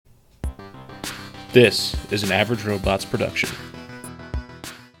This is an Average Robots production.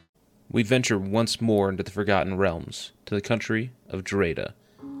 We venture once more into the Forgotten Realms, to the country of Dreda,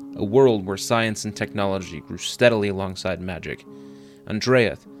 a world where science and technology grew steadily alongside magic.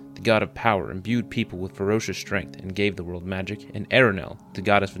 Andreath, the god of power, imbued people with ferocious strength and gave the world magic, and Aranel, the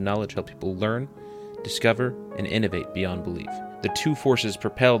goddess of knowledge, helped people learn, discover, and innovate beyond belief. The two forces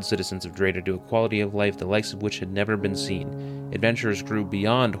propelled citizens of Dreda to a quality of life the likes of which had never been seen. Adventurers grew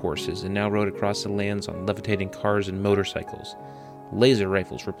beyond horses and now rode across the lands on levitating cars and motorcycles. Laser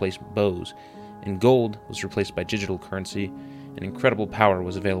rifles replaced bows, and gold was replaced by digital currency, and incredible power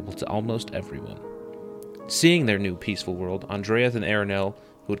was available to almost everyone. Seeing their new peaceful world, Andreath and Aranel,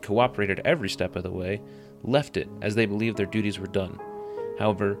 who had cooperated every step of the way, left it as they believed their duties were done.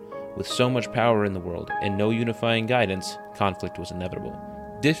 However, with so much power in the world and no unifying guidance, conflict was inevitable.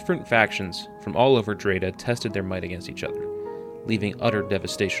 Different factions from all over Dreda tested their might against each other, leaving utter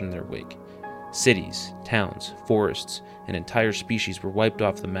devastation in their wake. Cities, towns, forests, and entire species were wiped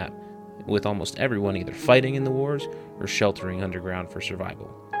off the map, with almost everyone either fighting in the wars or sheltering underground for survival.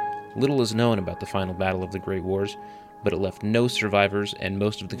 Little is known about the final battle of the Great Wars, but it left no survivors and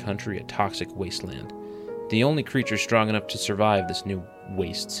most of the country a toxic wasteland. The only creatures strong enough to survive this new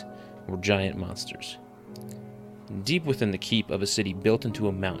wastes were giant monsters. Deep within the keep of a city built into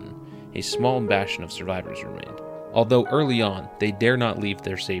a mountain, a small bastion of survivors remained. Although early on they dare not leave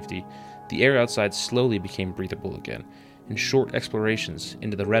their safety, the air outside slowly became breathable again, and short explorations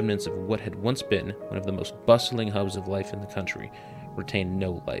into the remnants of what had once been one of the most bustling hubs of life in the country retained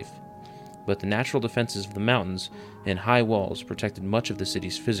no life. But the natural defenses of the mountains and high walls protected much of the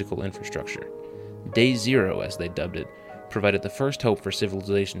city's physical infrastructure. Day Zero, as they dubbed it, provided the first hope for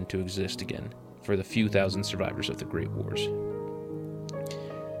civilization to exist again for the few thousand survivors of the Great Wars.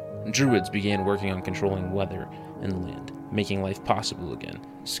 Druids began working on controlling weather and land, making life possible again.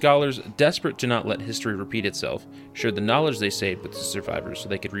 Scholars, desperate to not let history repeat itself, shared the knowledge they saved with the survivors so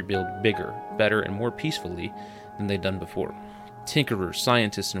they could rebuild bigger, better, and more peacefully than they'd done before. Tinkerers,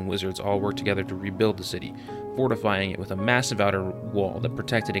 scientists, and wizards all worked together to rebuild the city, fortifying it with a massive outer wall that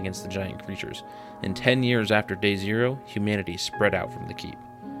protected against the giant creatures. And 10 years after Day Zero, humanity spread out from the keep.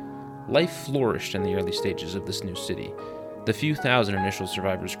 Life flourished in the early stages of this new city. The few thousand initial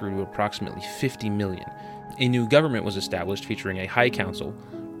survivors grew to approximately 50 million. A new government was established featuring a high council,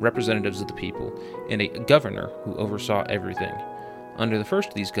 representatives of the people, and a governor who oversaw everything. Under the first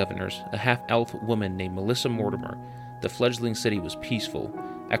of these governors, a half-elf woman named Melissa Mortimer, the fledgling city was peaceful,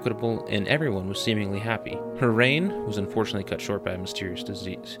 equitable, and everyone was seemingly happy. Her reign was unfortunately cut short by a mysterious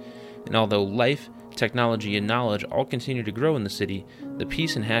disease, and although life, technology, and knowledge all continued to grow in the city, the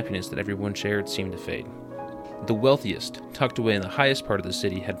peace and happiness that everyone shared seemed to fade. The wealthiest, tucked away in the highest part of the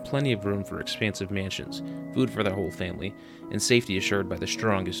city, had plenty of room for expansive mansions, food for their whole family, and safety assured by the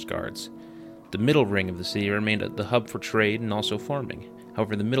strongest guards. The middle ring of the city remained the hub for trade and also farming.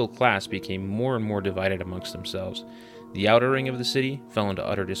 However, the middle class became more and more divided amongst themselves. The outer ring of the city fell into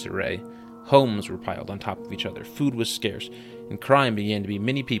utter disarray. Homes were piled on top of each other, food was scarce, and crime began to be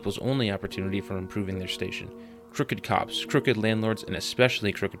many people's only opportunity for improving their station. Crooked cops, crooked landlords, and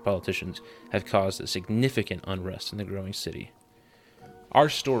especially crooked politicians have caused a significant unrest in the growing city. Our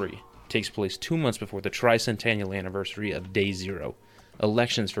story takes place 2 months before the tricentennial anniversary of Day Zero.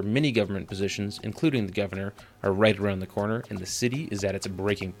 Elections for many government positions, including the governor, are right around the corner, and the city is at its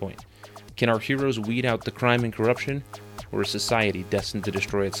breaking point. Can our heroes weed out the crime and corruption, or is society destined to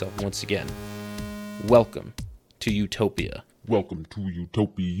destroy itself once again? Welcome to Utopia. Welcome to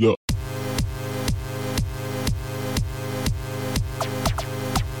Utopia.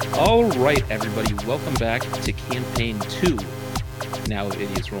 All right, everybody, welcome back to Campaign 2, now of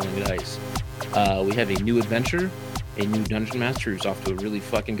Idiots Rolling Dice. We have a new adventure, a new Dungeon Master who's off to a really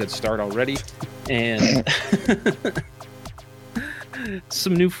fucking good start already, and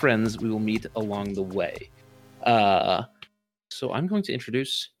some new friends we will meet along the way. So I'm going to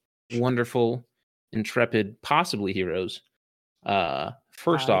introduce wonderful, intrepid, possibly heroes.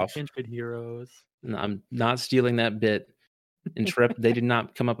 First off, intrepid heroes. I'm not stealing that bit. Intrepid, they did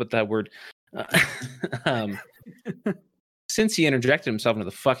not come up with that word. Since he interjected himself into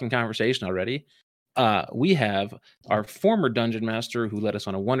the fucking conversation already, we have our former dungeon master who led us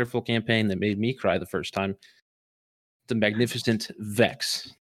on a wonderful campaign that made me cry the first time, the magnificent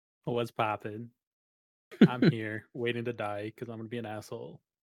Vex. What's poppin'? I'm here waiting to die because I'm gonna be an asshole.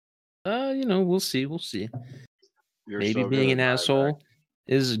 We'll see. You're Maybe so being good an at that, asshole Zach.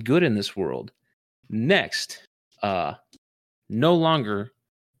 is good in this world. Next, no longer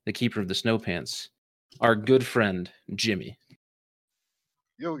the keeper of the snow pants, our good friend Jimmy.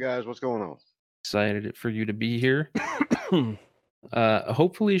 Yo, guys, what's going on? Excited for you to be here.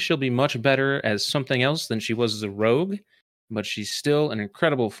 Hopefully, she'll be much better as something else than she was as a rogue, but she's still an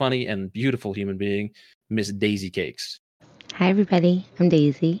incredible, funny, and beautiful human being, Miss Daisy Cakes. Hi, everybody. I'm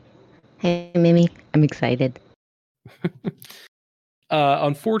Daisy. Hey, Mimi. I'm excited.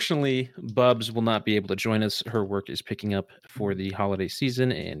 Unfortunately, Bubs will not be able to join us. Her work is picking up for the holiday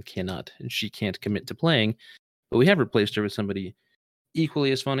season and she can't commit to playing. But we have replaced her with somebody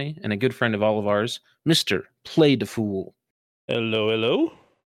equally as funny and a good friend of all of ours, Mr. Play the Fool. Hello, hello.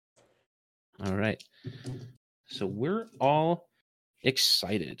 All right. So we're all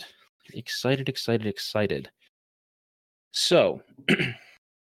excited. Excited. So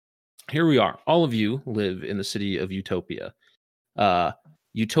here we are. All of you live in the city of Utopia.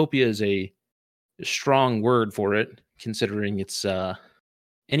 Utopia is a strong word for it, considering it's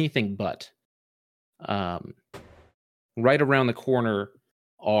anything but. Right around the corner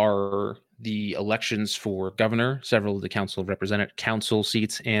are the elections for governor, several of the council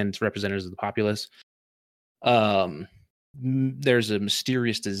seats, and representatives of the populace. There's a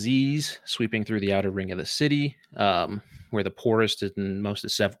mysterious disease sweeping through the outer ring of the city, where the poorest and most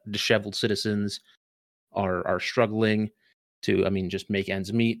disheveled citizens are struggling to, just make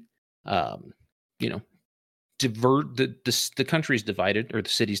ends meet. Divert the country's divided, or the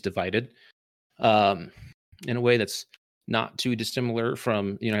city's divided, in a way that's not too dissimilar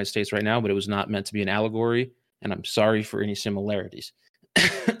from the United States right now, but it was not meant to be an allegory, and I'm sorry for any similarities.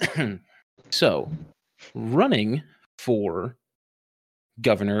 So, running for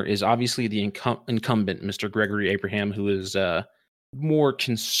governor is obviously the incumbent, Mr. Gregory Abraham, who is more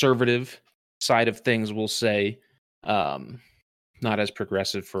conservative side of things, we'll say, not as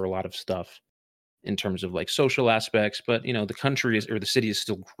progressive for a lot of stuff in terms of like social aspects, but the country or the city is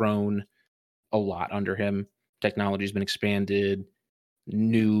still grown a lot under him. Technology has been expanded,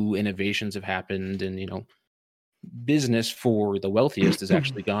 new innovations have happened, and business for the wealthiest has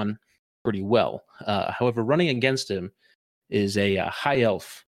actually gone pretty well. However, running against him is a high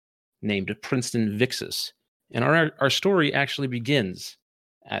elf named Princeton Vixus, and our story actually begins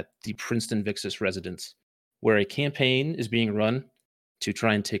at the Princeton Vixus residence, where a campaign is being run to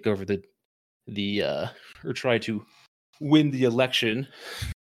try and take over or try to win the election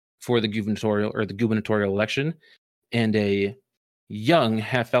for the gubernatorial election, and a young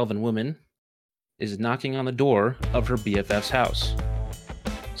half-elven woman is knocking on the door of her BFF's house.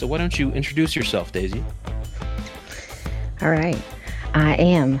 So why don't you introduce yourself, Daisy? All right. I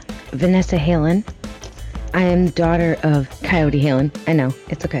am Vanessa Halen. I am the daughter of Coyote Halen. I know,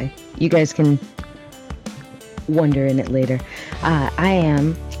 it's okay. You guys can wonder in it later. I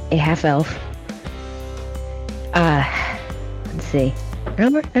am a half-elf. Let's see.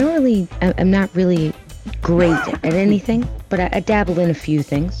 I'm not really great at anything, but I dabble in a few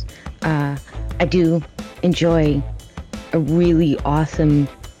things. I do enjoy a really awesome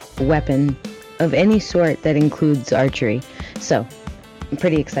weapon of any sort that includes archery. So I'm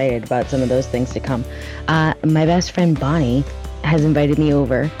pretty excited about some of those things to come. My best friend Bonnie has invited me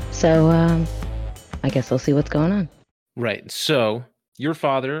over, so I guess I'll see what's going on. Right. So your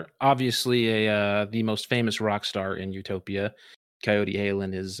father, obviously the most famous rock star in Utopia, Coyote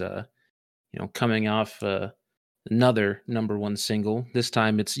Halen, is coming off another #1 single. This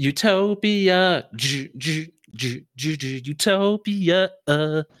time it's Utopia, Utopia.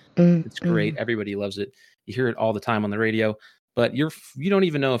 It's great. Everybody loves it. You hear it all the time on the radio, but you don't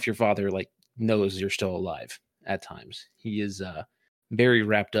even know if your father knows you're still alive at times. He is very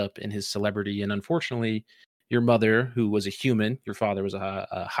wrapped up in his celebrity, and unfortunately, your mother, who was a human, your father was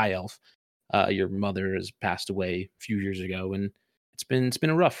a high elf. Your mother has passed away a few years ago, and it's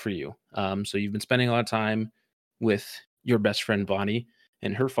been rough for you. So you've been spending a lot of time with your best friend Bonnie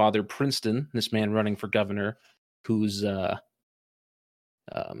and her father Princeton, this man running for governor, who's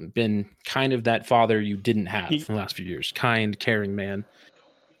been kind of that father you didn't have for the last few years. Kind, caring man.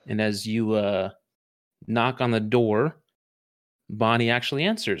 And as you knock on the door, Bonnie actually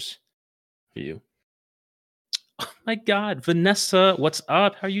answers for you. Oh my God, Vanessa, what's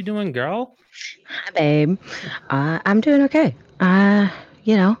up? How you doing, girl? Hi, babe. I'm doing okay.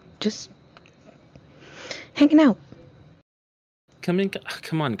 Just hanging out. Come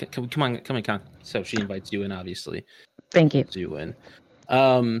on. So she invites you in, obviously. Thank you. You in.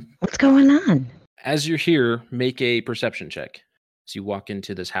 What's going on? As you're here, make a perception check as you walk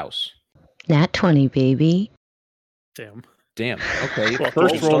into this house. Nat 20, baby. Damn. Okay. Well,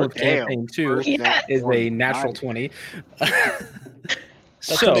 First roll of damn. campaign 2 Yeah. is a natural 20.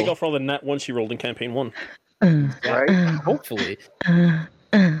 That's to make up for all the nat 1 she rolled in campaign 1. Right? Hopefully. Oh,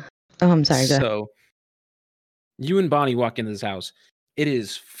 I'm sorry. Go ahead. So, you and Bonnie walk into this house. It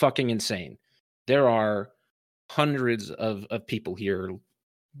is fucking insane. There are hundreds of people here,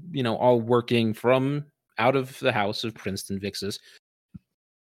 all working from out of the house of Princeton Vixus,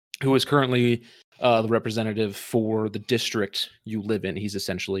 who is currently the representative for the district you live in. He's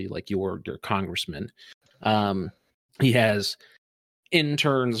essentially like your congressman. He has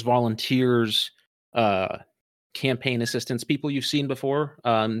interns, volunteers, campaign assistants, people you've seen before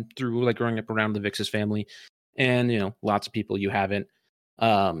through like growing up around the Vixus family, and lots of people you haven't.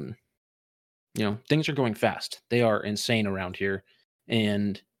 Things are going fast. They are insane around here,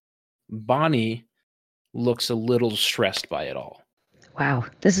 and Bonnie looks a little stressed by it all. Wow,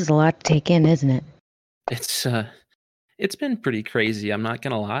 this is a lot to take in, isn't it? It's been pretty crazy, I'm not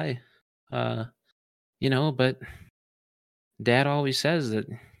gonna lie. But Dad always says that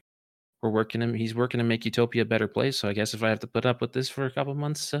he's working to make Utopia a better place, so I guess if I have to put up with this for a couple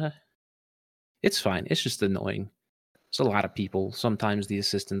months, it's fine. It's just annoying. There's a lot of people. Sometimes the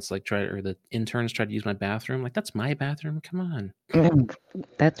assistants the interns try to use my bathroom. Like, that's my bathroom. Come on.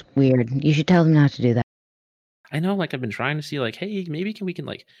 That's weird. You should tell them not to do that. I know, like, I've been trying to see, like, hey, maybe we can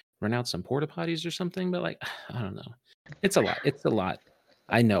like run out some porta potties or something, but like, I don't know. It's a lot. It's a lot.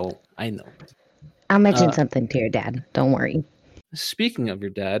 I know. I'll mention something to your dad. Don't worry. Speaking of your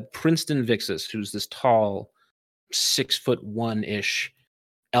dad, Princeton Vixus, who's this tall, 6'1"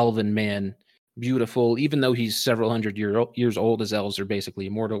 elven man, beautiful, even though he's several hundred years old, as elves are basically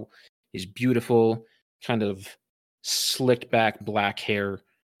immortal. He's beautiful, kind of slicked back black hair,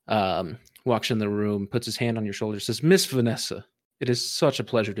 walks in the room, puts his hand on your shoulder, says, "Miss Vanessa, it is such a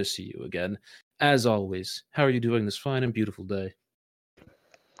pleasure to see you again. As always, how are you doing this fine and beautiful day?"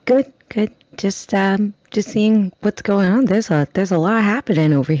 Good. Just seeing what's going on. There's a lot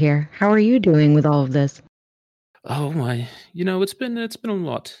happening over here. How are you doing with all of this? Oh my! It's been a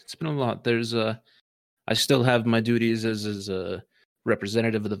lot. It's been a lot. There's I still have my duties as a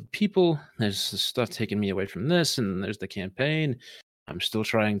representative of the people. There's stuff taking me away from this, and there's the campaign. I'm still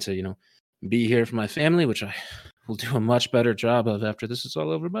trying to be here for my family, which I will do a much better job of after this is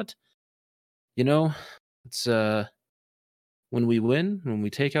all over. But it's when we win, when we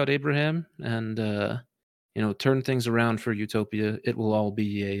take out Abraham, and turn things around for Utopia, it will all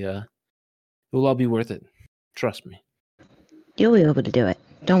be worth it. Trust me. You'll be able to do it.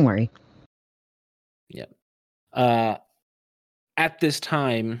 Don't worry. Yep. At this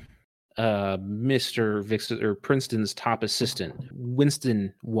time, Mr. Vixus, or Princeton's top assistant,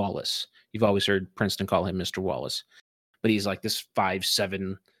 Winston Wallace. You've always heard Princeton call him Mr. Wallace, but he's like this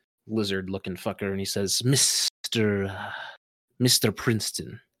 5'7" lizard-looking fucker, and he says, Mr.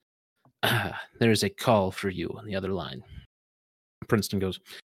 Princeton, there is a call for you on the other line." Princeton goes,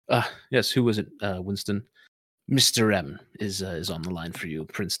 "Yes, who is it, Winston?" "Mr. M is on the line for you,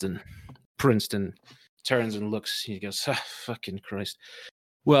 Princeton." Princeton turns and looks. He goes, "Fucking Christ.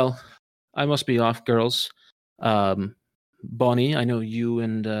 Well, I must be off, girls. Bonnie, I know you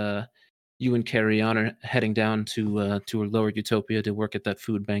and Carrie Ann are heading down to Lower Utopia to work at that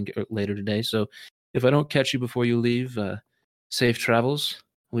food bank later today. So if I don't catch you before you leave, safe travels.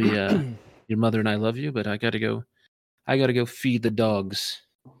 Your mother and I love you, but I gotta go feed the dogs."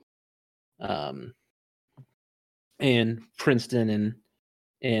 And Princeton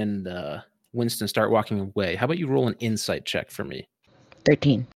and Winston start walking away. How about you roll an insight check for me?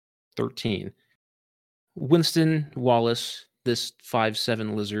 13. 13. Winston Wallace, this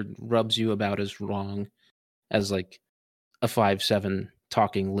 5'7" lizard, rubs you about as wrong as like a 5'7"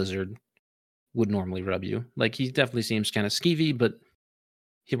 talking lizard would normally rub you. Like, he definitely seems kind of skeevy, but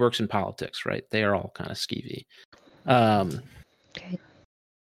he works in politics, right? They are all kind of skeevy. Okay.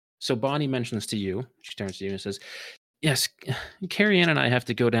 So Bonnie mentions to you, she turns to you and says, "Yes, Carrie Ann and I have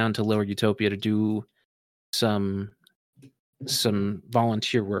to go down to Lower Utopia to do some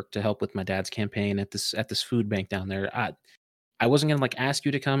volunteer work to help with my dad's campaign at this food bank down there. I wasn't gonna like ask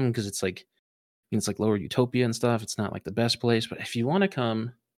you to come because it's like Lower Utopia and stuff. It's not like the best place, but if you want to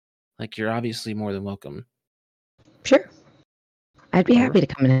come, like, you're obviously more than welcome." Sure. I'd be happy to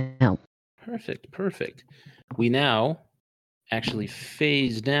come and help. Perfect. We now actually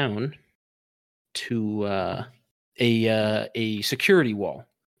phase down to a security wall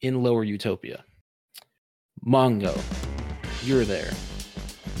in Lower Utopia. Mongo, you're there.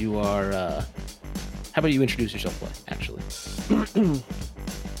 You are. How about you introduce yourself, actually?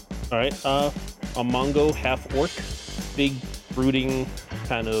 All right. A Mongo half orc, big, brooding,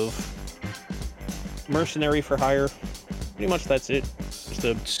 kind of mercenary for hire. Pretty much that's it.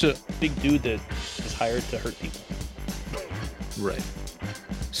 Just a big dude that is hired to hurt people. Right.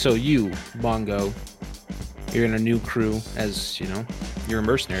 So you, Mongo, you're in a new crew. As you know, you're a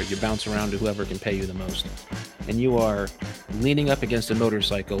mercenary. You bounce around to whoever can pay you the most, and you are leaning up against a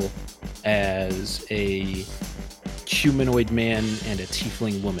motorcycle as a humanoid man and a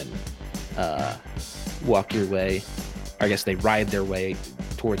tiefling woman walk your way. Or I guess they ride their way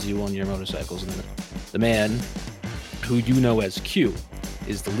towards you on your motorcycles. And the man, who you know as Q,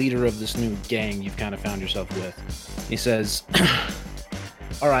 is the leader of this new gang you've kind of found yourself with. He says,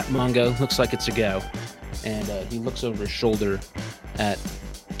 all right, Mongo, looks like it's a go. And he looks over his shoulder at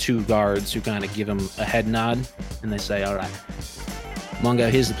two guards who kind of give him a head nod. And they say, all right,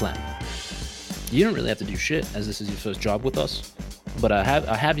 Mongo, here's the plan. You don't really have to do shit, as this is your first job with us. But I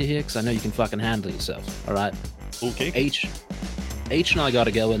have you here because I know you can fucking handle yourself, all right? Okay. H and I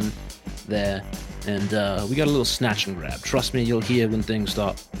gotta go in there, and we got a little snatch and grab. Trust me, you'll hear when things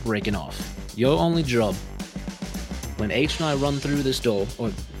start breaking off. Your only job, when H and I run through this door,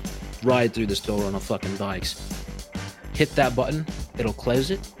 or ride through this door on our fucking bikes, hit that button, it'll close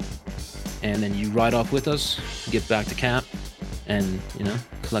it, and then you ride off with us, get back to camp, and, you know,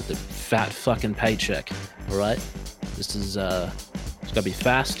 collect a fat fucking paycheck, alright? This is, it's gotta be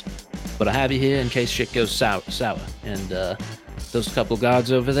fast, but I have you here in case shit goes sour, and, those couple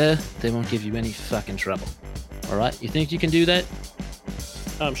guards over there, they won't give you any fucking trouble, alright? You think you can do that?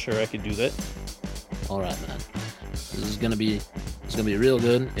 I'm sure I could do that. Alright, man. This is gonna be real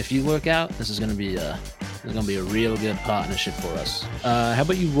good. If you work out, this is gonna be a real good partnership for us. How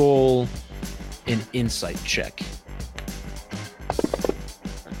about you roll an insight check?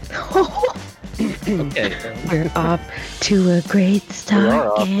 Okay. We're off to a great We start.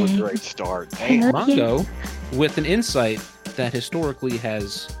 are off with a gang. great start. Hell yeah. Mongo, with an insight that historically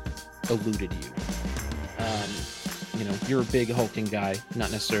has eluded you. You know, you're a big hulking guy,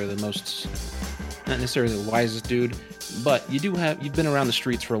 not necessarily the wisest dude, but you've been around the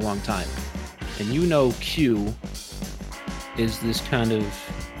streets for a long time. And you know Q is this kind of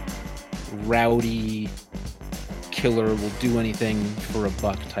rowdy killer, will do anything for a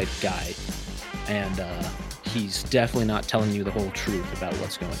buck type guy. And he's definitely not telling you the whole truth about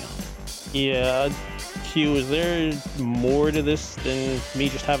what's going on. Yeah, Q, is there more to this than me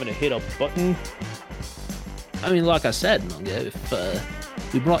just having to hit a button? I mean, like I said, Mongo,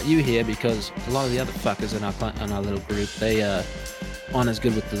 if we brought you here because a lot of the other fuckers in our little group, they aren't as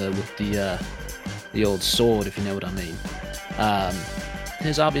good with the old sword, if you know what I mean.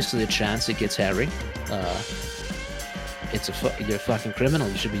 There's obviously a chance it gets hairy. You're a fucking criminal.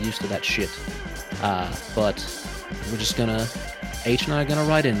 You should be used to that shit. But we're just gonna, H and I are gonna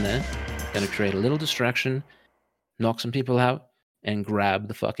ride in there, gonna create a little distraction, knock some people out, and grab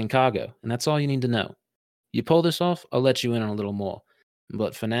the fucking cargo. And that's all you need to know. You pull this off, I'll let you in on a little more.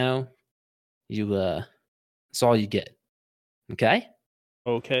 But for now, it's all you get. Okay?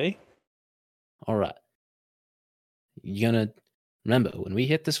 Okay. All right. You're gonna remember when we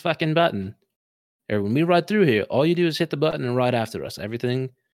hit this fucking button, or when we ride through here, all you do is hit the button and ride after us. Everything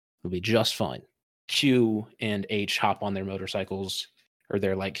will be just fine. Q and H hop on their motorcycles, or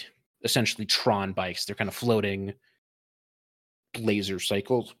they're like essentially Tron bikes. They're kind of floating laser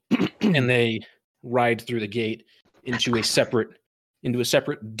cycles, and they ride through the gate into a separate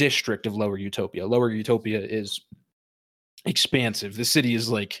district of Lower Utopia. Lower Utopia is expansive. The city is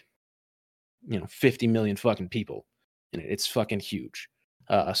like, 50 million fucking people in it. It's fucking huge.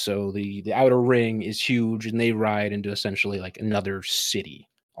 So the outer ring is huge, and they ride into essentially like another city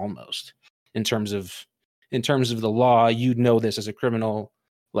almost. In terms of the law, you'd know this as a criminal.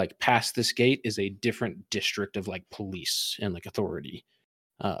 Like past this gate is a different district of like police and like authority.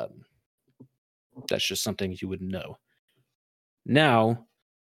 That's just something you would know. Now,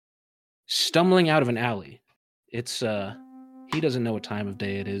 stumbling out of an alley, it's he doesn't know what time of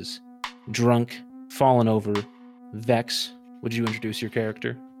day it is. Drunk, fallen over. Vex, would you introduce your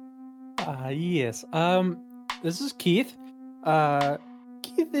character? Yes. This is Keith.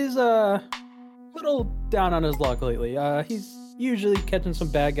 Keith is a little down on his luck lately. He's usually catching some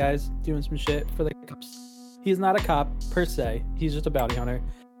bad guys doing some shit for the cops. He's not a cop per se. He's just a bounty hunter.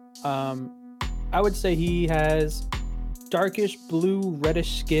 I would say he has darkish blue,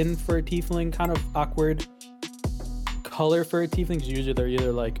 reddish skin for a tiefling, kind of awkward color for a tiefling. 'Cause usually they're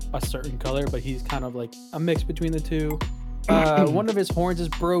either like a certain color, but he's kind of like a mix between the two. One of his horns is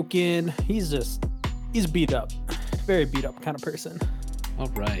broken. He's beat up. Very beat up kind of person. All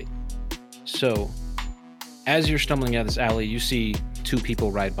right. So, as you're stumbling out of this alley, you see two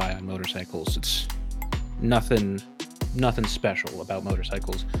people ride by on motorcycles. It's nothing special about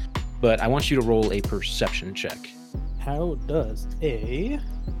motorcycles, but I want you to roll a perception check. How does a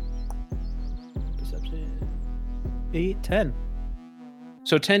perception 8, 10?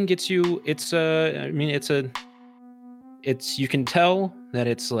 So 10 gets you. You can tell that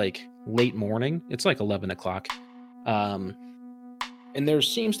it's like late morning. It's like 11 o'clock. And there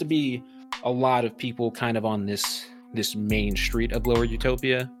seems to be a lot of people kind of on this this main street of Lower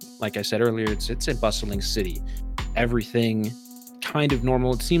Utopia. Like I said earlier, it's a bustling city. Everything kind of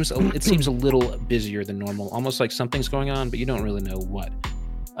normal. It seems a little busier than normal, almost like something's going on, but you don't really know what.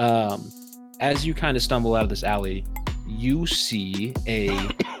 As you kind of stumble out of this alley, you see a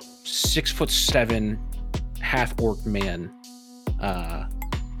 6'7" half-orc man,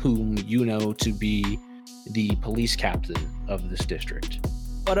 whom you know to be the police captain of this district.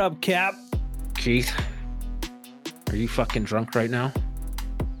 What up, Cap? Keith, are you fucking drunk right now?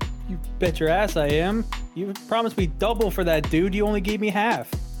 You bet your ass I am. You promised me double for that, dude. You only gave me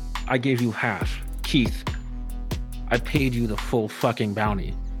half. I gave you half. Keith, I paid you the full fucking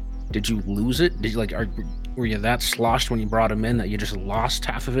bounty. Did you lose it? Were you that sloshed when you brought him in that you just lost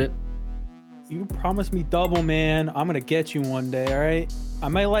half of it? You promised me double, man. I'm gonna get you one day, all right? I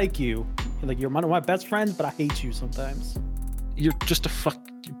might like you. You're one of my best friends, but I hate you sometimes. You're just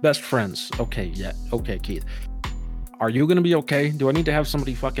best friends. Okay, yeah. Okay, Keith. Are you gonna be okay? Do I need to have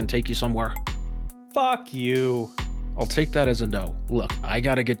somebody fucking take you somewhere? Fuck you. I'll take that as a no. Look, I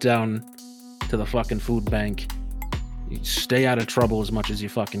gotta get down to the fucking food bank. You stay out of trouble as much as you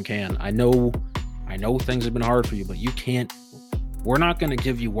fucking can. I know things have been hard for you, but you can't. We're not gonna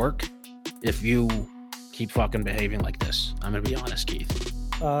give you work if you keep fucking behaving like this. I'm gonna be honest, Keith.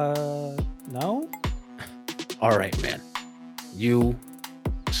 No? All right, man. You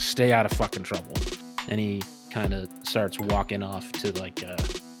stay out of fucking trouble. And he kind of starts walking off to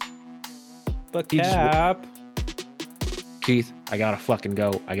But He just- Cap, Keith, I gotta fucking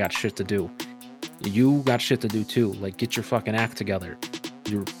go. I got shit to do. You got shit to do too. Like, get your fucking act together.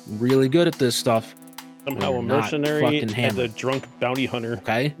 You're really good at this stuff, Somehow We're a not mercenary fucking and the hammered. drunk bounty hunter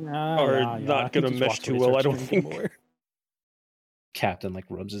okay? are not gonna mesh too well, I don't think. Captain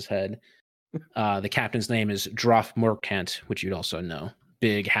rubs his head. The captain's name is Droff Morkant, which you'd also know.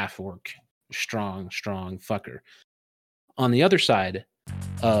 Big half-orc, strong fucker. On the other side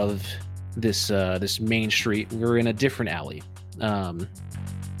of this main street, we're in a different alley,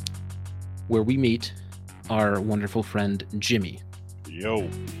 where we meet our wonderful friend Jimmy. Yo,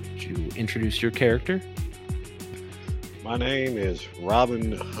 Would you introduce your character? my name is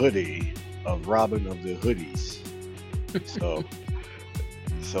Robin Hoodie of Robin of the Hoodies.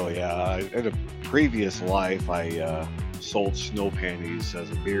 So yeah, in a previous life, I sold snow panties as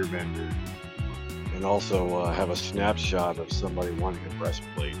a beer vendor, and also have a snapshot of somebody wanting a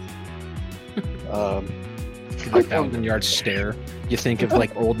breastplate. 1,000-yard stare. You think of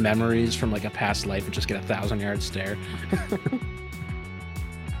old memories from a past life and just get a 1,000-yard stare.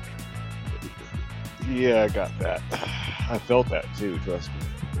 Yeah, I got that. I felt that too, trust me.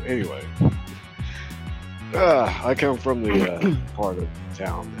 Anyway, I come from the part of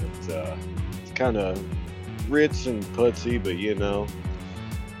town that it's kind of rich and putsy, but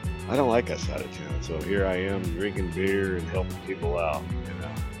I don't like that side of town. So here I am drinking beer and helping people out,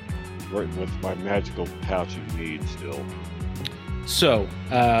 working with my magical pouch of mead still. So,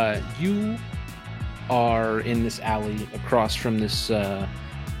 you are in this alley across from this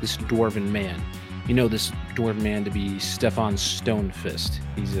dwarven man. You know this dwarven man to be Stefan Stonefist.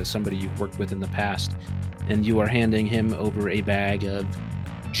 He's somebody you've worked with in the past, and you are handing him over a bag of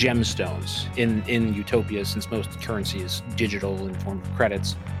gemstones. In Utopia, since most currency is digital in form of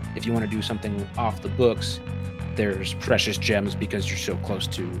credits, if you want to do something off the books, there's precious gems because you're so close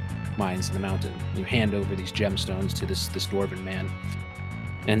to mines in the mountain. You hand over these gemstones to this dwarven man,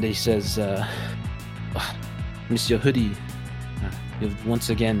 and he says, Monsieur Hoodie, you've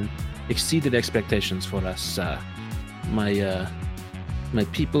once again exceeded expectations for us. My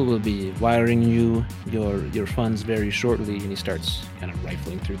people will be wiring you your funds very shortly. And he starts kind of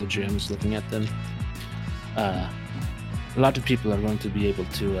rifling through the gems, looking at them. A lot of people are going to be able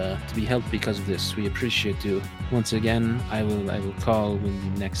to be helped because of this. We appreciate you. Once again, I will call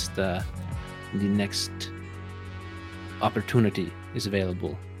when the next opportunity is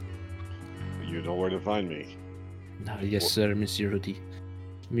available. You know where to find me. Yes, sir, Monsieur Hoodie.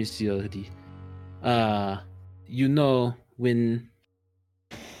 Monsieur Hoodie.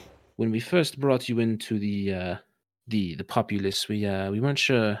 When we first brought you into the populace, we weren't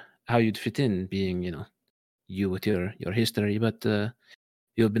sure how you'd fit in, being you with your history, but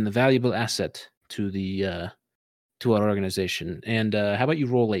you've been a valuable asset to our organization. And how about you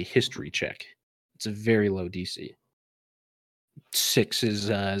roll a history check? It's a very low DC. 6 is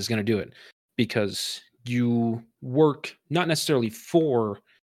going to do it, because you work not necessarily for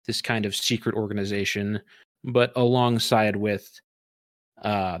this kind of secret organization, but alongside with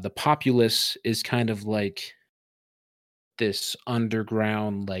the populace is kind of like this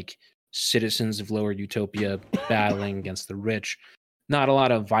underground, citizens of Lower Utopia battling against the rich. Not a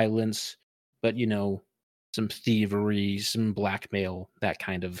lot of violence, but some thievery, some blackmail, that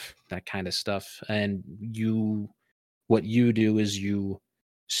kind of stuff. And what you do is you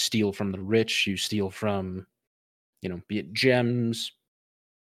steal from the rich, you steal from, be it gems,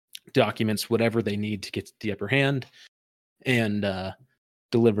 documents, whatever they need to get the upper hand, and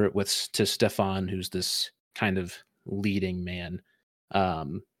deliver it to Stefan, who's this kind of leading man.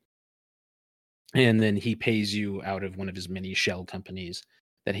 And then he pays you out of one of his many shell companies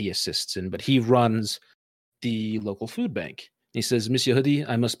that he assists in, but he runs the local food bank. He says, Monsieur Hoodie,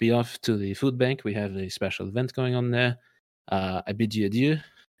 I must be off to the food bank. We have a special event going on there. I bid you adieu,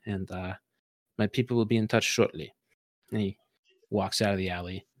 and my people will be in touch shortly. And he walks out of the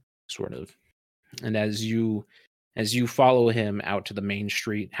alley, sort of. And as you follow him out to the main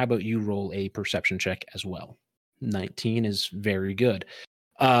street, how about you roll a perception check as well? 19 is very good.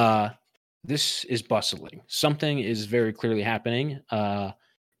 This is bustling. Something is very clearly happening.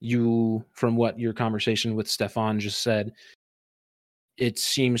 From what your conversation with Stefan just said, it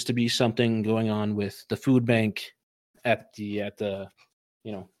seems to be something going on with the food bank at the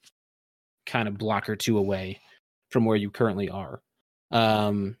kind of block or two away from where you currently are.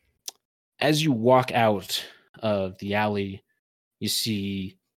 As you walk out of the alley, you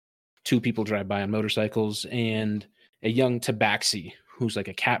see two people drive by on motorcycles and a young tabaxi who's like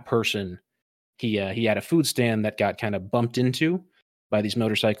a cat person. He had a food stand that got kind of bumped into by these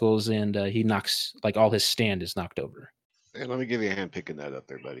motorcycles, and he knocks, like, all his stand is knocked over. Hey, let me give you a hand picking that up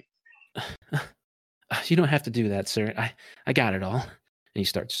there, buddy. You don't have to do that, sir. I got it all. And he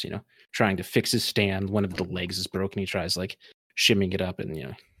starts, trying to fix his stand. One of the legs is broken. He tries like shimming it up,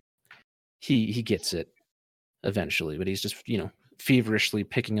 and he gets it eventually. But he's just feverishly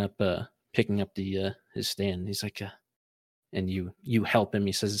picking up his stand. He's like, and you help him.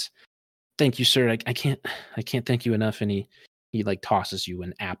 He says, "Thank you, sir. I can't thank you enough." And he like tosses you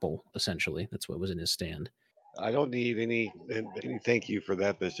an apple. Essentially, that's what was in his stand. I don't need any thank you for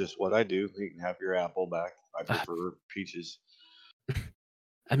that. That's just what I do. You can have your apple back. I prefer peaches.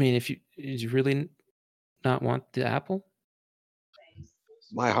 I mean, did you really not want the apple?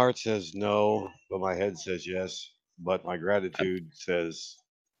 My heart says no, but my head says yes. But my gratitude says,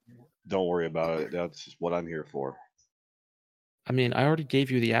 don't worry about it. That's what I'm here for. I mean, I already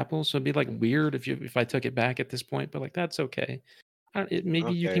gave you the apple, so it'd be like weird if I took it back at this point. But like, that's okay.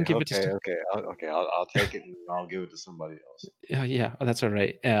 Maybe you can give it to. I'll take it and I'll give it to somebody else. Yeah, that's all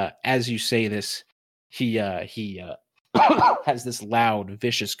right. As you say this, he has this loud,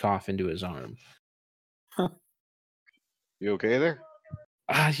 vicious cough into his arm. You okay there?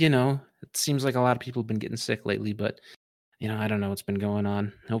 It seems like a lot of people have been getting sick lately, but I don't know what's been going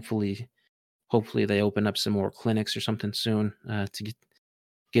on. Hopefully they open up some more clinics or something soon to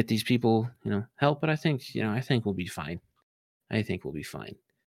get these people, help. But I think we'll be fine. I think we'll be fine.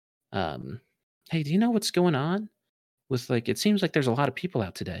 Hey, do you know what's going on with, like, it seems like there's a lot of people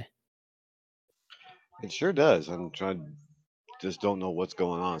out today. It sure does. Just don't know what's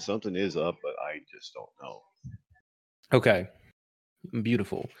going on. Something is up, but I just don't know. Okay.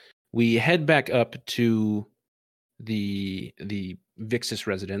 Beautiful. We head back up to the Vixis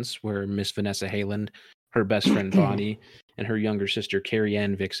residence where Miss Vanessa Hayland, her best friend Bonnie, and her younger sister Carrie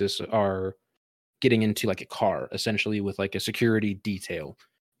Ann Vixis are getting into like a car, essentially, with like a security detail.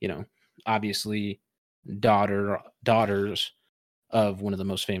 Obviously daughters of one of the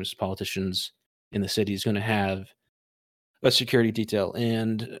most famous politicians in the city is going to have a security detail.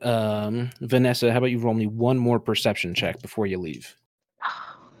 And Vanessa, how about you roll me one more perception check before you leave?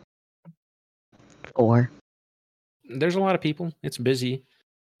 4. There's a lot of people. It's busy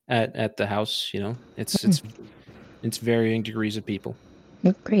at the house. It's varying degrees of people.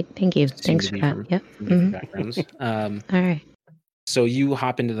 Great, thank you. Thanks for that. Yep. Backgrounds. All right. So you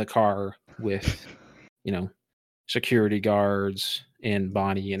hop into the car with, security guards and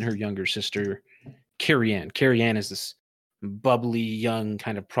Bonnie and her younger sister, Carrie Ann. Carrie Ann is this bubbly, young,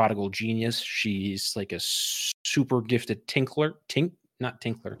 kind of prodigal genius. She's like a super gifted tinkerer.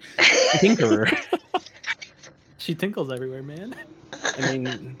 She tinkles everywhere, man. I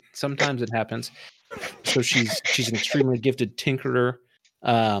mean, sometimes it happens. So she's an extremely gifted tinkerer.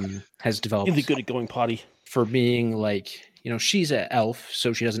 Has developed Really good at going potty. For being like, she's an elf,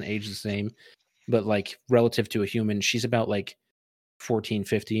 so she doesn't age the same, but like relative to a human, she's about like 14,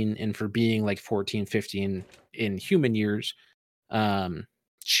 15. And for being like 14, 15 in human years,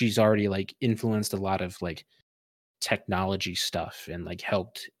 she's already like influenced a lot of like technology stuff and like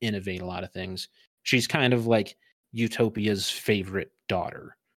helped innovate a lot of things. She's kind of like Utopia's favorite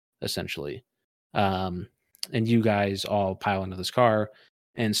daughter, essentially. And you guys all pile into this car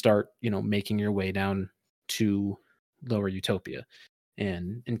and start, making your way down to Lower Utopia.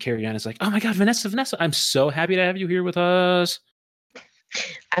 And Carrie Ann is like, "Oh my God, Vanessa, I'm so happy to have you here with us."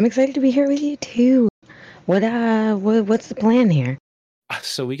 I'm excited to be here with you too. What's the plan here?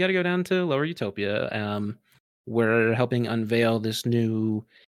 So we got to go down to Lower Utopia. We're helping unveil this new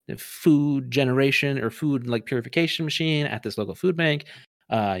food generation or food like purification machine at this local food bank.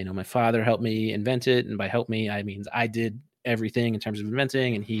 My father helped me invent it, and by help me, I mean I did everything in terms of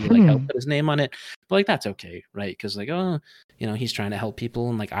inventing, and he like helped put his name on it. But like that's okay, right? Because like he's trying to help people,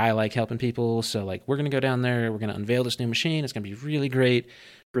 and like I like helping people. So like we're gonna go down there, we're gonna unveil this new machine. It's gonna be really great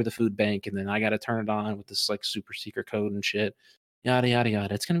for the food bank, and then I got to turn it on with this like super secret code and shit. Yada yada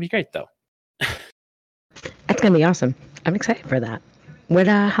yada. It's gonna be great though. That's gonna be awesome. I'm excited for that.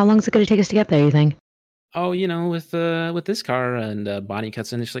 How long is it gonna take us to get there, you think? Oh, with this car, and Bonnie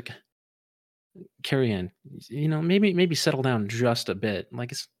cuts in. She's like, "Carrie Ann, maybe settle down just a bit.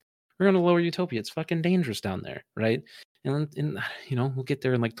 Like we're going to Lower Utopia. It's fucking dangerous down there, right? And we'll get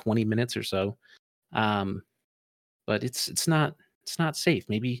there in like 20 minutes or so. But it's not safe.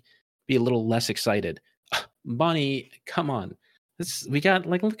 Maybe be a little less excited. Bonnie, come on. We got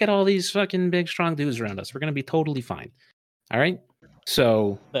like look at all these fucking big strong dudes around us. We're gonna be totally fine. All right.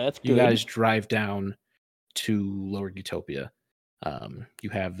 So That's you good. guys drive down to Lower Utopia. You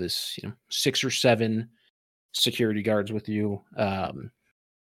have this 6 or 7 security guards with you, and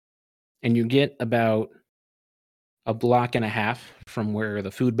you get about a block and a half from where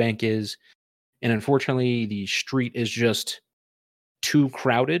the food bank is, and unfortunately the street is just too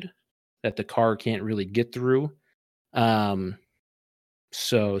crowded that the car can't really get through.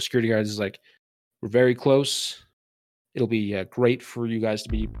 So security guards is like, "We're very close. It'll be great for you guys to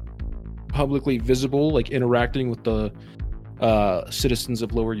be publicly visible, like interacting with the citizens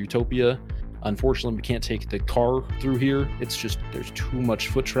of Lower Utopia. Unfortunately, we can't take the car through here. It's just there's too much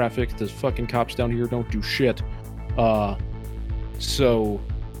foot traffic. The fucking cops down here don't do shit. So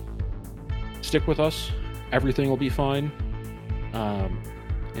stick with us. Everything will be fine.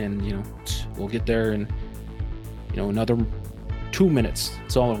 And we'll get there in another 2 minutes.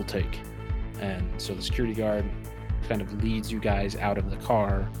 That's all it'll take." And so the security guard kind of leads you guys out of the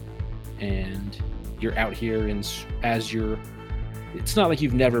car, and you're out here, and it's not like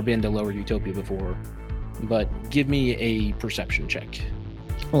you've never been to Lower Utopia before, but give me a perception check.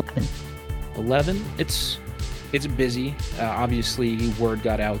 11. It's busy. Obviously word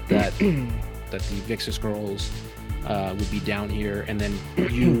got out that the Vixus girls would be down here, and then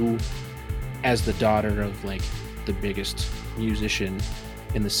you as the daughter of like the biggest musician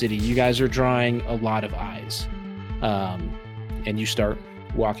in the city, you guys are drawing a lot of eyes. And you start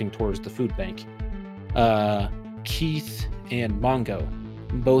walking towards the food bank. Keith and Mongo,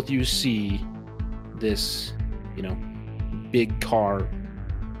 both you see this, big car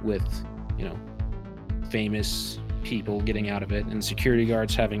with, famous people getting out of it, and security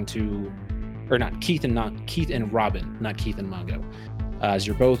guards having to, or not Keith and Robin, not Keith and Mongo. As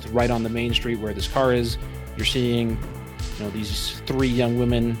you're both right on the main street where this car is, you're seeing, these 3 young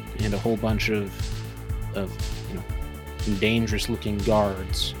women and a whole bunch of dangerous looking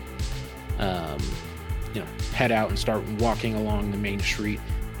guards head out and start walking along the main street,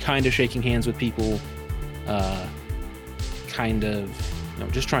 kind of shaking hands with people,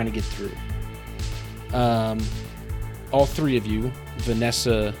 just trying to get through. All 3 of you,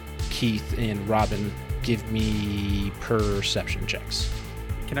 Vanessa, Keith, and Robin, give me perception checks.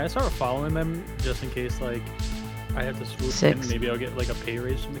 Can I start following them just in case, like, I have to swoop 6. in? Maybe I'll get like a pay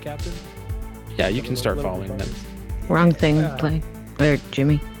raise from the captain. Yeah, you can start following them. Wrong thing, play. Or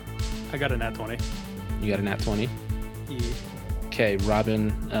Jimmy. I got a nat 20. You got a nat 20. Yeah. Okay,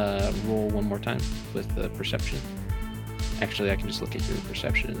 Robin, roll one more time with the perception. Actually, I can just look at your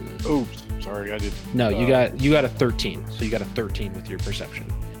perception. Oops, sorry, I did. No, you got a 13. So you got a 13 with your perception.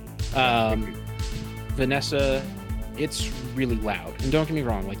 Vanessa, it's really loud. And don't get me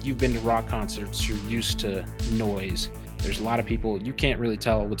wrong, like, you've been to rock concerts, you're used to noise. There's a lot of people, you can't really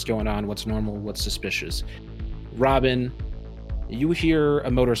tell what's going on, what's normal, what's suspicious. Robin, you hear a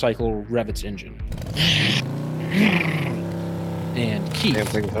motorcycle rev its engine. And Keith, Damn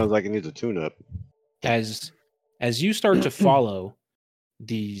thing sounds like it needs a tune-up. as you start to follow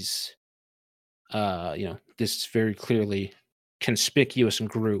these, this very clearly conspicuous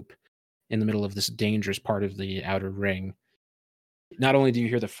group in the middle of this dangerous part of the outer ring, not only do you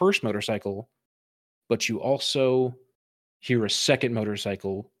hear the first motorcycle, but you also hear a second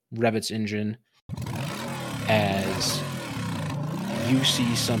motorcycle rev its engine as you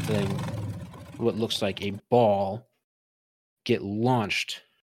see something, what looks like a ball, get launched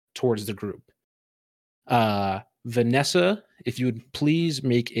towards the group. Vanessa, if you would please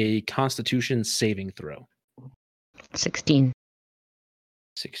make a Constitution saving throw. 16.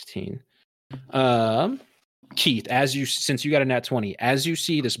 16. Keith, since you got a nat 20, as you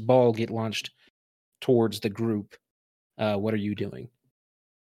see this ball get launched towards the group, what are you doing?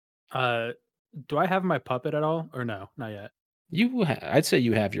 Do I have my puppet at all, or no? Not yet. I'd say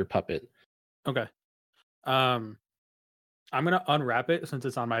you have your puppet. Okay. I'm gonna unwrap it since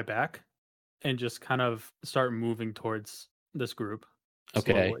it's on my back, and just kind of start moving towards this group.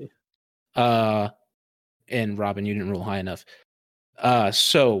 Okay. Slowly. And Robin, you didn't roll high enough.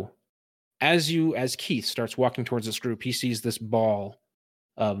 So as Keith starts walking towards this group, he sees this ball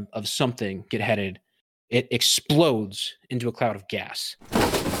of something get headed. It explodes into a cloud of gas,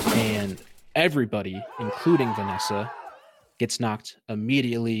 and everybody, including Vanessa, gets knocked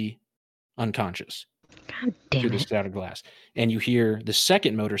immediately unconscious God damn through this it. cloud of glass. And you hear the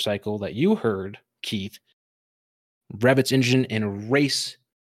second motorcycle that you heard, Keith, rev its engine and race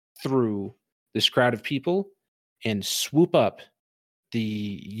through this crowd of people and swoop up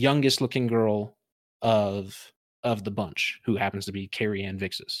the youngest looking girl of the bunch, who happens to be Carrie Ann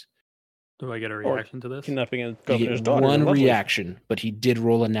Vixis. Do I get a reaction to this? Kidnapping a You governor's get daughter. one Lovely. reaction, but he did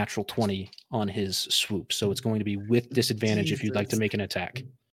roll a natural 20 on his swoop, so it's going to be with disadvantage if you'd like to Jesus. make an attack.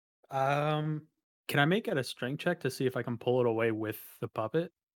 Can I make it a strength check to see if I can pull it away with the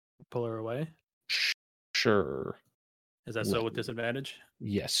puppet? Pull her away. Sure. Is that so with disadvantage?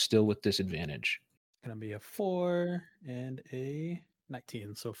 Yes, still with disadvantage. Gonna be a 4 and a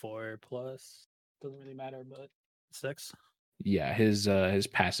 19. So 4 plus doesn't really matter, but 6. Yeah, his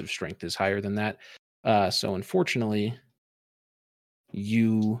passive strength is higher than that. So unfortunately,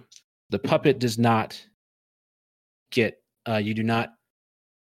 the puppet does not get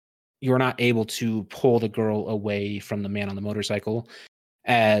you're not able to pull the girl away from the man on the motorcycle.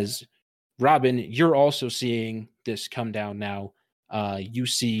 As Robin, you're also seeing this come down now. You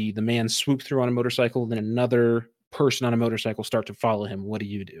see the man swoop through on a motorcycle, then another person on a motorcycle start to follow him. What do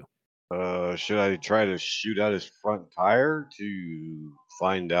you do? Should I try to shoot out his front tire to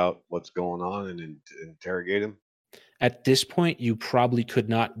find out what's going on and interrogate him? At this point, you probably could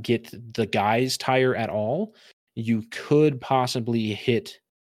not get the guy's tire at all. You could possibly hit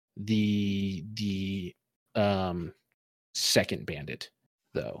the second bandit,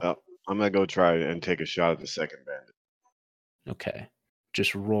 though. Oh, I'm gonna go try and take a shot at the second bandit. Okay.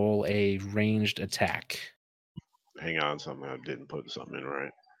 Just roll a ranged attack. Hang on, I didn't put something in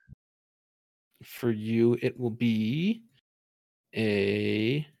right. For you, it will be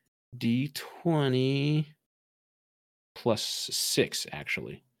a D20 plus 6,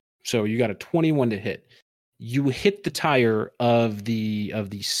 actually. So you got a 21 to hit. You hit the tire of the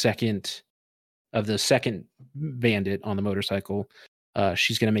second bandit on the motorcycle.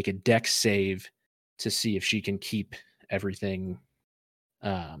 She's going to make a dex save to see if she can keep everything.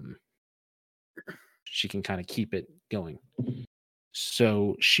 She can kind of keep it going.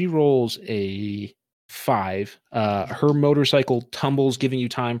 So she rolls a 5. Her motorcycle tumbles, giving you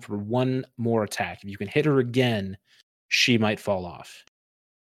time for one more attack. If you can hit her again, she might fall off.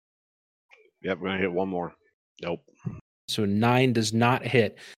 Yep, we're gonna hit one more. Nope. So 9 does not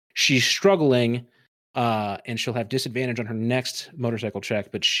hit. She's struggling, and she'll have disadvantage on her next motorcycle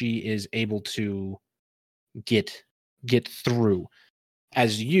check, but she is able to get through.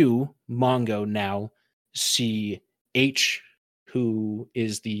 As you, Mongo, now see H, who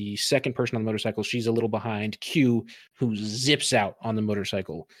is the second person on the motorcycle. She's a little behind. Q, who zips out on the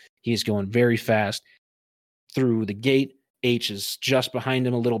motorcycle. He's going very fast through the gate. H is just behind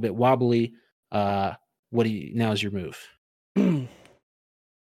him, a little bit wobbly. Now's your move.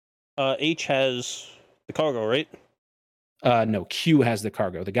 H has the cargo, right? No, Q has the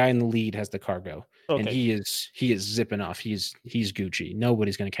cargo. The guy in the lead has the cargo. Okay. And he is zipping off. He's Gucci.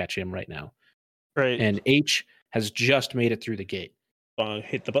 Nobody's going to catch him right now. Right. And H has just made it through the gate.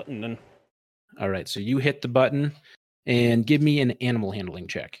 Hit the button then. All right, so you hit the button and give me an animal handling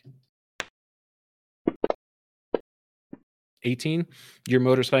check. 18. Your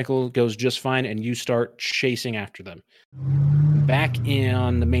motorcycle goes just fine, and you start chasing after them. Back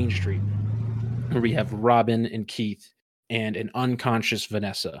on the main street, where we have Robin and Keith and an unconscious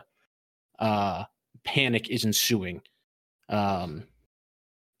Vanessa. Panic is ensuing.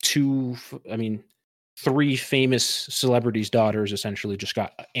 3 famous celebrities' daughters essentially just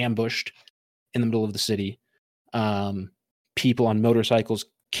got ambushed in the middle of the city. People on motorcycles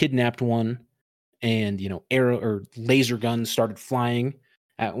kidnapped one, and arrow or laser guns started flying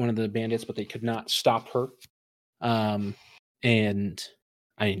at one of the bandits, but they could not stop her. An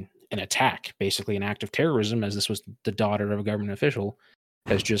attack, basically an act of terrorism, as this was the daughter of a government official,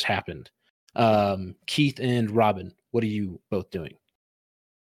 has just happened. Keith and Robin, what are you both doing?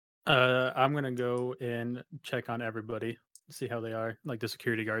 I'm gonna go and check on everybody. See how they are, like the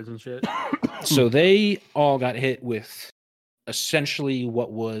security guards and shit. So they all got hit with essentially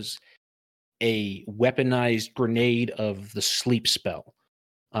what was a weaponized grenade of the sleep spell.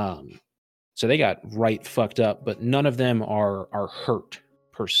 So they got right fucked up, but none of them are hurt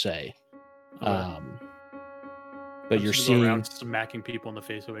per se. But you're seeing around smacking people in the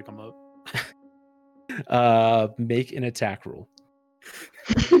face to wake them up. Make an attack roll.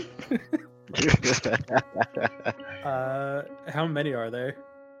 How many are there?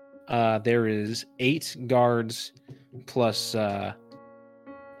 There is 8 guards plus 2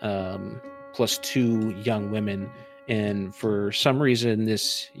 young women, and for some reason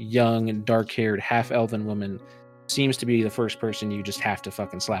this young dark-haired half-elven woman seems to be the first person you just have to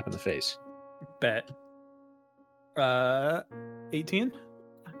fucking slap in the face. Bet. 18.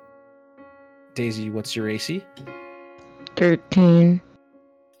 Daisy, what's your AC? 13.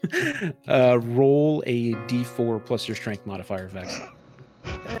 Roll a d4 plus your strength modifier, Vex.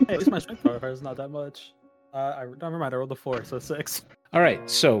 Hey, at least my strength modifier is not that much. Never mind. I rolled a 4, so 6. All right,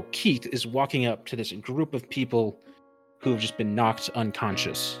 so Keith is walking up to this group of people who have just been knocked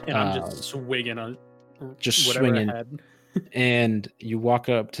unconscious. And I'm just swinging on just whatever swinging. I had. And you walk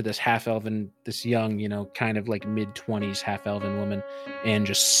up to this half-elven, this young, kind of like mid-20s half-elven woman, and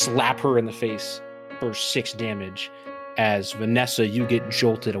just slap her in the face for 6 damage. As Vanessa, you get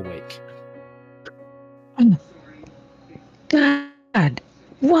jolted awake. God,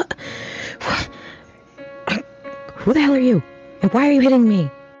 what? Who the hell are you? And why are you hitting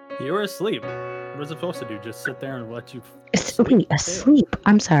me? You were asleep. What was it supposed to do? Just sit there and let you Wait, asleep?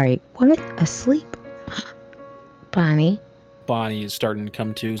 I'm sorry. What? Asleep? Bonnie? Bonnie is starting to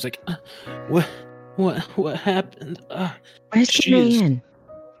come to. He's like, what happened? Where's the man?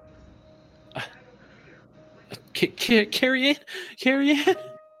 Carrie Ann?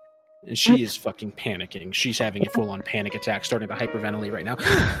 And she is fucking panicking. She's having a full-on panic attack, starting to hyperventilate right now.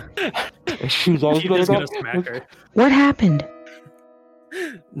 She's always gonna smack her. What happened?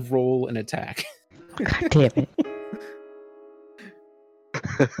 Roll an attack. God damn it.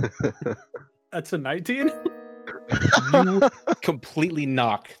 That's a 19? You completely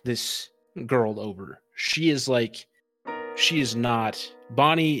knock this girl over. She is not.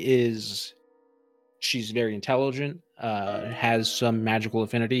 Bonnie is. She's very intelligent, has some magical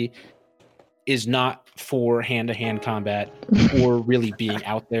affinity, is not for hand-to-hand combat or really being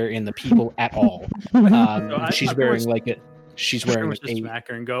out there in the people at all. She's wearing She's wearing just smack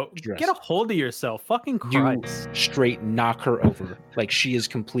her and go, dress. Get a hold of yourself. Fucking Christ. You straight knock her over. Like she's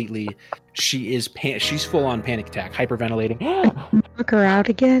full on panic attack, hyperventilating. Knock her out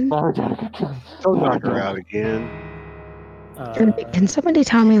again? Don't knock her out again. Can somebody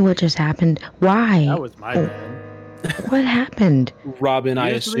tell me what just happened? Why? That was my bad. What happened? Robin,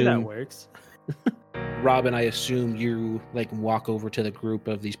 I Usually assume that works. Robin, I assume you walk over to the group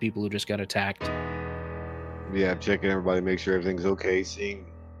of these people who just got attacked. Yeah, I'm checking everybody, make sure everything's okay. Seeing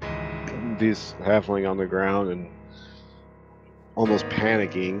this halfling on the ground and almost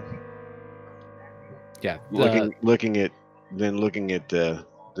panicking. Yeah, looking at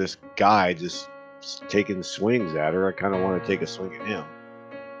this guy just taking swings at her. I kind of want to take a swing at him.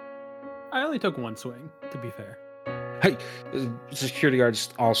 I only took one swing, to be fair. Hey, security guards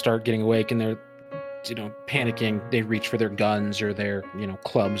all start getting awake and they're, panicking. They reach for their guns or their,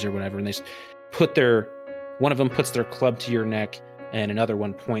 clubs or whatever, and they one of them puts their club to your neck, and another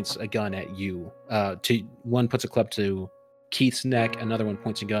one points a gun at you. One puts a club to Keith's neck, another one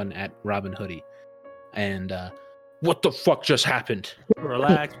points a gun at Robin Hoodie. And what the fuck just happened?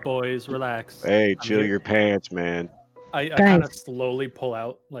 Relax, boys, relax. Hey, chill your pants, man. I kind of slowly pull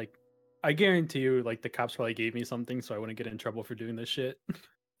out, I guarantee you, the cops probably gave me something, so I wouldn't get in trouble for doing this shit.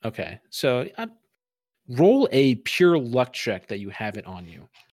 Okay, so roll a pure luck check that you have it on you.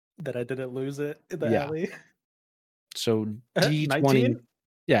 That I didn't lose it in the alley. So D20. 19?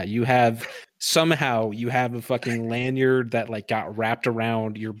 Yeah, you have a fucking lanyard that got wrapped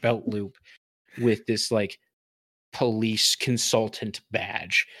around your belt loop with this police consultant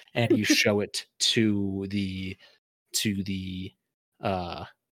badge, and you show it to the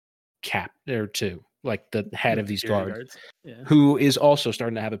cap or to the head of these guards. Yeah. Who is also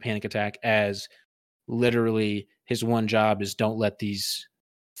starting to have a panic attack, as literally his one job is don't let these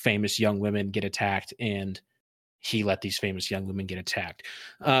famous young women get attacked, and he let these famous young women get attacked.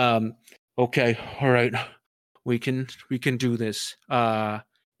 Okay, all right, we can do this.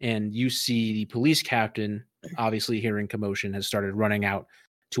 And you see the police captain, obviously hearing commotion, has started running out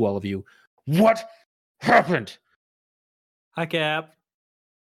to all of you. What happened? Hi, Cap.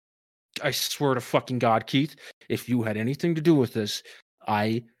 I swear to fucking God, Keith, if you had anything to do with this,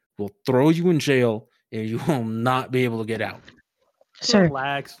 I will throw you in jail and you will not be able to get out. Sir,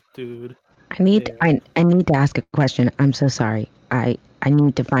 Relax, dude. I need There. I need to ask a question. I'm so sorry. I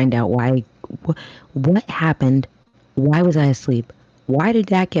need to find out why. What happened? Why was I asleep? Why did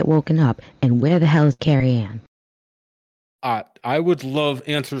Dad get woken up? And where the hell is Carrie Ann? I would love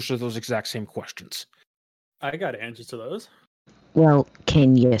answers to those exact same questions. I got answers to those. Well,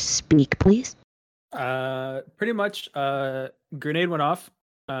 can you speak, please? Pretty much. Grenade went off.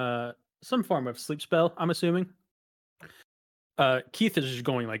 Some form of sleep spell, I'm assuming. Keith is just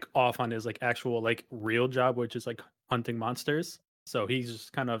going like off on his like actual like real job, which is like hunting monsters. So he's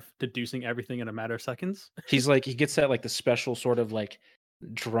just kind of deducing everything in a matter of seconds. He's like, he gets that like the special sort of like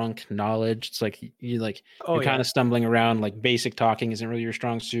drunk knowledge. It's like you're kind of stumbling around. Like basic talking isn't really your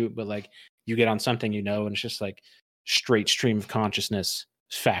strong suit, but like you get on something and it's just like straight stream of consciousness,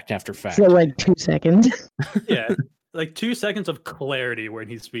 fact after fact. For like 2 seconds. Yeah, like 2 seconds of clarity when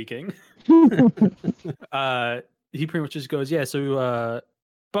he's speaking. He pretty much just goes, yeah. So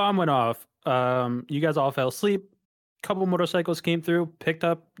bomb went off. You guys all fell asleep. Couple motorcycles came through, picked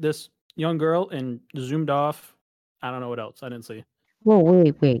up this young girl, and zoomed off. I don't know what else. I didn't see. Whoa,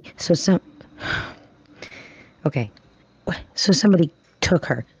 wait. So okay. So somebody took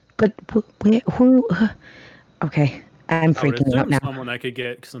her, but who? Okay, I'm freaking out now. Someone that could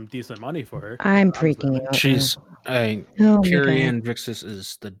get some decent money for her. I'm freaking out. She's Carrie Ann Vixis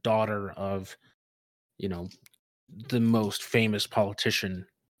is the daughter of, the most famous politician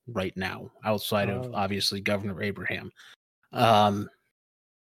right now, outside of obviously Governor Abraham.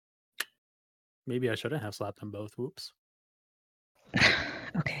 Maybe I shouldn't have slapped them both. Whoops.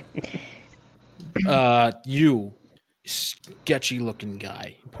 Okay. You sketchy looking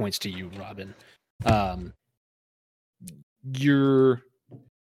guy, points to you, Robin. You're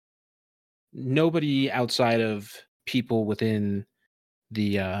nobody outside of people within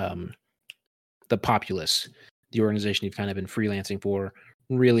the populace, the organization you've kind of been freelancing for,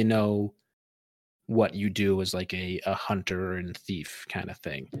 really know what you do as like a hunter and thief kind of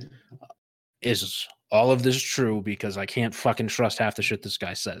thing. Is all of this true? Because I can't fucking trust half the shit this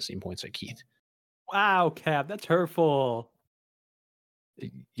guy says. He points at Keith. Wow, Cap, that's hurtful.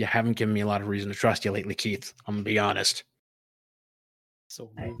 You haven't given me a lot of reason to trust you lately, Keith. I'm gonna be honest.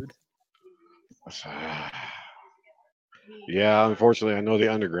 So rude. Yeah, unfortunately, I know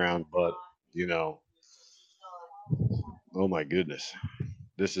the underground, but oh my goodness,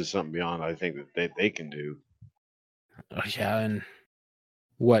 this is something beyond I think that they can do. Yeah, and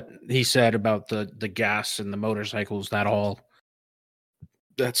what he said about the gas and the motorcycles, that all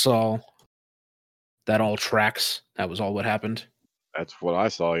tracks. That was all what happened. That's what I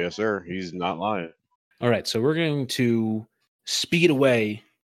saw. Yes, sir. He's not lying. All right, so we're going to speed away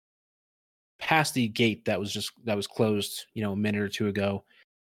past the gate that was closed, a minute or two ago,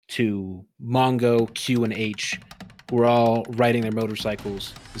 to Mongo, Q, and H. We're all riding their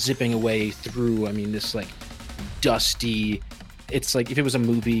motorcycles, zipping away through. This like dusty. It's like if it was a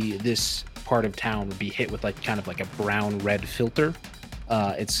movie, this part of town would be hit with like kind of like a brown red filter.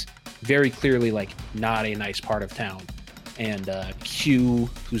 It's very clearly like not a nice part of town. And Q,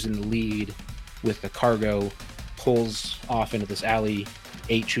 who's in the lead with the cargo, pulls off into this alley.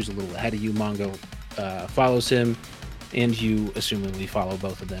 H, who's a little ahead of you, Mongo, follows him, and you assumingly follow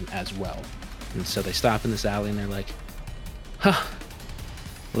both of them as well. And so they stop in this alley and they're like, well,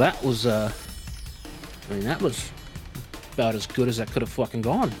 that was that was about as good as that could have fucking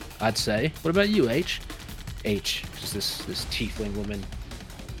gone, I'd say. What about you, H? H, is this tiefling woman,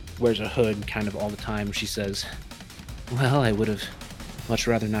 wears a hood kind of all the time. She says, well, I would have much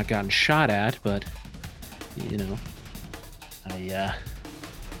rather not gotten shot at, but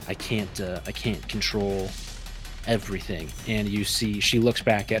I can't control everything. And you see she looks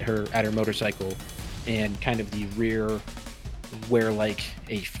back at her motorcycle, and kind of the rear, where like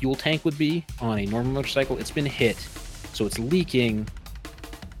a fuel tank would be on a normal motorcycle, it's been hit, so it's leaking.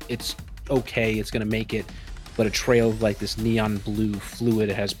 It's okay, it's gonna make it, but a trail of like this neon blue fluid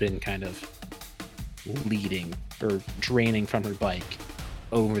has been kind of leading or draining from her bike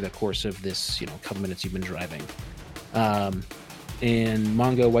over the course of this couple minutes you've been driving. And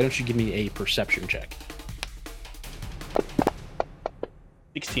Mongo, why don't you give me a perception check?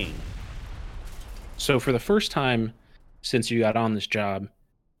 16. So for the first time since you got on this job,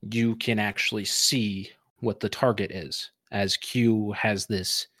 you can actually see what the target is, as Q has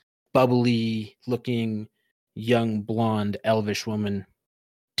this bubbly looking young blonde elvish woman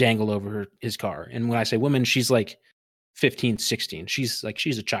dangle over his car. And when I say woman, she's like 15, 16. She's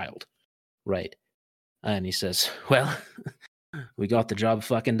a child, right? And he says, well, we got the job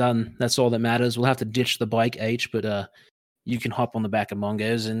fucking done. That's all that matters. We'll have to ditch the bike, H, but you can hop on the back of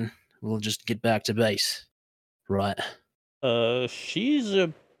Mongo's and we'll just get back to base. Right. She's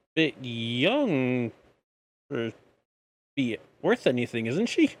a bit young to be worth anything, isn't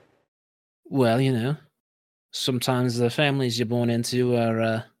she? Well, sometimes the families you're born into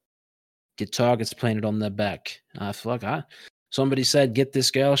are get targets planted on their back. Somebody said, get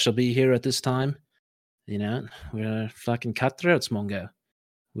this girl, she'll be here at this time. We're fucking cutthroats, Mongo.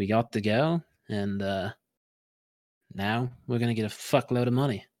 We got the girl, and now we're gonna get a fuckload of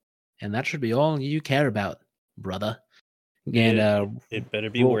money. And that should be all you care about, brother. And It better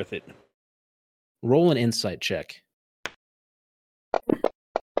be roll- worth it. roll an insight check.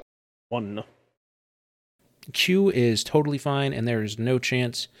 1. Q is totally fine, and there is no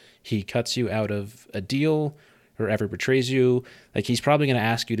chance he cuts you out of a deal or ever betrays you. Like, he's probably going to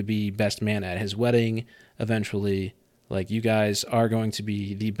ask you to be best man at his wedding eventually. Like, you guys are going to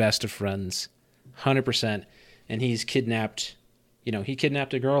be the best of friends, 100%. And he's kidnapped, he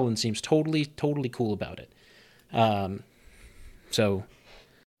kidnapped a girl and seems totally, totally cool about it. So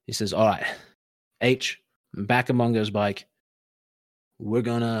he says, all right, H, I'm back among those bike. We're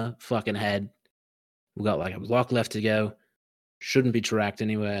gonna fucking head. We got like a block left to go. Shouldn't be tracked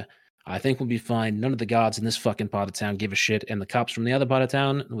anywhere. I think we'll be fine. None of the guards in this fucking part of town give a shit. And the cops from the other part of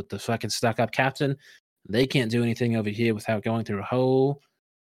town with the fucking stuck-up captain, they can't do anything over here without going through a whole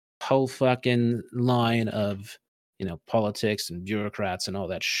fucking line of, politics and bureaucrats and all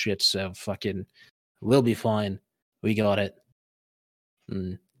that shit. So fucking, we'll be fine. We got it.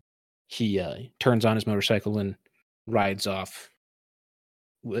 And he turns on his motorcycle and rides off.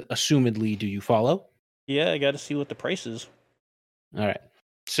 Assumedly, do you follow? Yeah, I got to see what the price is. All right.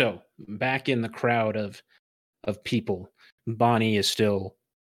 So back in the crowd of people, Bonnie is still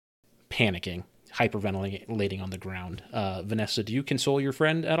panicking, hyperventilating on the ground. Vanessa, do you console your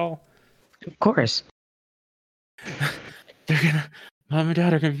friend at all? Of course. Mom and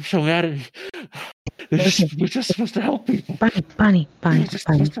Dad are gonna be so mad at me. We're just supposed to help people. Bonnie, We're just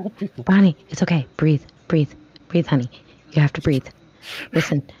supposed to help people. Bonnie, it's okay. Breathe, honey. You have to breathe.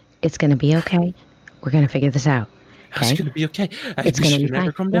 Listen, it's gonna be okay. We're gonna figure this out. It's Okay? gonna be okay. It's We gonna be should never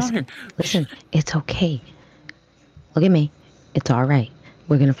fine. come down here. Listen, it's okay. Look at me. It's all right.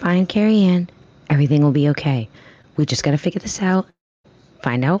 We're gonna find Carrie Ann. Everything will be okay. We just gotta figure this out.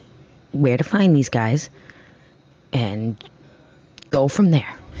 Find out where to find these guys, and go from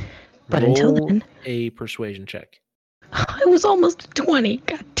there. But until Roll then, a persuasion check. I was almost a 20.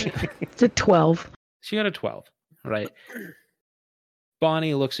 God damn. It's a 12. She got a 12, right?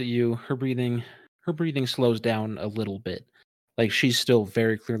 Bonnie looks at you. Her breathing slows down a little bit. Like, she's still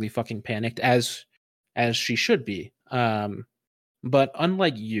very clearly fucking panicked, as she should be. But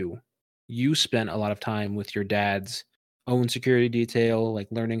unlike you spent a lot of time with your dad's own security detail, like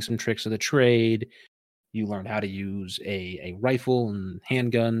learning some tricks of the trade. You learned how to use a rifle and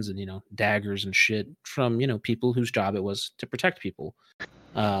handguns and, daggers and shit from, people whose job it was to protect people.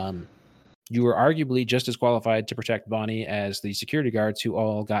 You were arguably just as qualified to protect Bonnie as the security guards who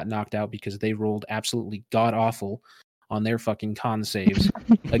all got knocked out because they rolled absolutely god-awful on their fucking con saves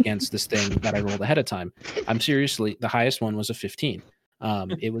against this thing that I rolled ahead of time. I'm seriously, the highest one was a 15.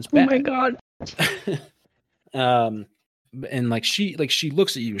 It was bad. Oh my God. And like she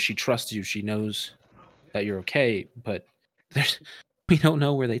looks at you, she trusts you, she knows that you're okay, but we don't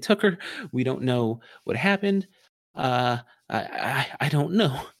know where they took her. We don't know what happened. I don't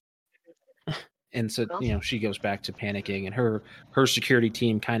know. And so, she goes back to panicking, and her security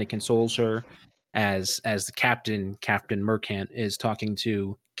team kind of consoles her as the Captain Mercant is talking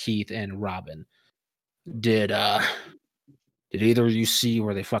to Keith and Robin. Did either of you see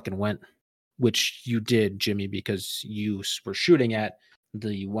where they fucking went? Which you did, Jimmy, because you were shooting at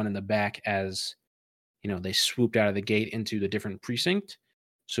the one in the back as, they swooped out of the gate into the different precinct.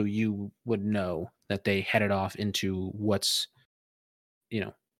 So you would know that they headed off into what's,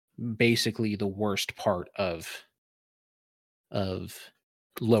 basically the worst part of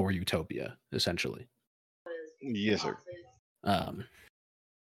Lower Utopia, essentially. Yes, sir.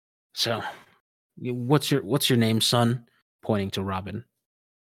 So what's your name, son? Pointing to Robin.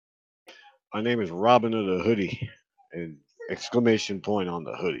 My name is Robin of the Hoodie, and exclamation point on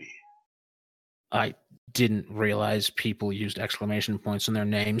the hoodie. I didn't realize people used exclamation points in their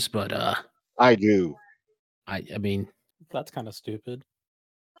names, but I do. I mean, That's kind of stupid.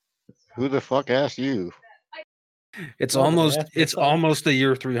 Who the fuck asked you? it's Well, almost yeah, it's that's all. almost the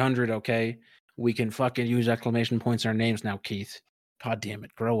year 300. Okay, we can fucking use exclamation points in our names now, Keith. God damn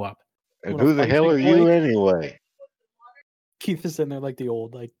it, grow up. And Wanna who the fight hell big are you boy? anyway? Keith is in there like the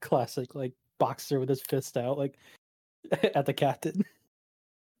old, like classic, like boxer with his fist out, like at the captain.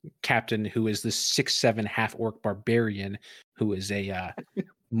 Captain, who is the 6'7" half orc barbarian, who is a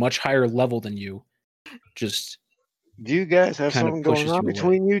much higher level than you, just Do you guys have kind of something going pushes on you away.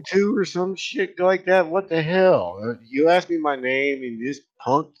 between you two or some shit like that? What the hell? You asked me my name and this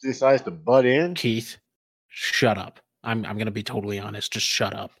punk decides to butt in? Keith, shut up. I'm gonna be totally honest. Just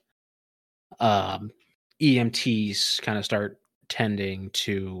shut up. EMTs kind of start tending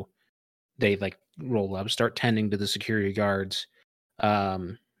to. They like roll up, start tending to the security guards.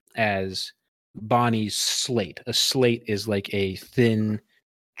 As Bonnie's slate. A slate is like a thin,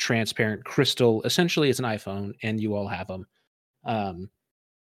 transparent crystal. Essentially, it's an iPhone, and you all have them.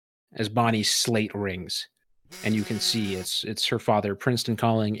 As Bonnie's slate rings, and you can see it's her father, Princeton,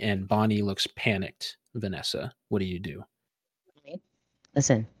 calling, and Bonnie looks panicked. Vanessa, what do you do?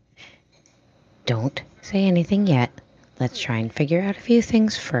 Listen, don't say anything yet. Let's try and figure out a few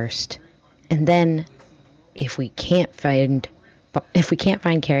things first. And then if we can't find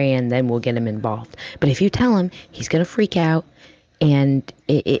Carrie Ann, then we'll get him involved. But if you tell him, he's gonna freak out and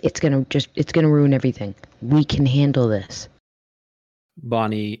it's gonna ruin everything. We can handle this.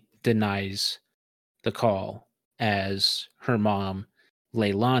 Bonnie denies the call as her mom,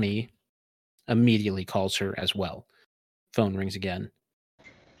 Leilani, immediately calls her as well. Phone rings again.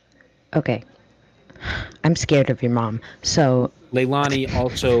 Okay. I'm scared of your mom. So Leilani,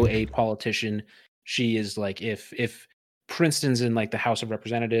 also a politician. She is like if Princeton's in like the House of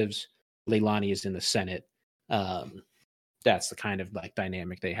Representatives, Leilani is in the Senate. That's the kind of like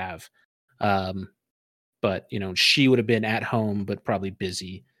dynamic they have. But you know, she would have been at home, but probably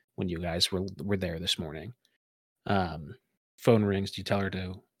busy when you guys were there this morning. Phone rings. Do you tell her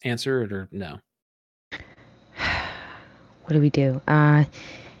to answer it or no? what do we do? I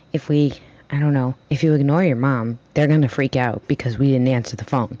don't know. If you ignore your mom, they're gonna freak out because we didn't answer the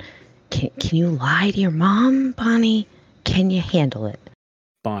phone. Can you lie to your mom, Bonnie? Can you handle it?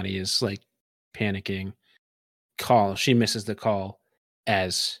 Bonnie is like panicking. She misses the call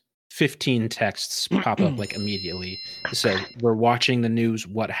as 15 texts pop up like immediately. It says, "We're watching the news.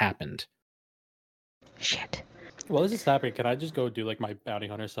 What happened?" Shit. While this is happening, can I just go do like my bounty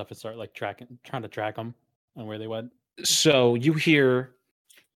hunter stuff and start like trying to track them and where they went? So you hear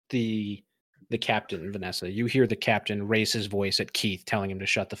the captain, Vanessa. You hear the captain raise his voice at Keith, telling him to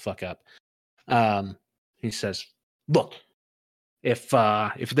shut the fuck up. He says, "Look, if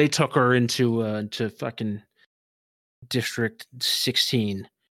they took her into fucking District 16,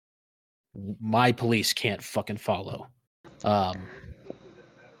 my police can't fucking follow. But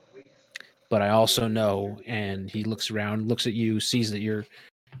I also know," and he looks around, looks at you, sees that you're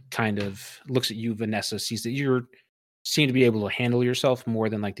looks at you, Vanessa, sees that you're seem to be able to handle yourself more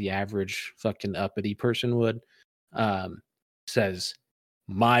than like the average fucking uppity person would. Says,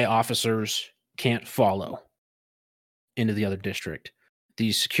 "My officers can't follow into the other district.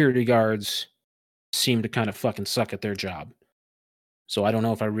 These security guards seem to kind of fucking suck at their job. So I don't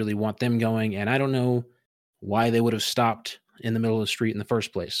know if I really want them going, and I don't know why they would have stopped in the middle of the street in the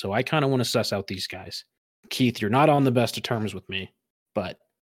first place. So I kind of want to suss out these guys. Keith, you're not on the best of terms with me, but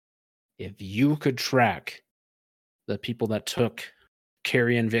if you could track the people that took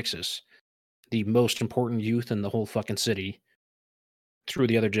Carrie and Vixus, the most important youth in the whole fucking city, through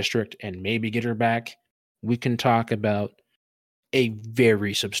the other district and maybe get her back, we can talk about a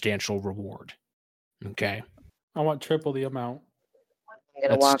very substantial reward." Okay? I want triple the amount. I'm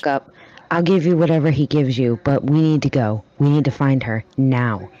gonna walk up. I'll give you whatever he gives you, but we need to go. We need to find her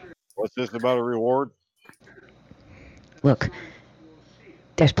now. What's this about a reward? Look,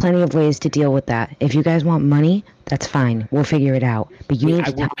 there's plenty of ways to deal with that. If you guys want money, that's fine. We'll figure it out. But you need I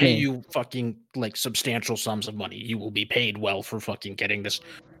to will tell pay me. you fucking like substantial sums of money. You will be paid well for fucking getting this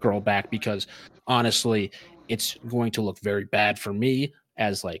girl back, because honestly, it's going to look very bad for me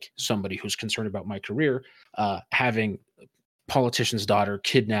as like somebody who's concerned about my career, having a politician's daughter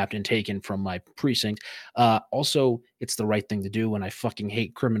kidnapped and taken from my precinct. Also, it's the right thing to do, and I fucking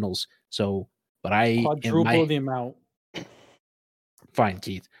hate criminals. So, but Quadruple the amount. Fine,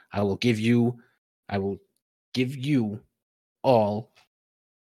 Keith. I will give you all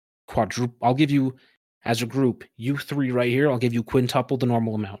quadruple. I'll give you, as a group, you three right here, I'll give you quintuple the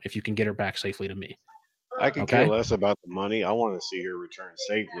normal amount if you can get her back safely to me. I could care less about the money. I want to see her return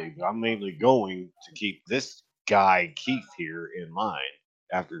safely, but I'm mainly going to keep this guy Keith here in mind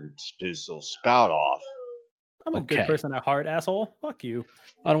after his little spout off. I'm a good person at heart, asshole. Fuck you.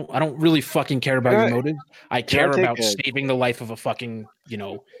 I don't really fucking care about your motives. I care about take a- saving the life of a fucking,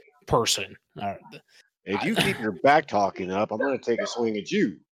 person. If you keep your back talking up, I'm going to take a swing at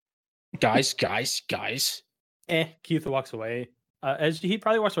you. Guys. Keith walks away. As he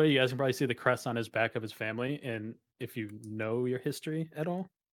probably walks away, you guys can probably see the crest on his back of his family. And if you know your history at all,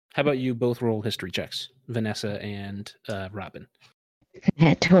 How about you both roll history checks, Vanessa and Robin?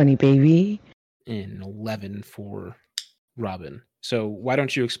 At 20, baby. and 11 for Robin. So why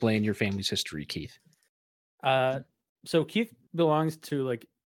don't you explain your family's history, Keith? So Keith belongs to like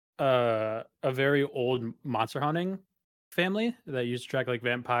a very old monster hunting family that used to track like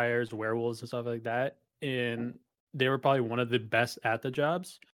vampires, werewolves, and stuff like that. And they were probably one of the best at the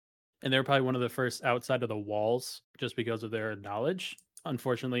jobs. And they were probably one of the first outside of the walls just because of their knowledge.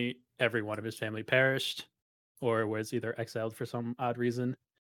 Unfortunately, every one of his family perished or was either exiled for some odd reason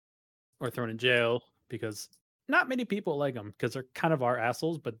or thrown in jail because not many people like them because they're kind of our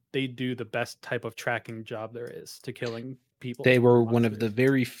assholes, but they do the best type of tracking job there is to killing people. They or were one of the monsters.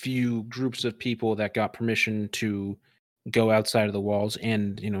 very few groups of people that got permission to go outside of the walls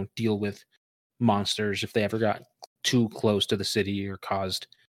and, deal with monsters if they ever got too close to the city or caused,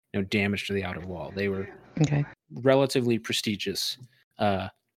 damage to the outer wall. They were Okay. relatively prestigious,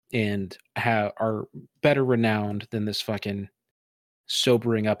 and are better renowned than this fucking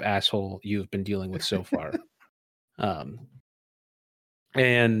sobering up asshole you've been dealing with so far.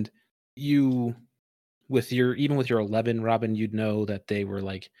 And you, with your 11, Robin, you'd know that they were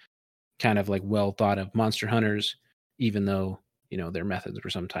like kind of like well thought of monster hunters, even though their methods were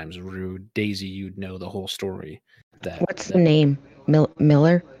sometimes rude. Daisy, you'd know the whole story. What's the name?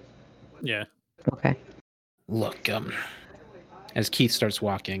 Miller? Yeah. Okay. Look, as Keith starts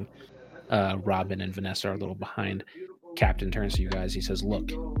walking, Robin and Vanessa are a little behind. Captain turns to you guys. He says, "Look,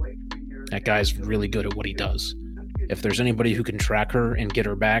 that guy's really good at what he does. If there's anybody who can track her and get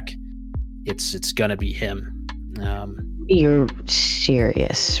her back, it's gonna be him." You're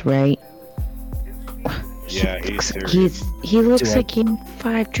serious, right? Yeah, he's serious. He looks Do I- like he had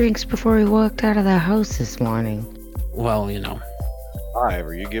 5 drinks before he walked out of the house this morning. Well, Five,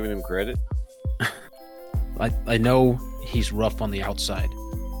 are you giving him credit? I know he's rough on the outside,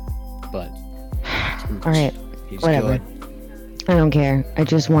 but All right, he's whatever. good. I don't care. I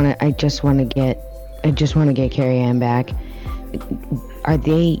just want to get Carrie Ann back.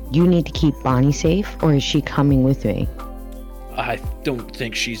 You need to keep Bonnie safe, or is she coming with me? I don't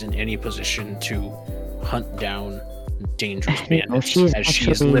think she's in any position to hunt down dangerous No, bandits, she's as she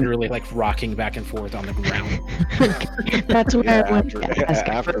is actually- literally like rocking back and forth on the ground. That's what Yeah, I wanted to ask.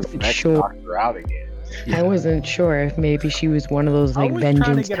 I after wasn't Max sure. knocked her out again. I wasn't sure if maybe she was one of those I like was trying to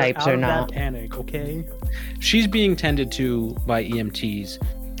vengeance get her types out or of that not. panic, okay? She's being tended to by EMTs.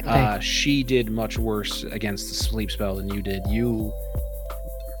 Okay. She did much worse against the sleep spell than you did. You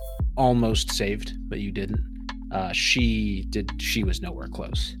almost saved, but you didn't. She was nowhere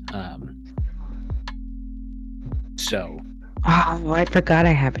close. So Oh, I forgot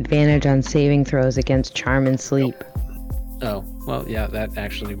I have advantage on saving throws against charm and sleep. Oh, well, yeah, that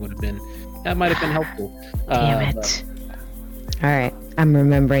actually that might have been helpful. Damn it. All right, I'm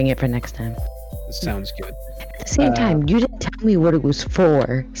remembering it for next time. That sounds good. At the same time, you didn't tell me what it was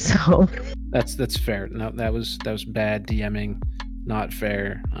for, so That's fair. No, that was bad DMing. Not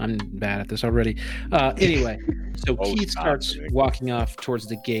fair. I'm bad at this already. Anyway, so Oh, Keith stop, starts Nick. walking off towards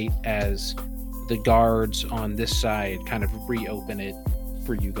the gate as the guards on this side kind of reopen it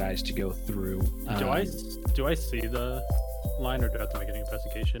for you guys to go through. Do I see the line, or do I have to make an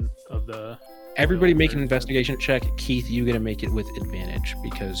investigation of the? Everybody make an investigation check. Keith, you gonna make it with advantage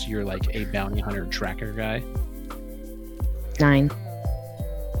because you're like a bounty hunter tracker guy. 9.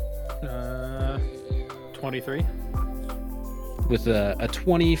 23. With a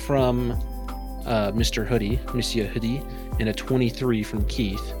 20 from Mr. Hoodie, Monsieur Hoodie, and a 23 from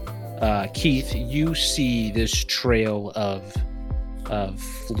Keith. Keith, you see this trail of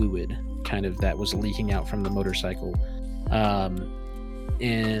fluid kind of that was leaking out from the motorcycle.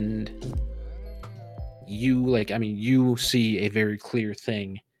 And you see a very clear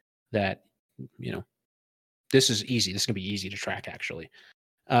thing that, this is easy. This is going to be easy to track, actually.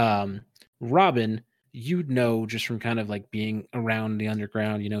 Robin, you'd know just from kind of like being around the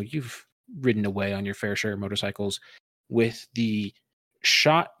underground, you've ridden away on your fair share of motorcycles. With the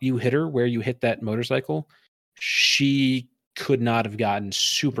shot you hit her where you hit that motorcycle, she could not have gotten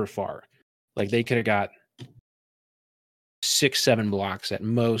super far. Like they could have got 6-7 blocks at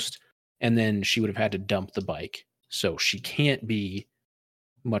most, and then she would have had to dump the bike. So she can't be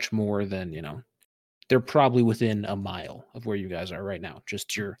much more than, they're probably within a mile of where you guys are right now.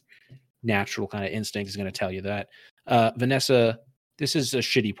 Just your natural kind of instinct is going to tell you that. Vanessa, this is a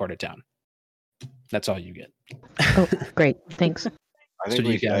shitty part of town. That's all you get. Oh, great. Thanks. I So think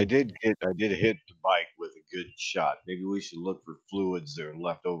do you got- I did hit the bike with a good shot. Maybe we should look for fluids that are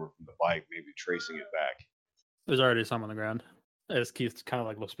left over from the bike, maybe tracing it back. There's already some on the ground. As Keith kind of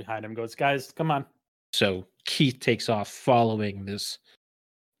like looks behind him, and goes, "Guys, come on." So Keith takes off following this,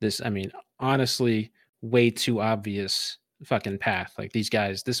 I mean, honestly, way too obvious fucking path. Like these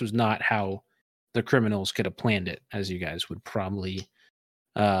guys, this was not how the criminals could have planned it, as you guys would probably.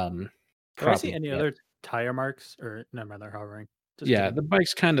 Do I see any get. other tire marks or never mind, they're hovering? Just Yeah, kidding. the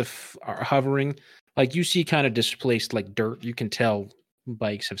bikes kind of are hovering. Like you see, kind of displaced like dirt. You can tell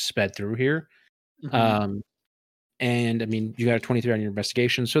bikes have sped through here. Mhm. And I mean, you got a 23 on your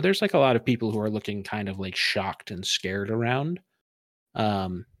investigation, so there's like a lot of people who are looking kind of like shocked and scared around.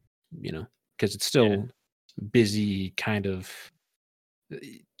 Because it's still busy, kind of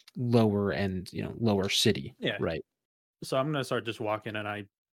lower and lower city. Yeah. Right. So I'm gonna start just walking, and I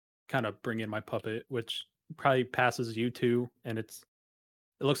kind of bring in my puppet, which probably passes you two, and it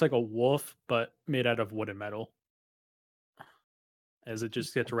looks like a wolf, but made out of wood and metal. As it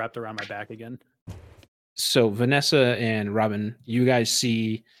just gets wrapped around my back again. So Vanessa and Robin, you guys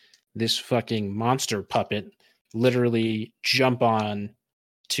see this fucking monster puppet literally jump on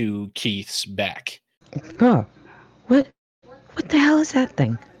to Keith's back. Oh, what the hell is that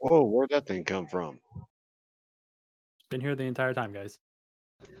thing? Whoa, where'd that thing come from? Been here the entire time, guys.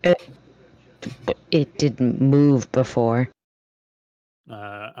 It didn't move before.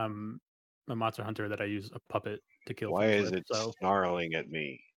 I'm a monster hunter that I use a puppet to kill. Why things is with, it so snarling at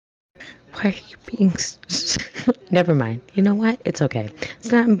me? Why are you being? Never mind. You know what? It's okay.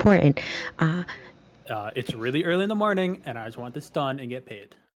 It's not important. it's really early in the morning, and I just want this done and get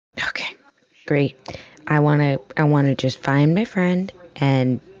paid. Okay, great. I wanna just find my friend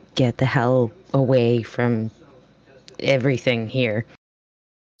and get the hell away from everything here.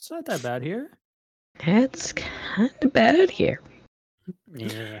 It's not that bad here. It's kind of bad here.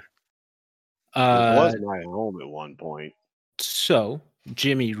 Yeah. It was my home at one point. So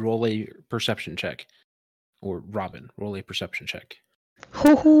Jimmy, roll a perception check, or Robin, roll a perception check.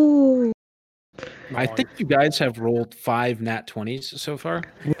 Hoo-hoo. I think you guys have rolled 5 nat 20s so far.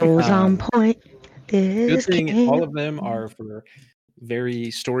 Rolls on point. Good This thing game. all of them are for very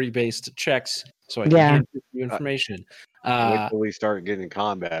story-based checks, so I can Yeah. hand you information. Wait till we start getting in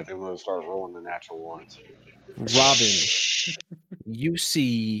combat, then we'll start rolling the natural ones. Robin, you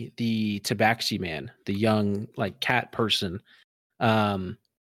see the Tabaxi man, the young like cat person,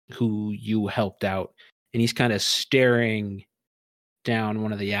 who you helped out, and he's kind of staring down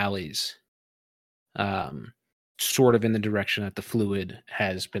one of the alleys, sort of in the direction that the fluid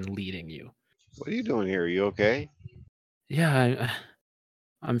has been leading you. What are you doing here? Are you okay? Yeah,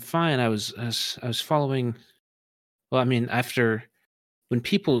 I'm fine. I was following. Well, I mean, after when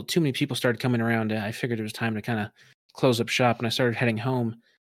too many people started coming around, I figured it was time to kind of close up shop, and I started heading home.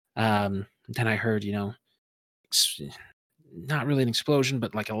 Then I heard, not really an explosion,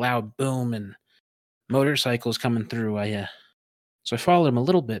 but like a loud boom and motorcycles coming through. So I followed them a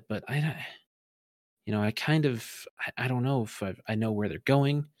little bit, but I don't know if I know where they're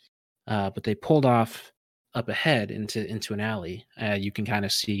going. But they pulled off up ahead into an alley. You can kind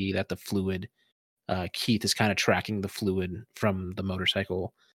of see that the fluid. Keith is kind of tracking the fluid from the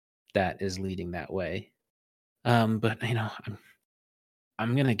motorcycle that is leading that way. But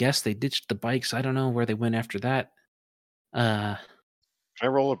I'm gonna guess they ditched the bikes. I don't know where they went after that. Can I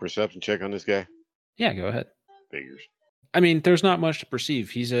roll a perception check on this guy? Yeah, go ahead. Figures. I mean, there's not much to perceive.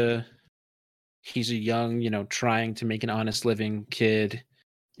 He's a young, trying to make an honest living kid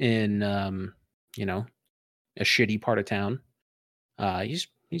in a shitty part of town. He's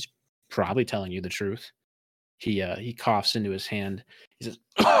probably telling you the truth. He coughs into his hand. He says,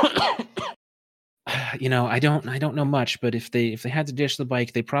 I don't know much, but if they had to ditch the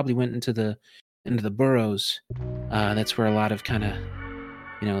bike, they probably went into the burrows. That's where a lot of kind of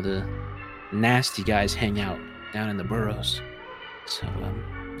the nasty guys hang out, down in the burrows. So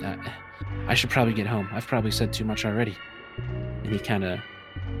I should probably get home. I've probably said too much already. And he kind of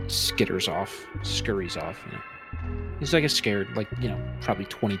scurries off. He's like a scared, probably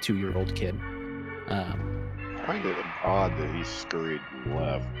 22-year-old kid. I find it odd that he scurried and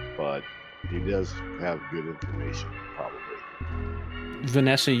left, but he does have good information, probably.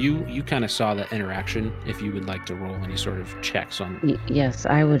 Vanessa, you kind of saw that interaction. If you would like to roll any sort of checks on Yes,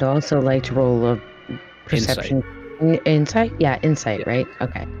 I would also like to roll a perception. Insight? Yeah, insight, right?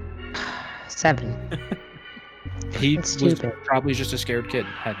 Okay. 7. He That's was stupid. probably just a scared kid.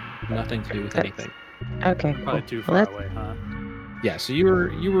 Had nothing to do with anything. Okay. Probably Cool. too Well, far away, huh? Yeah, so you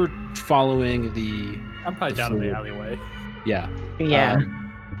were following the I'm probably down in the fluid. alleyway. Yeah. Yeah.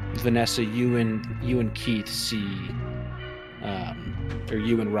 Vanessa, you and Keith see, or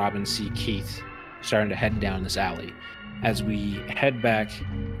you and Robin see Keith starting to head down this alley. As we head back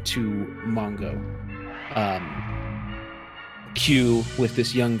to Mongo, Q with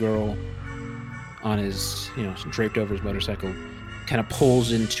this young girl on his, draped over his motorcycle, kind of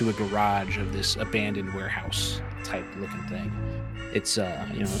pulls into a garage of this abandoned warehouse type looking thing. It's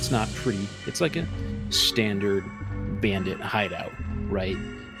it's not pretty. It's like a standard bandit hideout, right?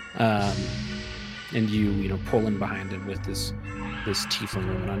 And you pull in behind him with this tiefling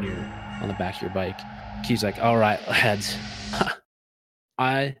woman on the back of your bike. Key's like, all right, lads,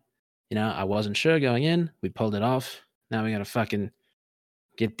 I wasn't sure going in. We pulled it off. Now we gotta fucking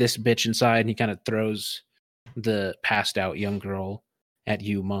get this bitch inside. And he kind of throws the passed out young girl at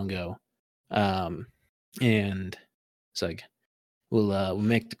you, Mongo. And it's like, we'll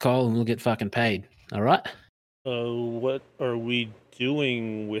make the call and we'll get fucking paid. All right? What are we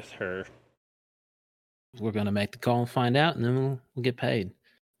doing with her? We're gonna make the call and find out, and then we'll get paid.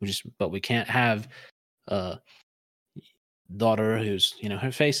 But we can't have a daughter who's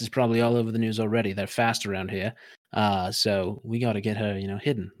her face is probably all over the news already. They're fast around here, so we got to get her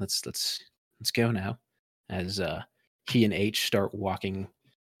hidden. Let's go now. As he and H start walking,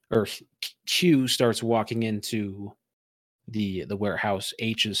 or Q starts walking into the warehouse.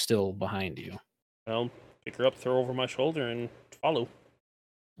 H is still behind you. I'll pick her up, throw her over my shoulder, and follow.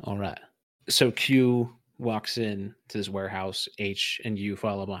 All right. So Q walks in to this warehouse. H and you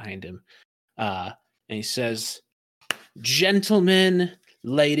follow behind him. And he says, "Gentlemen,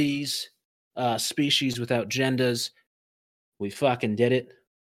 ladies, species without genders, we fucking did it.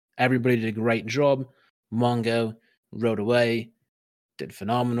 Everybody did a great job. Mongo rode away, did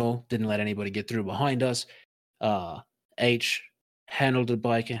phenomenal. Didn't let anybody get through behind us. H handled the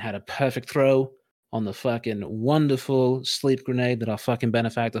bike and had a perfect throw on the fucking wonderful sleep grenade that our fucking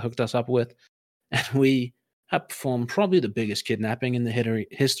benefactor hooked us up with. And we have performed probably the biggest kidnapping in the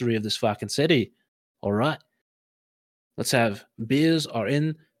history of this fucking city. All right. Let's have beers are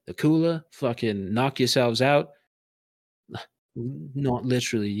in the cooler. Fucking knock yourselves out. Not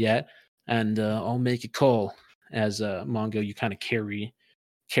literally yet. And I'll make a call." As Mongo, you kind of carry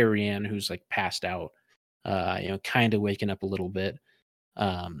Ann, who's like passed out, kind of waking up a little bit.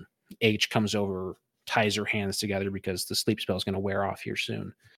 H comes over, ties her hands together because the sleep spell is going to wear off here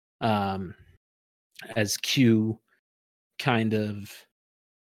soon. As Q kind of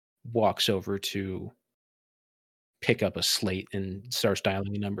walks over to pick up a slate and starts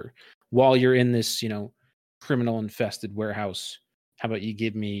dialing a number. While you're in this, criminal infested warehouse, how about you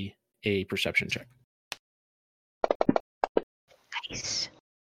give me a perception check? Nice.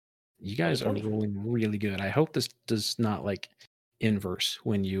 You guys are rolling really good. I hope this does not inverse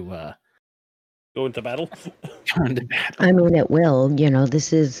when you Go into battle? go into battle. I mean, it will.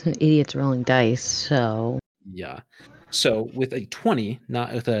 This is idiots rolling dice, so. Yeah. So with a 20,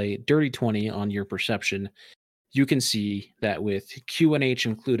 not with a dirty 20 on your perception, you can see that with Q and H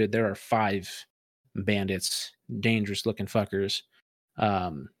included, there are 5 bandits, dangerous looking fuckers,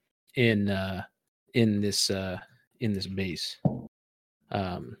 in this base.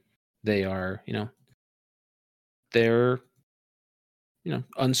 They are, they're,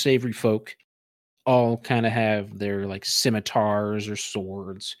 unsavory folk. All kind of have their scimitars or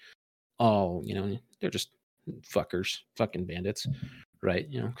swords. All, they're just fucking bandits, right?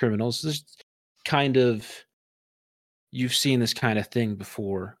 Criminals. This kind of, you've seen this kind of thing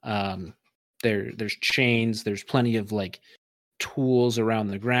before. There's chains. There's plenty of tools around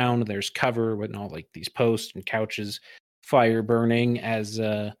the ground. There's cover with all these posts and couches, fire burning as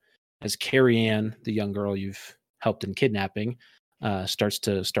Carrie Ann, the young girl you've helped in kidnapping, starts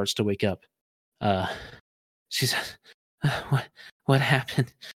to wake up. She's what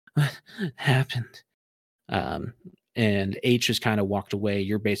happened? What happened? And H has kind of walked away.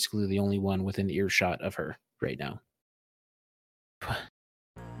 You're basically the only one within earshot of her right now.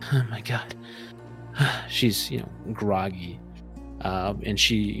 Oh my god. She's, groggy. And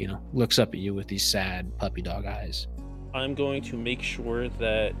she, looks up at you with these sad puppy dog eyes. I'm going to make sure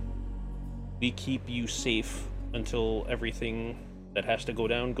that we keep you safe until everything that has to go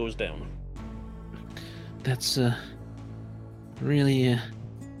down goes down. That's really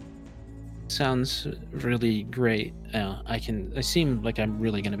sounds really great. I seem like I'm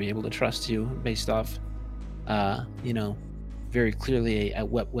really going to be able to trust you based off, very clearly a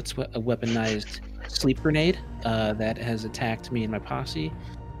weaponized sleep grenade that has attacked me and my posse.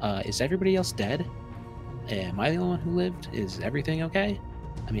 Is everybody else dead? Am I the only one who lived? Is everything okay?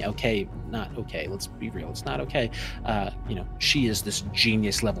 I mean, okay, not okay. Let's be real. It's not okay. She is this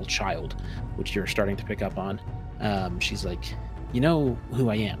genius level child, which you're starting to pick up on. She's like, you know who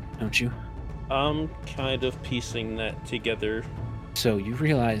I am, don't you? I'm kind of piecing that together. So you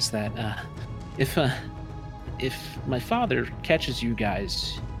realize that if my father catches you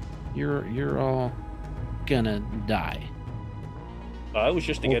guys, you're all gonna die. I was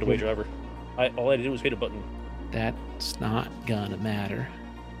just a getaway driver. All I did was hit a button. That It's not gonna matter.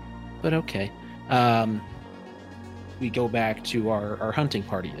 But okay. We go back to our hunting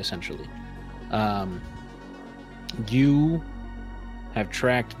party, essentially. You have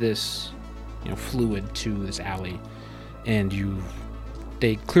tracked this, fluid to this alley, and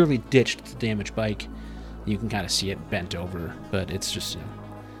they clearly ditched the damaged bike. You can kind of see it bent over, but it's just,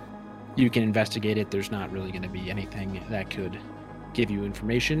 you can investigate it. There's not really going to be anything that could give you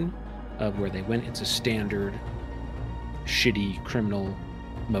information of where they went. It's a standard shitty criminal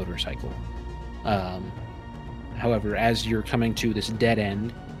motorcycle. However, as you're coming to this dead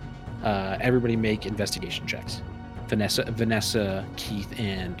end, everybody make investigation checks. Vanessa, Keith,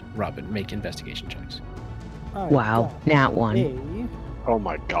 and Robin make investigation checks. Wow, nat one. Oh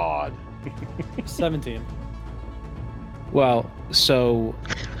my god. 17. Well, so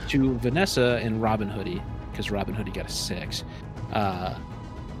to Vanessa and Robin Hoodie, because Robin Hoodie got a 6,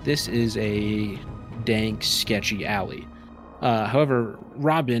 this is a dank, sketchy alley. However,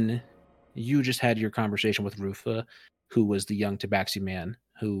 Robin, you just had your conversation with Rufa, who was the young Tabaxi man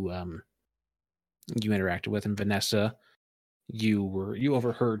who you interacted with, and Vanessa, you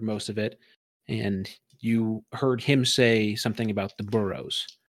overheard most of it, and you heard him say something about the burrows,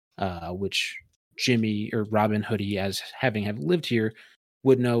 which Jimmy or Robin Hoodie, as having lived here,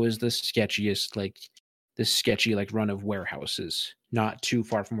 would know is the sketchy run of warehouses, not too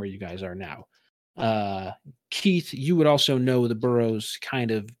far from where you guys are now. Keith, you would also know the burrows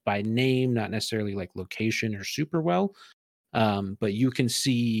kind of by name, not necessarily like location or super well, but you can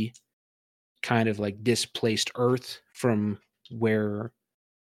see kind of like displaced earth from where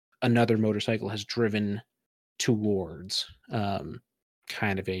another motorcycle has driven towards,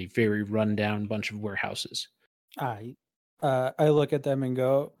 kind of a very rundown bunch of warehouses. I look at them and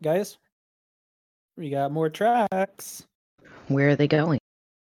go, guys, we got more tracks Where are they going?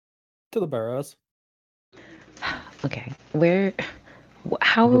 to the burrows. Okay,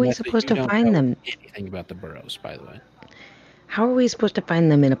 how are we Vanessa, supposed you to don't find know them? anything about the burrows, by the way. How are we supposed to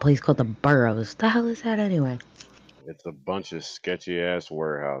find them in a place called the Burrows? The hell is that anyway? It's a bunch of sketchy ass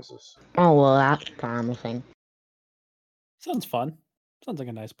warehouses. Oh, well, that's promising. Sounds fun. Sounds like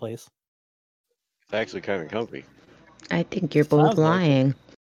a nice place. It's actually kind of comfy. I think you're both Sounds like it. lying.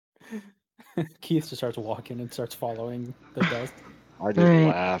 Keith just starts walking and starts following the dust. I just Right.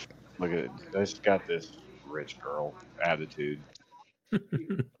 laughed. Look at it. It's got this rich girl attitude.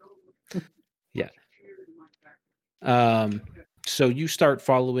 Yeah. So you start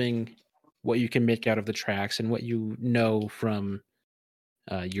following what you can make out of the tracks and what you know from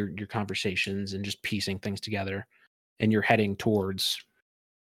your conversations and just piecing things together, and you're heading towards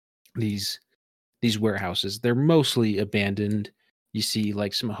these warehouses. They're mostly abandoned. You see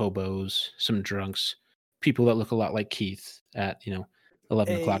like some hobos, some drunks, people that look a lot like Keith at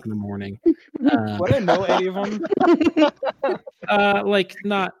 11 o'clock in the morning. Would I know any of them? Like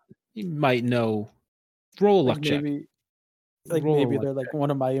not, you might know. Roll a luck check. Maybe Roll a maybe luck they're like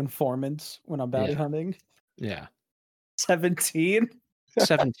one of my informants when I'm bounty Yeah. hunting. Yeah. 17.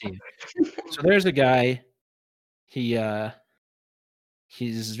 17. So there's a guy. He's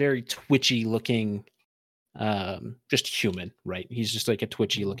very twitchy looking, just human, right? He's just like a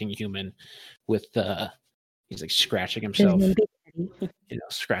twitchy looking human with he's like scratching himself,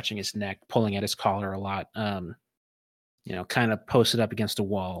 scratching his neck, pulling at his collar a lot, kind of posted up against a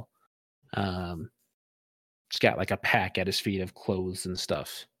wall. He's got like a pack at his feet of clothes and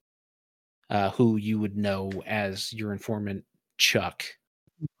stuff. Who you would know as your informant, Chuck.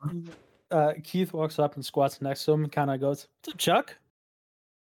 Keith walks up and squats next to him and kind of goes, "What's up, Chuck?"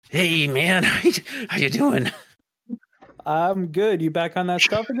 Hey man, how you doing? I'm good. You back on that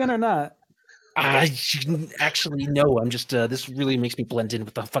stuff again or not? Actually, no. I'm just. This really makes me blend in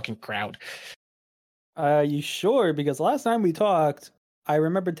with the fucking crowd. You sure? Because last time we talked, I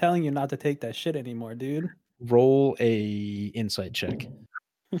remember telling you not to take that shit anymore, dude. Roll a insight check.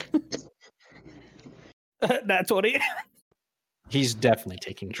 That's what he. He's definitely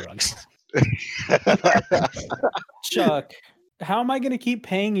taking drugs. Chuck, how am I going to keep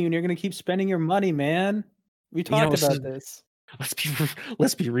paying you and you're going to keep spending your money, man? We talked about this.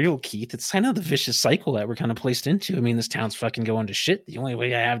 Let's be real, Keith. It's kind of the vicious cycle that we're kind of placed into. I mean, this town's fucking going to shit. The only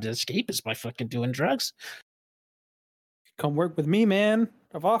way I have to escape is by fucking doing drugs. Come work with me, man.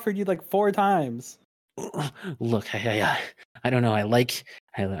 I've offered you like 4 times. Look, I don't know. I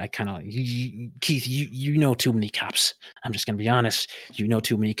kind of Keith. You know too many cops. I'm just gonna be honest. You know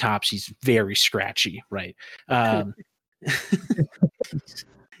too many cops. He's very scratchy, right? I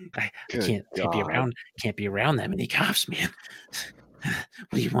can't be around that many cops, man.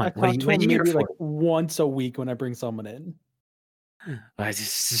 What do you want? What are you here for? Like once a week when I bring someone in.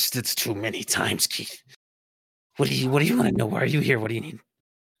 It's too many times, Keith. What do you want to know? Why are you here? What do you need?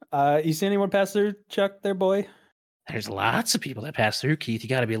 You see anyone pass through, Chuck, there, boy? There's lots of people that pass through, Keith. You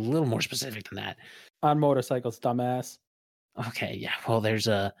got to be a little more specific than that. On motorcycles, dumbass. Okay, yeah. Well, there's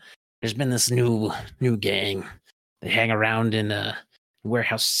been this new gang. They hang around in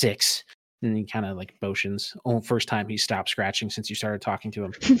warehouse 6, and he kind of like motions. Oh, first time he stopped scratching since you started talking to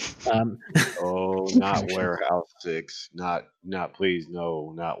him. Oh, not warehouse 6. Not please,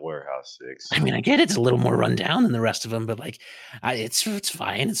 no, not warehouse 6. I mean, I get it's a little more run down than the rest of them, but like, it's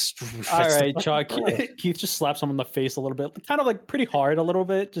fine. It's All right, the Chuck. fucking Keith just slaps him on the face a little bit, kind of like pretty hard a little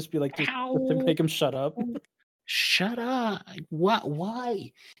bit. Just be like, just to make him shut up. Shut up! What?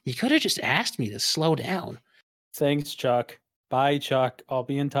 Why? You could have just asked me to slow down. Thanks, Chuck. Bye, Chuck. I'll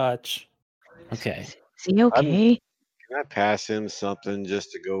be in touch. Okay. Is he okay? Can I pass him something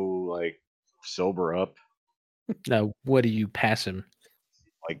just to go like sober up? Now, what do you pass him?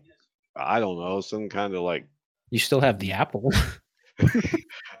 Like, I don't know, some kind of like. You still have the apple.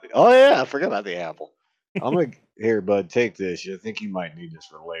 Oh yeah, I forgot about the apple. I'm gonna here, bud. Take this. I think you might need this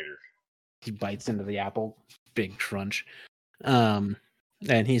for later. He bites into the apple. Big crunch. And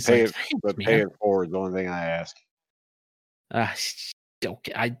he's Pay like, it, but "Thanks, pay man." it forward. The only thing I ask.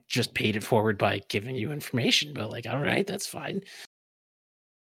 Okay, I just paid it forward by giving you information, but like, all right, that's fine.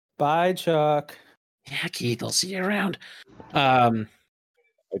 Bye, Chuck. Yeah, Keith, I'll see you around. I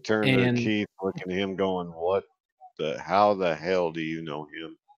turn And- to Keith, looking at him, going, "What the? How the hell do you know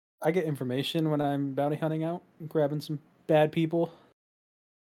him?" I get information when I'm bounty hunting out, grabbing some bad people.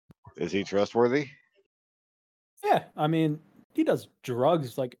 Is he trustworthy? Yeah, I mean, he does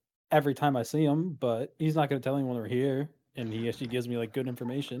drugs like every time I see him, but he's not going to tell anyone we're here. And he actually gives me like good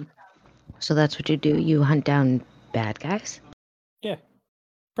information. So that's what you do? You hunt down bad guys? Yeah,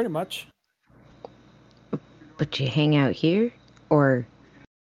 pretty much. But you hang out here? Or I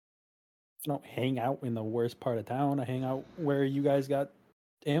don't hang out in the worst part of town. I hang out where you guys got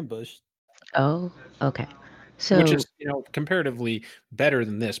ambushed. oh, okay. So Which is, comparatively better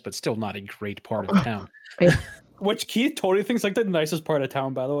than this, but still not a great part of town. Which Keith totally thinks like the nicest part of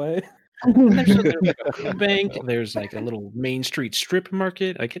town, by the way. There's like a food bank. There's like a little Main Street strip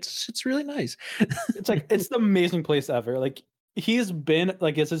market. Like it's really nice. It's like it's the amazing place ever. Like he's been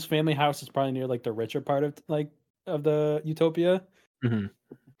like his family house is probably near like the richer part of the Utopia. Mhm.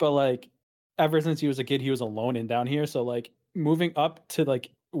 But like ever since he was a kid, he was alone in down here. So like moving up to like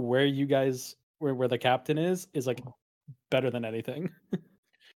where you guys where the captain is like better than anything.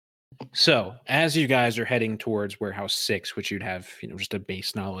 So, as you guys are heading towards Warehouse 6, which you'd have, just a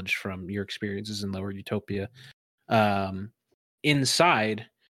base knowledge from your experiences in Lower Utopia, inside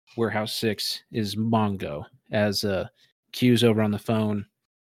Warehouse 6 is Mongo. As Q's over on the phone,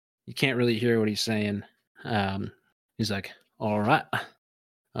 you can't really hear what he's saying. He's like, "All right,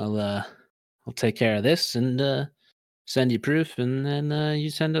 I'll take care of this and send you proof, and then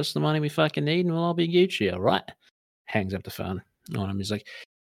you send us the money we fucking need, and we'll all be Gucci, all right?" Hangs up the phone on him. He's like,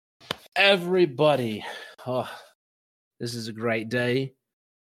 "Everybody, this is a great day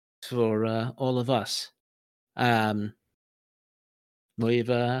for all of us. We've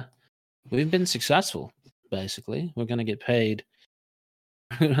been successul. Basically, we're gonna get paid.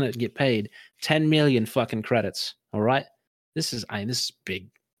 We're gonna get paid 10 million fucking credits. All right, this is big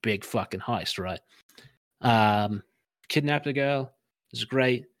fucking heist, right? Kidnapped a girl. This is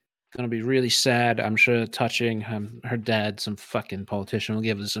great. Gonna be really sad, I'm sure, touching. Her dad, some fucking politician, will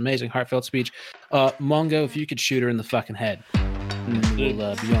give this amazing heartfelt speech. Mongo, if you could shoot her in the fucking head, and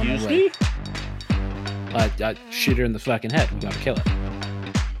we'll be on our way. Shoot her in the fucking head. We gotta kill her.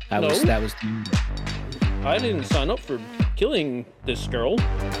 That was I didn't sign up for killing this girl.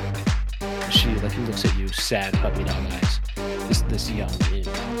 She looks at you, sad puppy dog eyes. This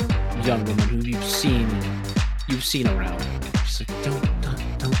young woman who you've seen around. She's like,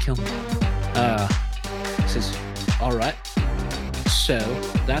 don't kill me. Says, all right. So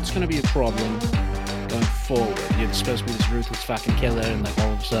that's gonna be a problem going forward. You're supposed to be this ruthless fucking killer, and like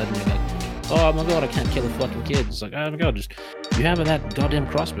all of a sudden you're like, oh my god, I can't kill a fucking kid. It's like, oh my god, just you have that goddamn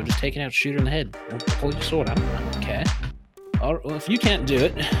crossbow, just take it out, shoot her in the head, pull your sword. I don't care. Well, if you can't do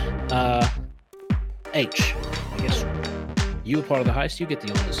it, H, I guess you were part of the heist. You get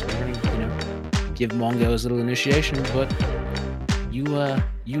the honors. We're gonna, give Mongo his little initiation, but you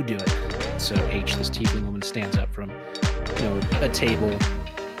do it. So H, this tiefling woman, stands up from a table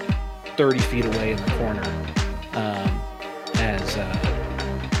 30 feet away in the corner. As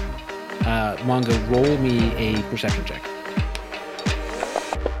Mongo, roll me a perception check.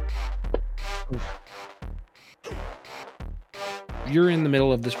 You're in the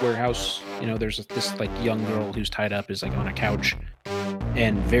middle of this warehouse. There's this like young girl who's tied up, is like on a couch,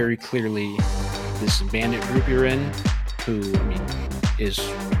 and very clearly this bandit group you're in, who, I mean, is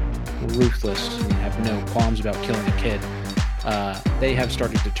ruthless and have no qualms about killing a kid, they have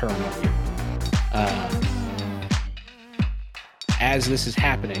started to turn on you. As this is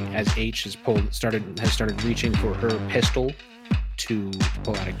happening, as H has started reaching for her pistol to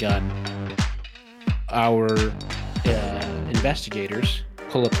pull out a gun, our investigators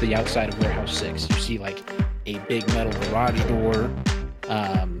pull up to the outside of Warehouse 6. You see like a big metal garage door,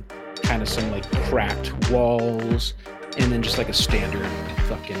 kind of some like cracked walls, and then just like a standard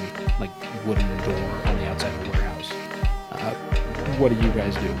fucking like wooden door on the outside of the warehouse. What do you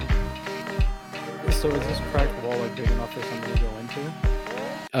guys do? So is this cracked wall like big enough for somebody to go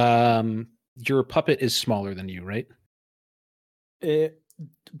into? Your puppet is smaller than you, right? It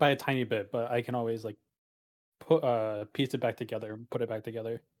by a tiny bit, but I can always like put piece it back together and put it back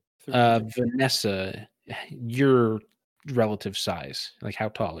together. Vanessa, your relative size, like how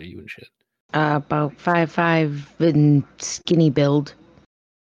tall are you and shit? About 5'5" and skinny build.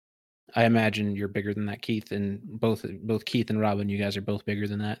 I imagine you're bigger than that, Keith, and both Keith and Robin, you guys are both bigger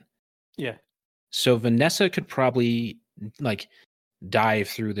than that. Yeah. So Vanessa could probably like dive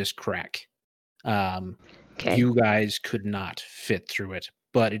through this crack. Okay. You guys could not fit through it,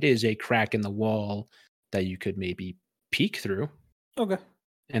 but it is a crack in the wall that you could maybe peek through. Okay.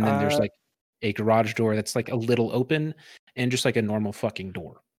 And then there's like a garage door that's like a little open and just like a normal fucking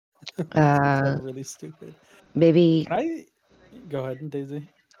door. That's really stupid. Maybe. Can I go ahead, Daisy?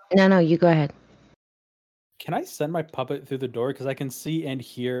 No, you go ahead. Can I send my puppet through the door because I can see and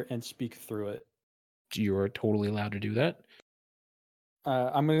hear and speak through it? You're totally allowed to do that.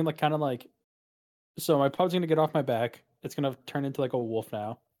 I'm gonna like kind of like, so my puppet's gonna get off my back. It's gonna turn into like a wolf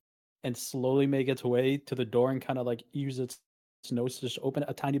now, and slowly make its way to the door and kind of like use its nose to just open it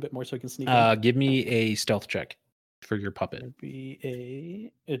a tiny bit more so it can sneak in. Give me a stealth check for your puppet.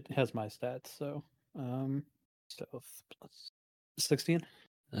 It has my stats, so stealth plus 16.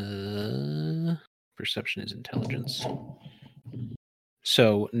 Perception is intelligence.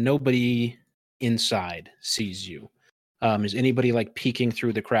 So nobody inside sees you. Is anybody like peeking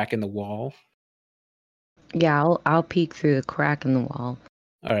through the crack in the wall? Yeah, I'll peek through the crack in the wall.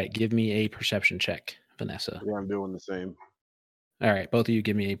 All right, give me a perception check, Vanessa. Yeah, I'm doing the same. All right, both of you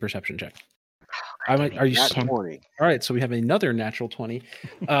give me a perception check. Are you? Nat 20. All right, so we have another natural 20.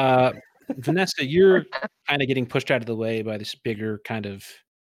 Vanessa, you're kind of getting pushed out of the way by this bigger kind of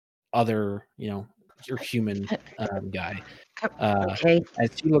other, your human guy. Okay.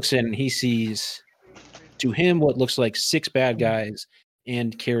 As he looks in, he sees to him what looks like 6 bad guys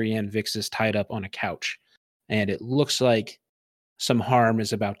and Carrie Ann Vixis tied up on a couch. And it looks like some harm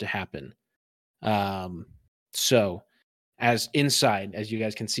is about to happen. So as inside, as you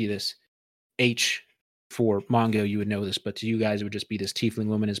guys can see this, H for Mongo, you would know this, but to you guys, it would just be this tiefling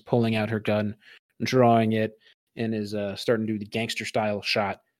woman is pulling out her gun, drawing it, and is starting to do the gangster style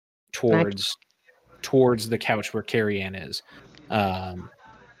shot towards the couch where Carrie Ann is. Can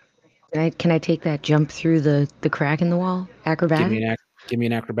I take that jump through the crack in the wall? Acrobatic? Give me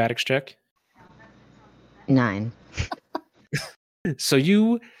an acrobatics check. 9. So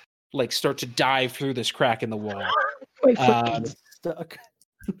you like start to dive through this crack in the wall. My foot gets stuck.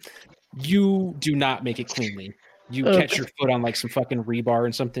 You do not make it cleanly. You catch your foot on like some fucking rebar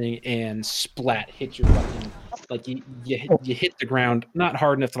and something, and splat, hit your fucking like you hit the ground, not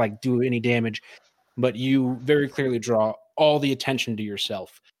hard enough to like do any damage, but you very clearly draw all the attention to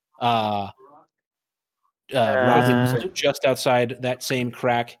yourself. Robin, just outside that same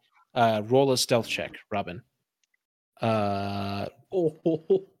crack. Roll a stealth check, Robin.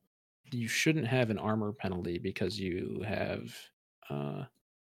 You shouldn't have an armor penalty because you have.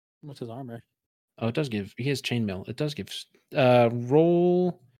 What's his armor? Oh, it does give. He has chainmail. It does give.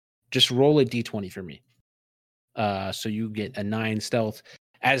 Roll a d20 for me. So you get a 9 stealth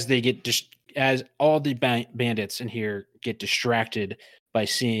as they get as all the bandits in here get distracted by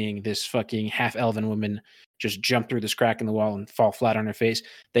seeing this fucking half elven woman just jump through this crack in the wall and fall flat on her face.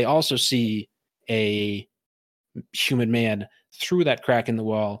 They also see a human man through that crack in the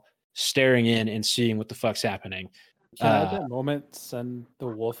wall, staring in and seeing what the fuck's happening. Can I at that moment send the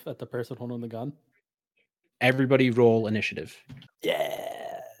wolf at the person holding the gun? Everybody roll initiative.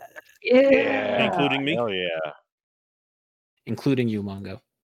 Yeah. Including me. Hell yeah. Including you, Mongo.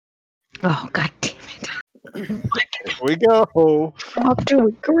 Oh, god damn it. Here we go. Off to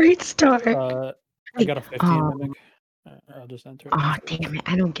a great start. I got a 15, I think. I'll just enter it. Oh, damn it.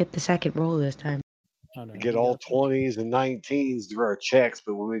 I don't get the second roll this time. Oh, no, We get all 20s and 19s through our checks,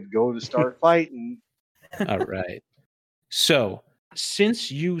 but when we go to start fighting, All right. So,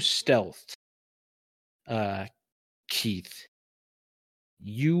 since you stealthed, Keith,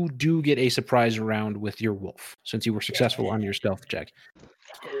 you do get a surprise round with your wolf since you were successful on your stealth check.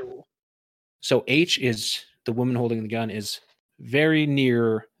 So H is the woman holding the gun is very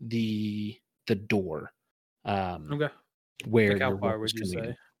near the door. Okay. Where Like how your far wolf is would you coming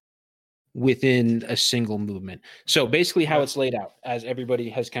in. say? Within a single movement. So basically how Okay. it's laid out, as everybody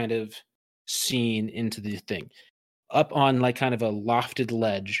has kind of seen into the thing. Up on like kind of a lofted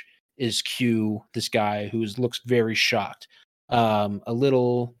ledge is Q, this guy who looks very shocked. A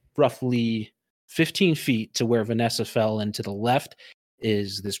little roughly 15 feet to where Vanessa fell, and to the left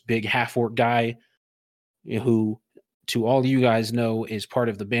is this big half-orc guy who, to all you guys know, is part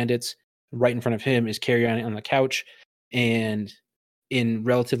of the bandits. Right in front of him is Carrion on the couch, and in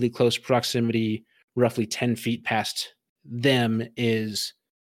relatively close proximity, roughly 10 feet past them, is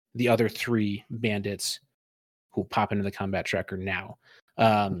the other three bandits who pop into the combat tracker now.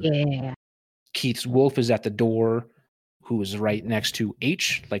 Yeah. Keith's wolf is at the door, who is right next to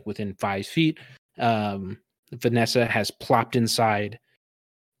H, like within 5 feet. Vanessa has plopped inside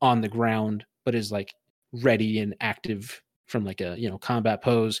on the ground, but is like ready and active from like a combat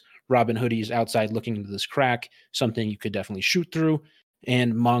pose. Robin Hoodie's outside looking into this crack, something you could definitely shoot through.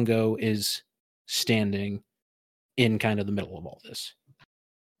 And Mongo is standing in kind of the middle of all this.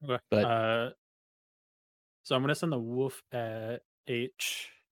 Okay. But So I'm gonna send the wolf at H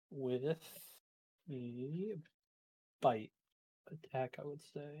with the bite attack, I would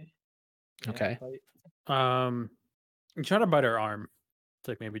say. Yeah, Okay. Bite. You try to bite her arm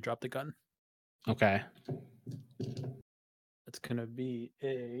to like maybe drop the gun. Okay. It's gonna be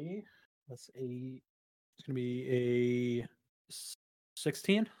it's gonna be a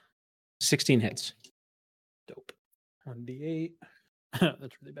 16. 16 hits. Dope. 1d8.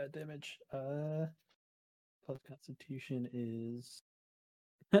 That's really bad damage. Plus Constitution is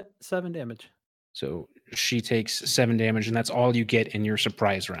 7 damage. So she takes 7 damage, and that's all you get in your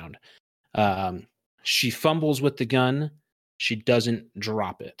surprise round. She fumbles with the gun. She doesn't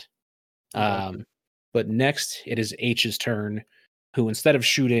drop it. Okay. But next, it is H's turn, who instead of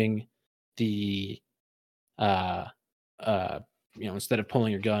shooting the, instead of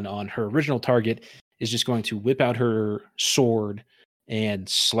pulling her gun on her original target, is just going to whip out her sword and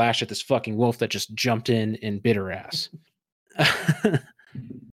slash at this fucking wolf that just jumped in and bit her ass.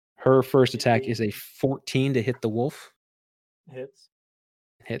 Her first attack is a 14 to hit the wolf. Hits.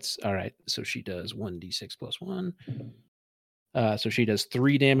 Hits. All right. So she does 1d6 plus 1. So she does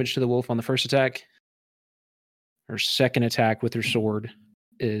 3 damage to the wolf on the first attack. Her second attack with her sword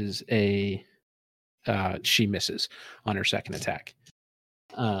is she misses on her second attack.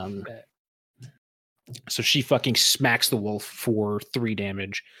 So she fucking smacks the wolf for 3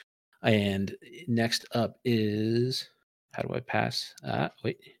 damage. And next up is, how do I pass?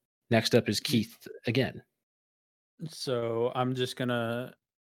 Wait. Next up is Keith again. So I'm just gonna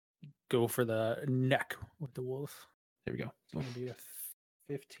go for the neck with the wolf. There we go. It's gonna be a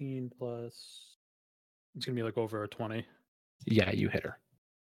 15 plus. It's gonna be like over a 20. Yeah, you hit her.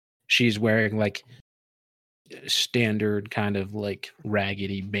 She's wearing like standard kind of like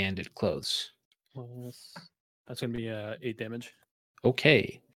raggedy bandit clothes. Plus, that's gonna be 8 damage.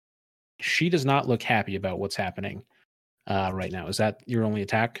 Okay. She does not look happy about what's happening right now. Is that your only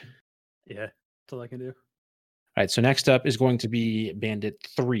attack? Yeah, that's all I can do. All right. So next up is going to be Bandit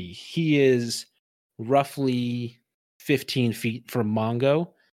 3. He is roughly 15 feet from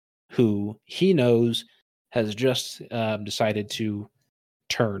Mongo, who he knows has just decided to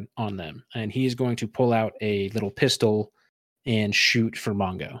turn on them. And he is going to pull out a little pistol and shoot for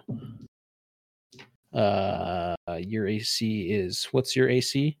Mongo. Your AC is, what's your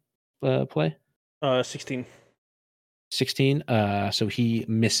AC play? 16. 16. So he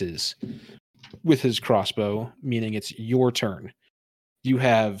misses with his crossbow, meaning it's your turn. You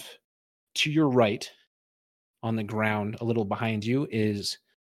have to your right on the ground, a little behind you, is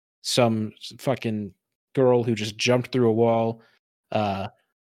some fucking girl who just jumped through a wall. A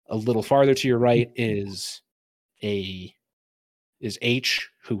little farther to your right is H,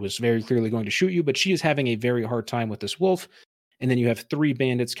 who was very clearly going to shoot you, but she is having a very hard time with this wolf. And then you have 3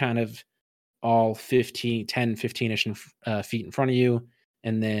 bandits kind of all 15-ish feet in front of you.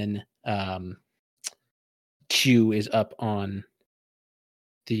 And then Q is up on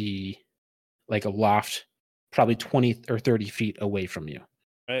the, like a loft, probably 20 or 30 feet away from you.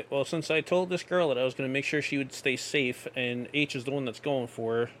 All right. Well, since I told this girl that I was going to make sure she would stay safe, and H is the one that's going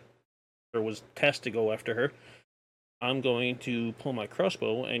for her, or was tasked to go after her, I'm going to pull my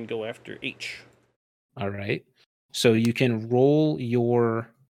crossbow and go after H. All right. So you can roll your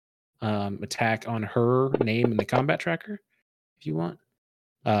attack on her name in the combat tracker if you want.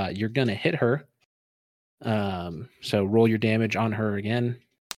 You're going to hit her. So roll your damage on her again.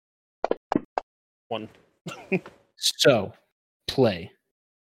 1. So play.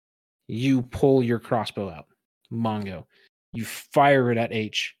 You pull your crossbow out, Mongo. You fire it at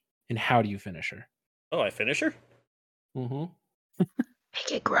H, and how do you finish her? Oh, I finish her? Mm-hmm.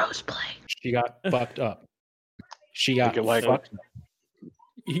 Make it gross play. She got fucked up. She got Make it like- fucked up.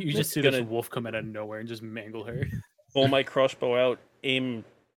 You just see Gonna- this wolf come out of nowhere and just mangle her. Pull my crossbow out, aim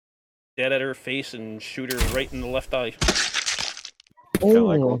dead at her face, and shoot her right in the left eye. Kinda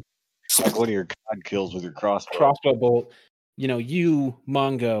like, Ooh. like one of your COD kills with your crossbow. Crossbow bolt. You know, you,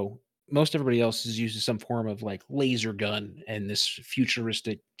 Mongo, most everybody else is using some form of like laser gun in this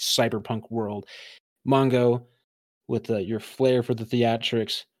futuristic cyberpunk world. Mongo, with your flair for the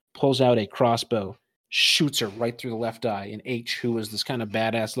theatrics, pulls out a crossbow, shoots her right through the left eye, and H, who is this kind of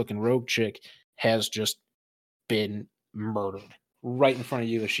badass looking rogue chick, has just been murdered right in front of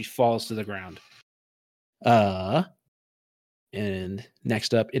you as she falls to the ground. And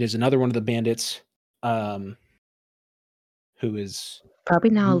next up, it is another one of the bandits, who is Probably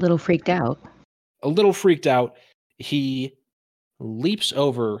now a little freaked out. a little freaked out. He leaps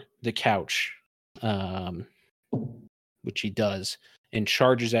over the couch, which he does, and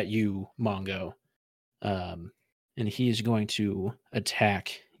charges at you, Mongo. And he is going to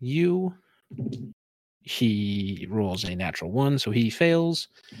attack you. He rolls a natural 1, so he fails.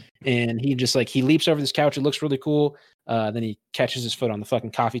 And he just he leaps over this couch. It looks really cool. Then he catches his foot on the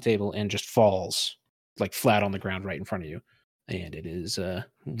fucking coffee table and just falls flat on the ground right in front of you. And it is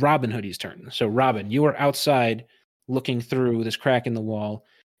Robin Hoodie's turn. So Robin, you are outside looking through this crack in the wall.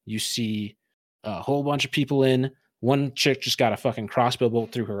 You see a whole bunch of people in. One chick just got a fucking crossbow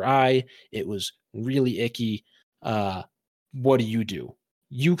bolt through her eye. It was really icky. What do?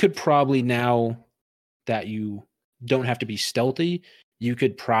 You could probably, now that you don't have to be stealthy, you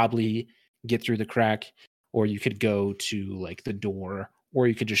could probably get through the crack, or you could go to the door, or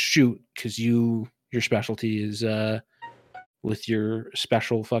you could just shoot, because your specialty is with your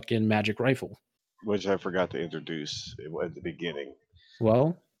special fucking magic rifle. Which I forgot to introduce at the beginning.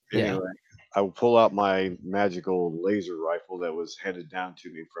 Well, yeah. Anyway, I will pull out my magical laser rifle that was handed down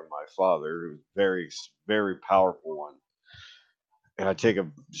to me from my father. It was very, very powerful one. And I take a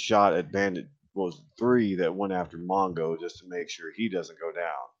shot at Bandit 3 that went after Mongo, just to make sure he doesn't go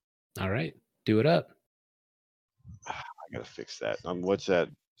down. All right, do it up. I gotta fix that. What's that?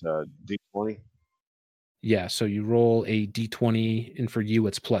 D20? Yeah, so you roll a d20, and for you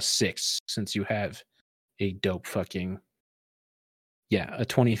it's +6, since you have a dope fucking... Yeah, a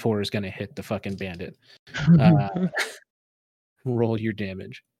 24 is going to hit the fucking bandit. Roll your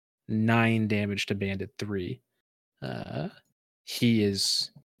damage. 9 damage to Bandit 3. He is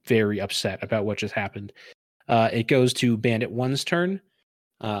very upset about what just happened. It goes to Bandit 1's turn.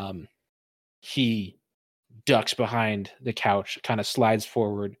 He ducks behind the couch, kind of slides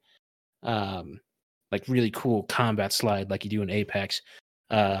forward, really cool combat slide like you do in Apex.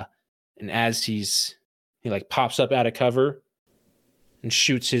 And as he pops up out of cover and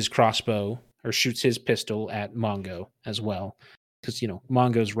shoots his crossbow, or shoots his pistol at Mongo as well, because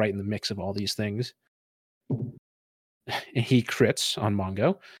Mongo's right in the mix of all these things. And he crits on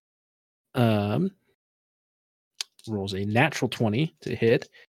Mongo. Rolls a natural 20 to hit,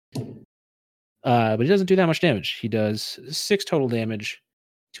 but he doesn't do that much damage. He does 6 total damage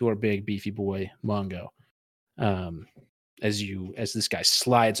to our big beefy boy Mongo. As this guy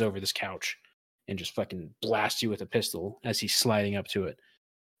slides over this couch and just fucking blasts you with a pistol as he's sliding up to it,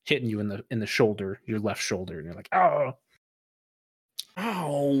 hitting you in the shoulder, your left shoulder, and you're like, oh,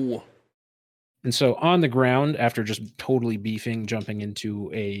 ow. And so on the ground, after just totally beefing, jumping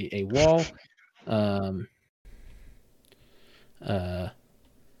into a wall,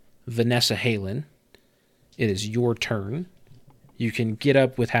 Vanessa Halen, it is your turn. You can get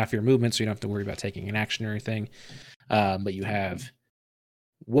up with half your movement, so you don't have to worry about taking an action or anything. But you have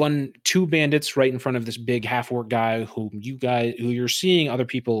 2 bandits right in front of this big half-orc guy who you're seeing other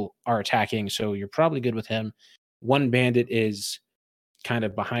people are attacking, so you're probably good with him. 1 bandit is kind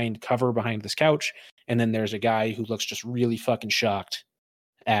of behind cover behind this couch, and then there's a guy who looks just really fucking shocked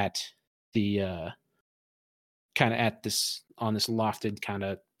at the kind of at this on this lofted kind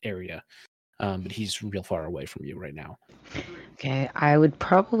of area, but he's real far away from you right now. Okay, I would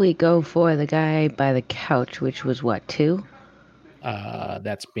probably go for the guy by the couch, which was what, 2?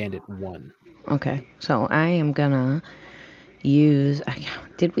 That's Bandit 1. Okay, so I am gonna use.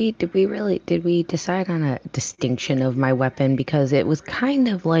 Did we decide on a distinction of my weapon, because it was kind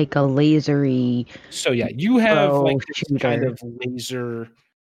of like a lasery? So yeah, you have bow this kind shooter. of laser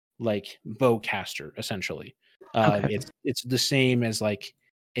bowcaster essentially. Okay. It's the same as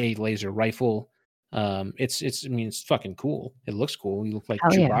a laser rifle, It's I mean it's fucking cool. It looks cool. You look like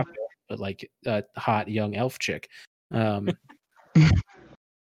Hell yeah. Chewbacca, but like a hot young elf chick. All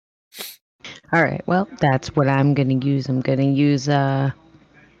right. Well, that's what I'm gonna use. I'm gonna use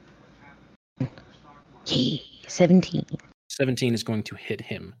 17. 17 is going to hit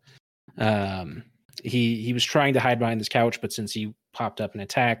him. He was trying to hide behind this couch, but since he popped up and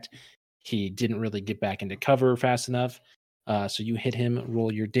attacked, he didn't really get back into cover fast enough. So you hit him.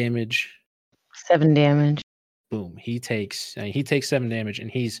 Roll your damage. 7 damage. Boom. He takes 7 damage,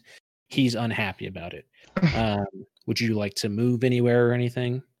 and he's unhappy about it. Would you like to move anywhere or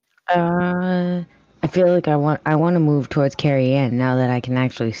anything? I feel like I want to move towards Carrie Ann now that I can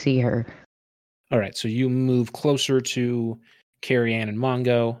actually see her. All right, so you move closer to Carrie Ann and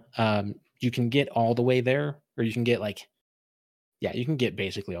Mongo. You can get all the way there, or you can get you can get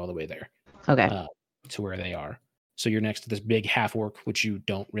basically all the way there. Okay. To where they are. So you're next to this big half orc, which you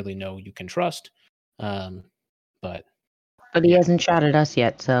don't really know you can trust. But he hasn't shot at us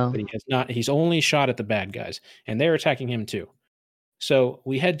yet, so. But he has not. He's only shot at the bad guys, and they're attacking him too. So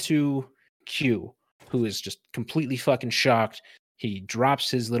we head to Q, who is just completely fucking shocked. He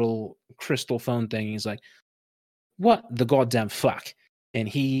drops his little crystal phone thing. He's like, "What the goddamn fuck?" And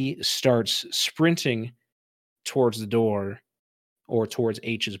he starts sprinting towards the door, or towards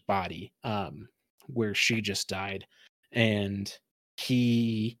H's body, where she just died. And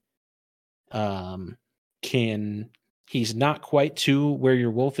he he's not quite to where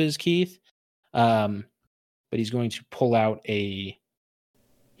your wolf is, Keith. But he's going to pull out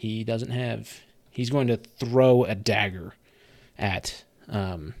he's going to throw a dagger at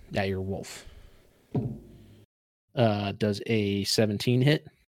your wolf. Does a 17 hit?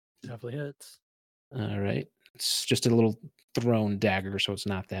 Definitely hits. All right. It's just a little thrown dagger, so it's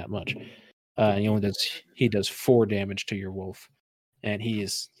not that much. He does 4 damage to your wolf, and he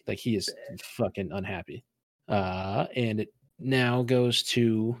is fucking unhappy. And it now goes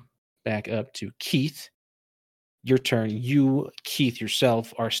back up to Keith. Your turn. You, Keith,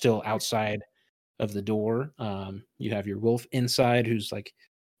 yourself are still outside of the door. You have your wolf inside, who's like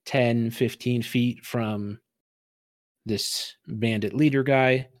 10, 15 feet from this bandit leader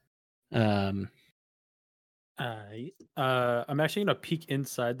guy. I'm actually gonna peek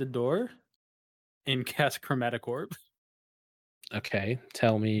inside the door and cast Chromatic Orb. Okay,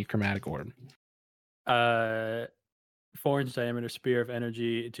 tell me Chromatic Orb. 4-inch diameter sphere of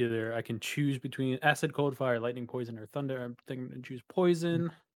energy. It's either I can choose between acid, cold, fire, lightning, poison, or thunder. I'm thinking I'm gonna choose poison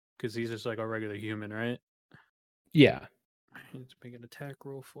because he's just like a regular human, right? Yeah. Let's make an attack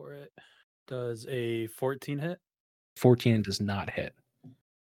roll for it. Does a 14 hit? 14 does not hit.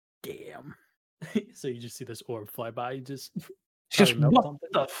 Damn. So you just see this orb fly by. Just what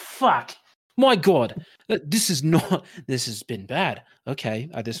the fuck? My God, this has been bad. Okay,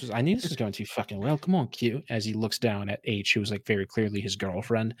 I knew this was going too fucking well. Come on, Q. As he looks down at H, who was like very clearly his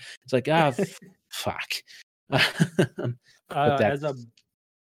girlfriend. It's like, fuck. As a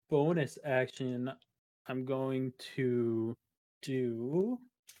bonus action, I'm going to do.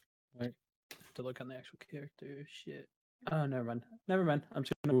 Wait, to look on the actual character. Shit. Oh, never mind. I'm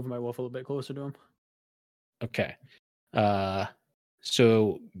just gonna move my wolf a little bit closer to him. Okay.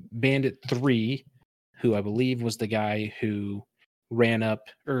 So Bandit 3, who I believe was the guy who ran up,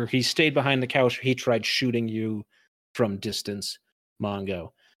 or he stayed behind the couch. He tried shooting you from distance,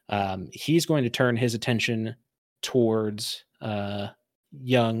 Mongo. He's going to turn his attention towards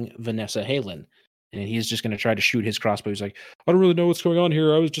young Vanessa Halen. And he's just going to try to shoot his crossbow. He's like, I don't really know what's going on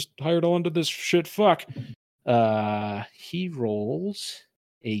here. I was just hired on to this shit. Fuck. He rolls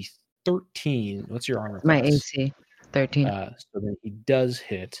a 13. What's your armor class? My AC, 13. So then he does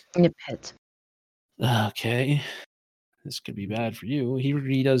hit. Yep, hits. Okay. This could be bad for you.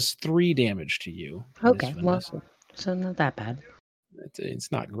 He does 3 damage to you. Okay, well, so not that bad.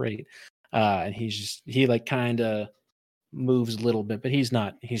 It's not great. And he like kind of moves a little bit, but he's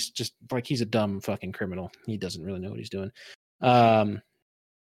not. He's just like, he's a dumb fucking criminal. He doesn't really know what he's doing. And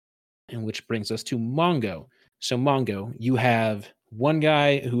which brings us to Mongo. So Mongo, you have one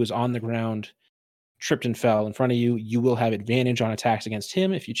guy who is on the ground, tripped and fell in front of you. You will have advantage on attacks against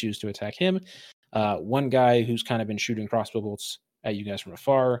him if you choose to attack him. One guy who's kind of been shooting crossbow bolts at you guys from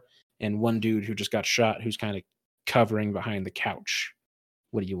afar, and one dude who just got shot who's kind of covering behind the couch.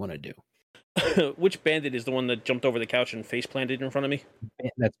 What do you want to do? Which bandit is the one that jumped over the couch and face planted in front of me?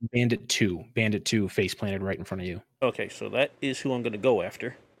 That's Bandit 2. Bandit 2 face planted right in front of you. Okay, so that is who I'm going to go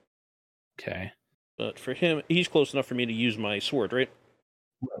after. Okay. But for him, he's close enough for me to use my sword, right?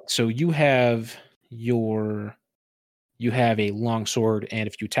 So you have a long sword, and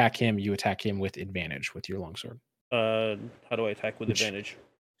if you attack him with advantage with your long sword. How do I attack with advantage?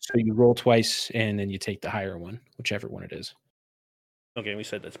 So you roll twice, and then you take the higher one, whichever one it is. Okay, we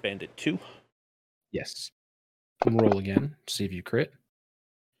said that's Bandit 2. Yes. Roll again. See if you crit.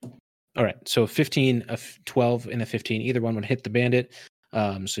 All right. So 15, a 12, and a 15. Either one would hit the bandit.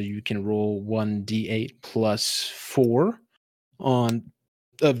 So you can roll 1d8 plus 4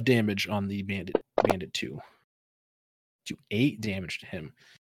 of damage on the bandit. Bandit 2. Do 8 damage to him.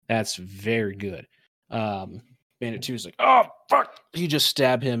 That's very good. Bandit 2 is like, oh, fuck. You just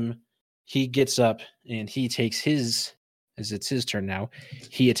stab him. He gets up and he takes his, as it's his turn now,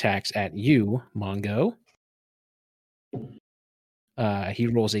 he attacks at you, Mongo. He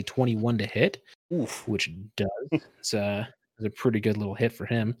rolls a 21 to hit, which does. It's a pretty good little hit for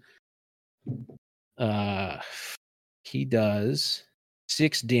him. He does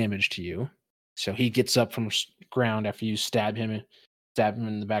 6 damage to you. So he gets up from ground after you stab him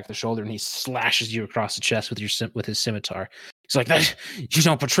in the back of the shoulder, and he slashes you across the chest with his scimitar. He's like, "That you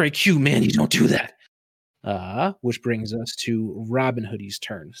don't betray Q, man. You don't do that." Which brings us to Robin Hoodie's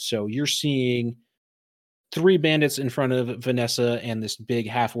turn. So you're seeing 3 bandits in front of Vanessa and this big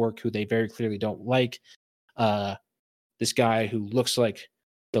half-orc who they very clearly don't like. This guy who looks like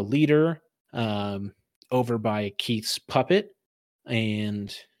the leader over by Keith's puppet,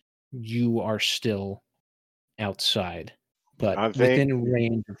 and you are still outside, but within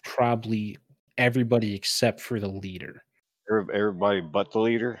range of probably everybody except for the leader. Everybody but the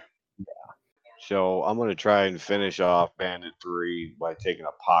leader? Yeah. So I'm going to try and finish off Bandit 3 by taking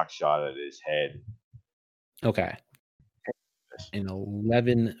a pock shot at his head. Okay. And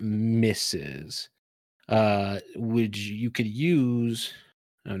 11 misses. You could use...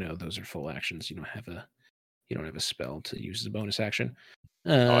 Oh no, those are full actions. You don't have a spell to use as a bonus action.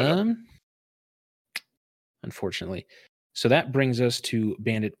 Unfortunately. So that brings us to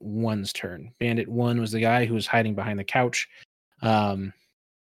Bandit 1's turn. Bandit 1 was the guy who was hiding behind the couch.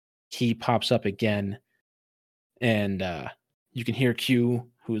 He pops up again, and you can hear Q,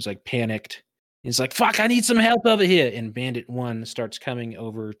 who is like panicked. He's like, "Fuck, I need some help over here." And Bandit 1 starts coming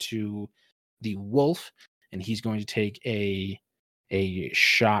over to the wolf, and he's going to take a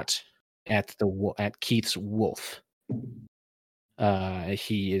shot at Keith's wolf.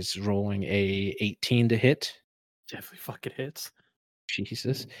 He is rolling a 18 to hit. Definitely fucking hits.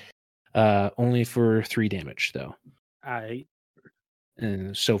 Jesus. Only for 3 damage, though.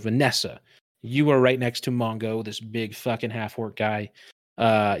 And so Vanessa, you are right next to Mongo, this big fucking half-orc guy.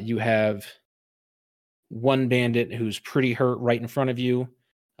 You have one bandit who's pretty hurt right in front of you.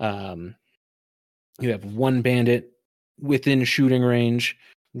 You have one bandit within shooting range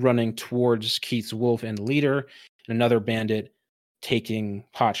running towards Keith's wolf and leader, and another bandit taking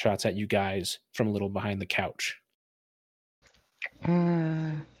pot shots at you guys from a little behind the couch.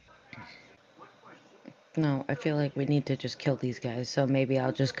 No, I feel like we need to just kill these guys. So maybe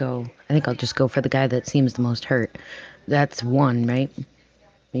I think I'll just go for the guy that seems the most hurt. That's 1, right?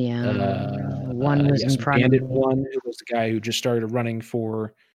 Yeah. 1 was in front Bandit of me. 1 was the guy who just started running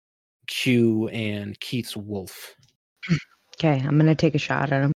for Q and Keith's wolf. Okay, I'm going to take a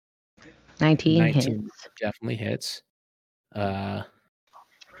shot at him. 19 hits. Definitely hits.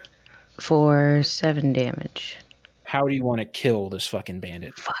 For 7 damage. How do you want to kill this fucking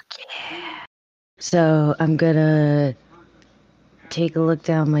bandit? Fuck yeah. So I'm gonna take a look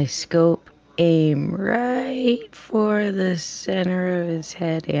down my scope, aim right for the center of his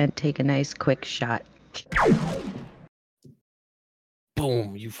head, and take a nice quick shot.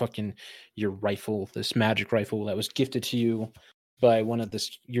 Boom! Your rifle, this magic rifle that was gifted to you by one of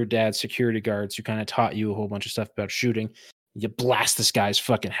your dad's security guards who kind of taught you a whole bunch of stuff about shooting. You blast this guy's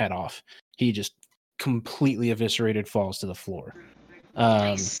fucking head off. He just completely eviscerated, falls to the floor.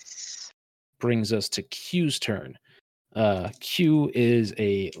 Nice. Brings us to Q's turn. Q is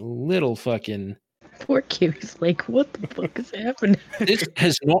a little fucking... Poor Q is like, what the fuck is happening? This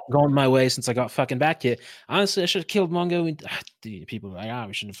has not gone my way since I got fucking back here. Honestly, I should have killed Mongo. People are like,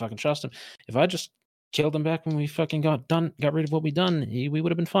 we shouldn't have fucking trust him. If I just killed him back when we fucking got rid of what we done, we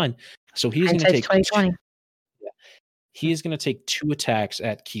would have been fine. So he's going to take... 2020. He is going to take 2 attacks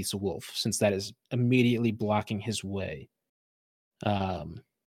at Keith's wolf, since that is immediately blocking his way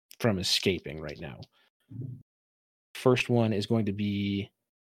from escaping right now. First one is going to be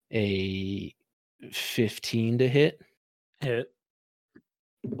a 15 to hit. Hit.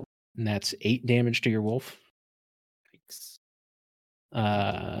 And that's 8 damage to your wolf.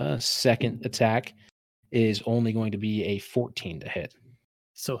 Second attack is only going to be a 14 to hit.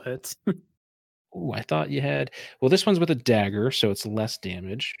 So hits. Oh, I thought you had... Well, this one's with a dagger, so it's less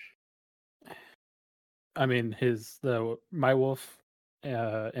damage. I mean, my wolf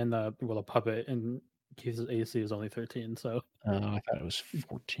and the puppet and Keith's AC is only 13, so I thought it was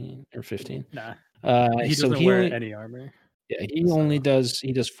 14 or 15. nah. So He doesn't he wear only, any armor. yeah, he only so-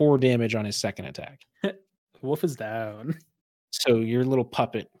 does 4 damage on his second attack. Wolf is down. So your little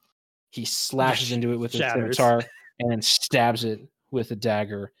puppet, he slashes into it with his Shatters. scimitar and then stabs it with a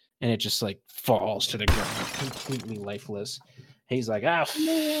dagger, and it just like falls to the ground, completely lifeless. He's like,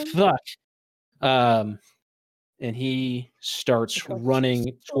 fuck. And he starts It costs running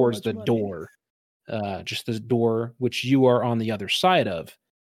so towards much the money. door, just the door which you are on the other side of.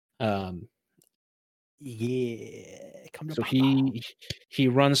 Yeah. Come to So Papa. he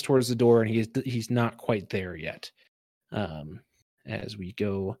runs towards the door, and he's not quite there yet. As we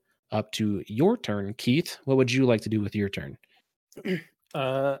go up to your turn, Keith, what would you like to do with your turn?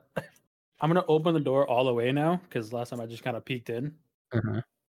 I'm gonna open the door all the way now because last time I just kind of peeked in, Uh-huh.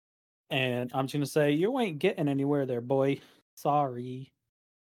 and I'm just gonna say you ain't getting anywhere there, boy. Sorry.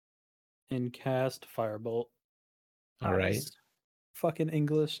 And cast firebolt. All right. Nice. Fucking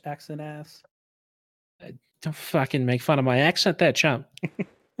English accent ass. Don't fucking make fun of my accent, that chump.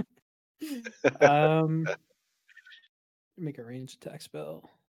 Make a ranged attack spell.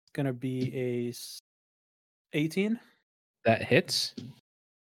 It's gonna be a 18. That hits.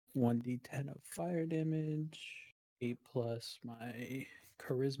 1d10 of fire damage. 8 plus my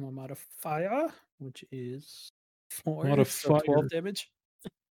charisma modifier, which is 4. So 12 Modifier. damage.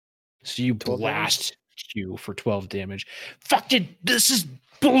 So you 12 blast Q for 12 damage. Fucking, this is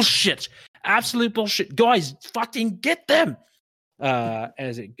bullshit. Absolute bullshit. Guys, fucking get them.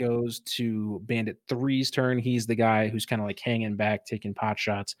 As it goes to Bandit 3's turn, he's the guy who's kind of like hanging back, taking pot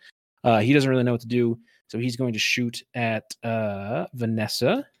shots. He doesn't really know what to do, so he's going to shoot at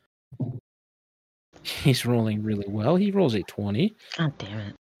Vanessa. He's rolling really well. He rolls a 20 God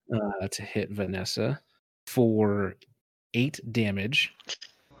damn it. to hit Vanessa for 8 damage.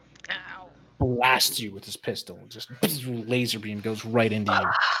 Blasts you with his pistol. Just laser beam goes right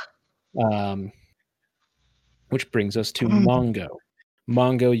into you. Which brings us to Mongo.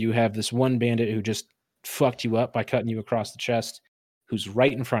 Mongo, you have this one bandit who just fucked you up by cutting you across the chest, who's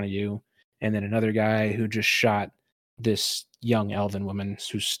right in front of you, and then another guy who just shot this young elven woman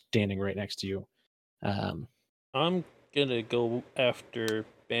who's standing right next to you. I'm gonna go after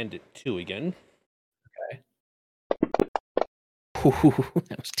Bandit 2 again.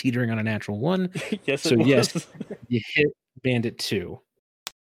 That was teetering on a natural 1. Yes, So it was. yes, you hit Bandit 2.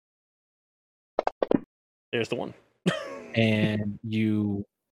 There's the one. And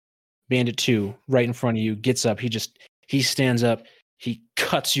Bandit 2 right in front of you gets up. He stands up. He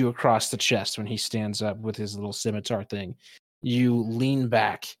cuts you across the chest when he stands up with his little scimitar thing. You lean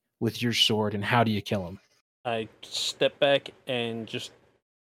back with your sword, and how do you kill him? I step back and just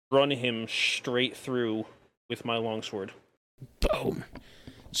run him straight through with my longsword. Boom.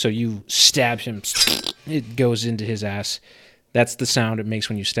 So you stab him. It goes into his ass. That's the sound it makes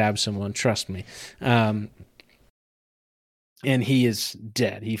when you stab someone. Trust me. And he is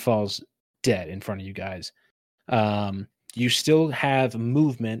dead. He falls dead in front of you guys. You still have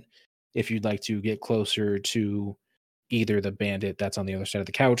movement if you'd like to get closer to either the bandit that's on the other side of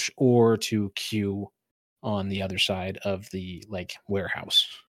the couch or to Q on the other side of the warehouse.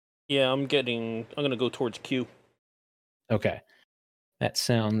 Yeah, I'm gonna go towards Q. Okay. That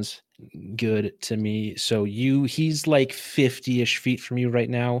sounds good to me. So he's like 50-ish feet from you right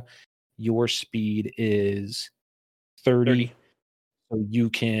now. Your speed is 30. So you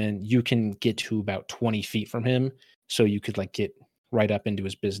can get to about 20 feet from him. So you could get right up into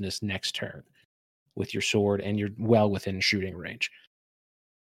his business next turn with your sword, and you're well within shooting range.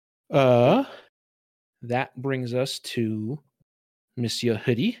 That brings us to Monsieur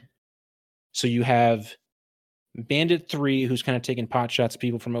Hoodie. So you have Bandit 3, who's kind of taking pot shots at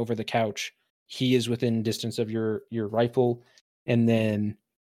people from over the couch. He is within distance of your rifle. And then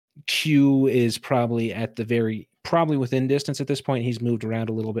Q is probably within distance at this point. He's moved around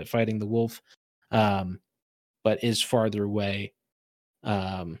a little bit fighting the wolf, but is farther away.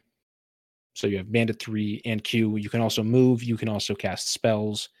 So you have Bandit 3 and Q. You can also move. You can also cast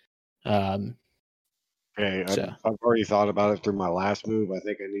spells. Okay, So- I've already thought about it through my last move. I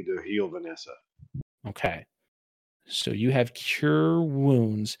think I need to heal Vanessa. Okay. So you have Cure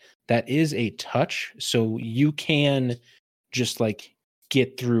Wounds. That is a touch. So you can just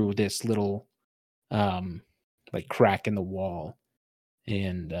get through this little crack in the wall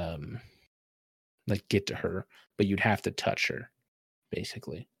and get to her, but you'd have to touch her,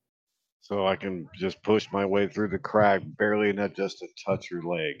 basically. So I can just push my way through the crack, barely enough just to touch her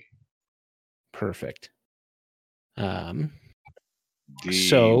leg. Perfect. D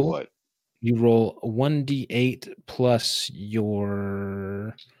So- what? You roll 1d8 plus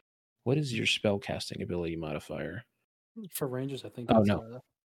your What is your spell casting ability modifier? For rangers, I think. Oh, That's, no.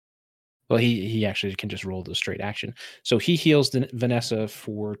 Well, he actually can just roll the straight action. So he heals Vanessa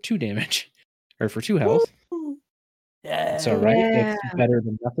for 2 damage, or for 2 health. Yeah. It's all right. Yeah. It's better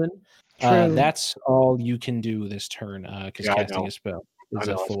than nothing. True. That's all you can do this turn, because Yeah, I casting know. a spell I is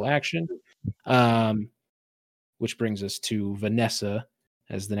a know. full action. Which brings us to Vanessa,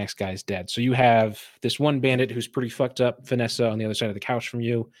 as the next guy's dead. So you have this one bandit who's pretty fucked up, Vanessa, on the other side of the couch from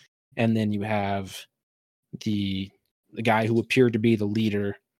you, and then you have the guy who appeared to be the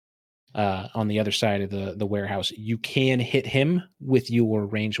leader on the other side of the warehouse. You can hit him with your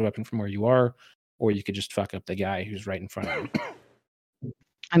ranged weapon from where you are, or you could just fuck up the guy who's right in front of you.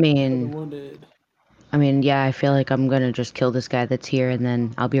 I mean, Wounded. yeah, I feel like I'm gonna just kill this guy that's here, and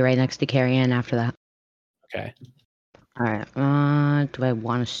then I'll be right next to Carrie Ann after that. Okay. All right. Do I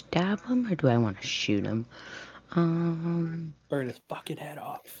want to stab him or do I want to shoot him? Burn his fucking head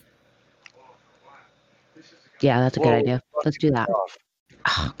off. Yeah, that's a good Whoa, idea. Let's do that. off.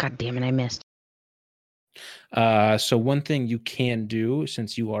 Oh, God damn it, I missed. So one thing you can do,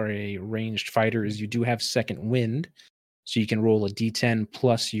 since you are a ranged fighter, is you do have second wind, so you can roll a d10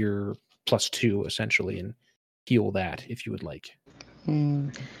 plus your +2 essentially, and heal that if you would like.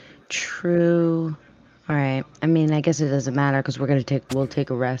 True. All right. I mean, I guess it doesn't matter because we'll take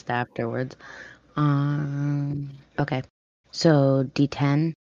a rest afterwards. Okay. So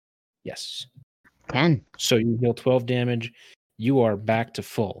D10. Yes. 10. So you heal 12 damage. You are back to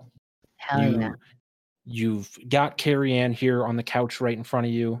full. Hell yeah. You've got Carrie Ann here on the couch right in front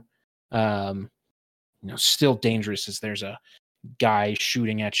of you. Still dangerous as there's a guy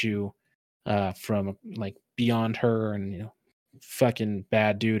shooting at you from like beyond her, and fucking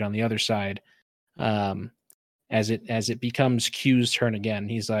bad dude on the other side. As it becomes Q's turn again,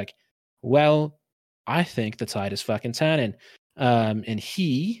 he's like, well, I think the tide is fucking turning. And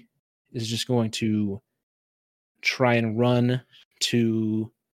he is just going to try and run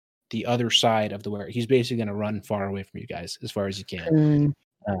to the other side of the warehouse. He's basically going to run far away from you guys as far as he can.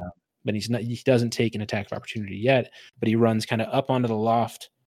 But he doesn't take an attack of opportunity yet, but he runs kind of up onto the loft.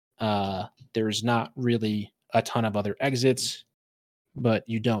 There's not really a ton of other exits, but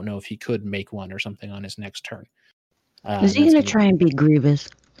you don't know if he could make one or something on his next turn. Is he going to try and be Grievous?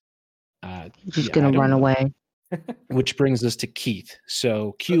 Just going to run away. Which brings us to Keith.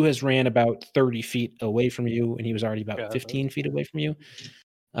 So Q has ran about 30 feet away from you, and he was already about 15 feet away from you.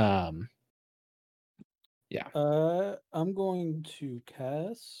 Yeah. I'm going to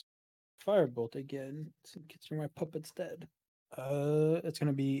cast Firebolt again. Consider my puppets dead. It's going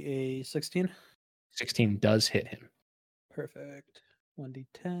to be a 16. 16 does hit him. Perfect.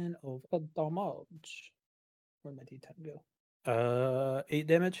 1d10 of damage. Where'd my d10 go? 8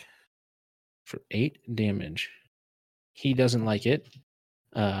 damage. For 8 damage. He doesn't like it.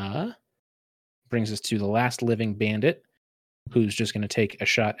 Brings us to the last living bandit, who's just going to take a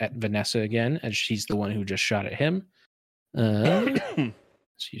shot at Vanessa again, as she's the one who just shot at him. Let's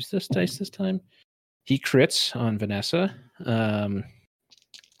use this dice this time. He crits on Vanessa.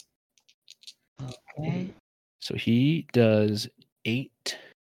 Okay. So he does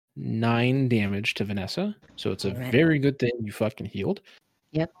 9 damage to Vanessa. So it's a very good thing you fucking healed.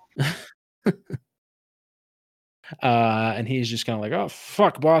 Yep. And he's just kind of like, oh,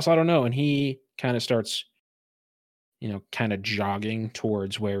 fuck, boss, I don't know. And he kind of starts, kind of jogging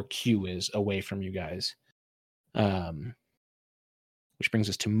towards where Q is away from you guys. Which brings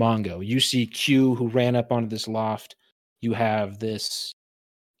us to Mongo. You see Q, who ran up onto this loft. You have this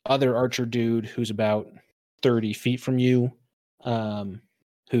other archer dude who's about 30 feet from you,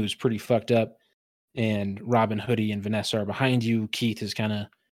 who's pretty fucked up. And Robin, Hoodie, and Vanessa are behind you. Keith is kind of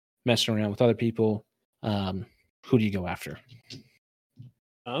messing around with other people. Who do you go after?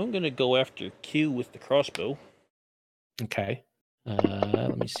 I'm going to go after Q with the crossbow. Okay.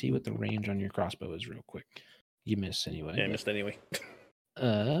 Let me see what the range on your crossbow is real quick. You miss anyway. Yeah, I missed anyway.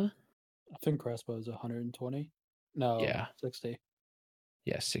 I think crossbow is 120. No, Yeah. 60.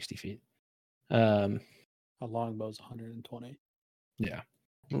 Yeah, 60 feet. A longbow is 120. Yeah.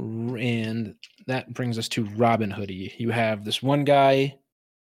 And that brings us to Robin Hoodie. You have this one guy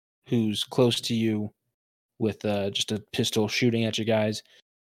who's close to you with just a pistol shooting at you guys,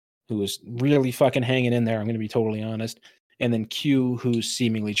 who is really fucking hanging in there, I'm going to be totally honest. And then Q, who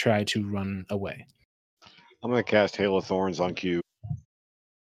seemingly tried to run away. I'm going to cast Hail of Thorns on Q.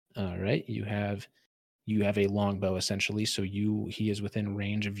 All right. You have a longbow, essentially, so he is within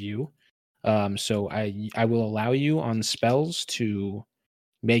range of you. So I will allow you on spells to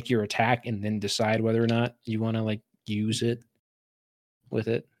make your attack and then decide whether or not you want to use it with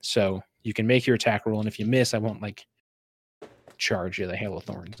it. So you can make your attack roll, and if you miss, I won't charge you. The Hail of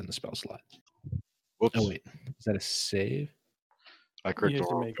Thorns in the spell slot. Whoops. Oh wait, is that a save? I You clicked have the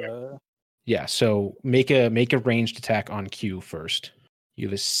to wrong make thing. a. Yeah. So make a ranged attack on Q first. You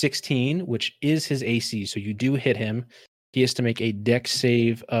have a 16, which is his AC, so you do hit him. He has to make a Dex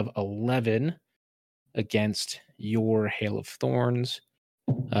save of 11 against your Hail of Thorns.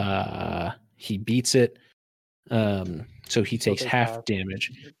 He beats it. So he takes take half half.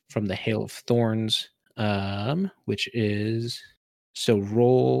 damage from the Hail of Thorns, which is so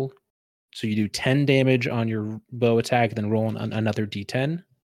roll. So you do 10 damage on your bow attack, then roll another d10.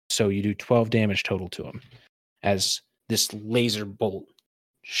 So you do 12 damage total to him as this laser bolt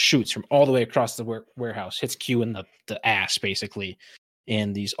shoots from all the way across the warehouse, hits Q in the ass, basically.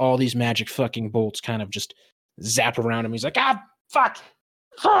 And all these magic fucking bolts kind of just zap around him. He's like, ah, fuck,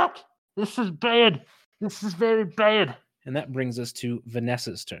 this is bad. This is very bad. And that brings us to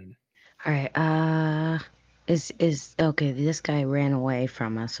Vanessa's turn. All right. Is okay. This guy ran away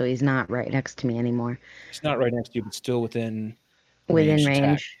from us, so he's not right next to me anymore. He's not right next to you, but still within Within ranged attack.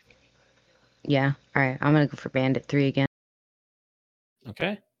 range. Yeah. All right. I'm gonna go for Bandit 3 again.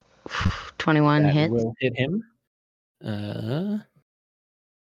 Okay. 21 That hits. will hit him.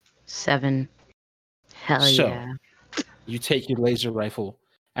 7. Hell So- yeah. You take your laser rifle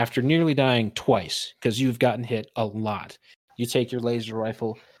after nearly dying twice because you've gotten hit a lot. You take your laser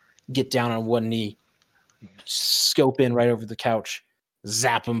rifle, get down on one knee, scope in right over the couch,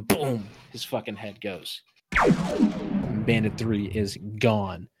 zap him, boom, his fucking head goes. Bandit 3 is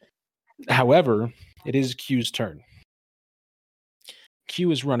gone. However, it is Q's turn.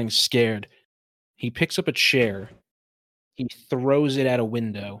 Q is running scared. He picks up a chair, he throws it at a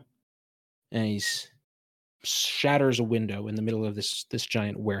window, and he's shatters a window in the middle of this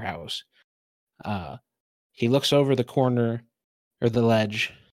giant warehouse. He looks over the corner or the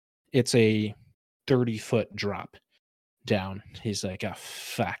ledge. It's a 30-foot drop down. He's like, oh,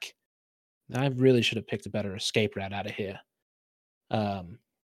 fuck. I really should have picked a better escape route out of here.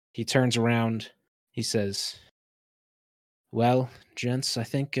 He turns around. He says, well, gents, I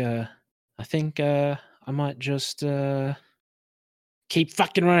think I might just keep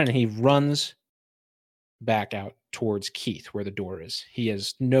fucking running. He runs back out towards Keith where the door is. He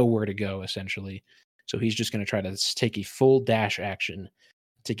has nowhere to go, essentially. So he's just going to try to take a full dash action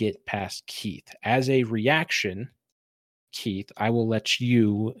to get past Keith. As a reaction, Keith, I will let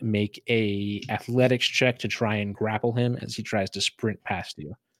you make a athletics check to try and grapple him as he tries to sprint past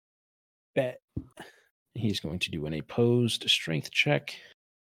you. Bet. He's going to do an opposed strength check.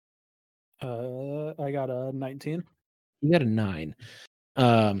 I got a 19. You got a 9.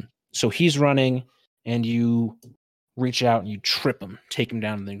 So he's running, and you reach out and you trip him, take him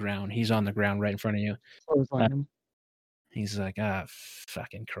down to the ground. He's on the ground right in front of you. Clothesline him. He's like, ah,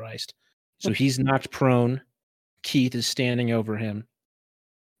 fucking Christ. So he's knocked prone. Keith is standing over him.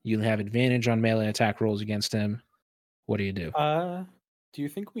 You have advantage on melee attack rolls against him. What do you do? Do you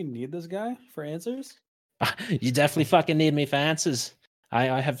think we need this guy for answers? You definitely fucking need me for answers.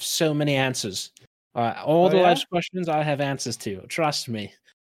 I have so many answers. All Oh, the yeah? life's questions I have answers to. Trust me.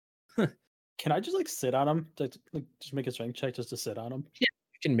 Can I just like sit on him? Just make a strength check just to sit on him? You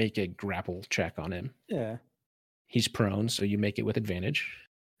can make a grapple check on him. Yeah. He's prone, so you make it with advantage,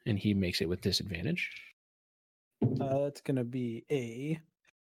 and he makes it with disadvantage. It's gonna be a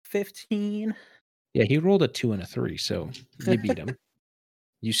 15. Yeah, he rolled a 2 and a 3, so you beat him.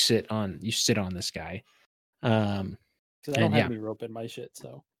 You sit on this guy. Because I don't And have yeah. any rope in my shit,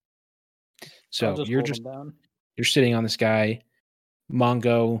 so So I'll just you're hold just him down. you're sitting on this guy.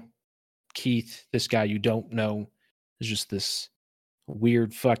 Mongo, Keith, this guy you don't know is just this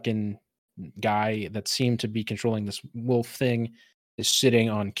weird fucking guy that seemed to be controlling this wolf thing, is sitting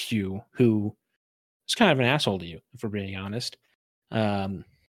on Q, who is kind of an asshole to you, if we're being honest. And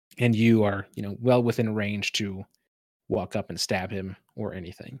you are, well within range to walk up and stab him or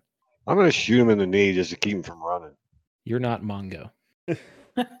anything. I'm gonna shoot him in the knee just to keep him from running. You're not Mongo.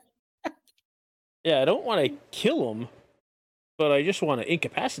 Yeah, I don't want to kill him, but I just want to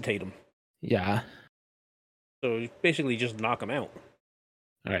incapacitate him. Yeah. So basically, just knock him out.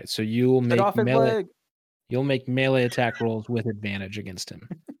 All right. So you'll Take make off his melee. leg. You'll make melee attack rolls with advantage against him.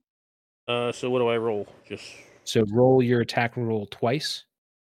 So what do I roll? Just So roll your attack roll twice,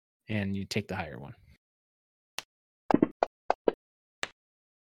 and you take the higher one.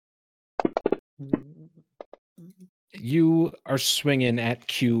 You are swinging at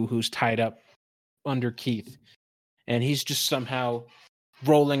Q, who's tied up under Keith, and he's just somehow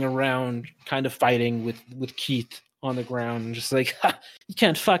rolling around, kind of fighting with Keith on the ground, and just like, ha, you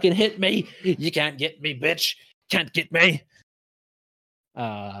can't fucking hit me. You can't get me, bitch. Can't get me.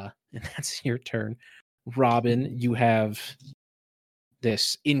 And that's your turn. Robin, you have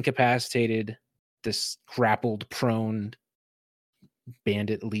this incapacitated, this grappled prone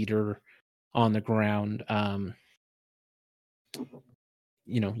bandit leader on the ground.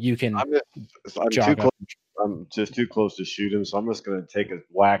 You can I'm too jog close. up. I'm just too close to shoot him, so I'm just gonna take a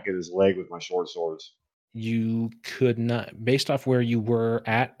whack at his leg with my short swords. You could not, based off where you were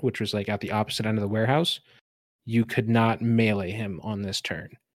at, which was like at the opposite end of the warehouse, you could not melee him on this turn.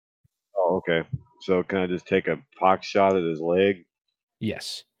 Oh, okay. So can I just take a pox shot at his leg?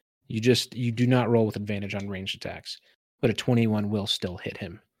 Yes. You do not roll with advantage on ranged attacks, but a 21 will still hit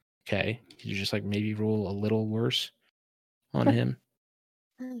him. Okay. You just like maybe roll a little worse on him.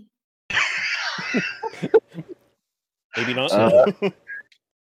 Maybe not.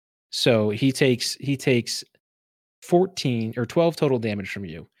 So he takes 14 or 12 total damage from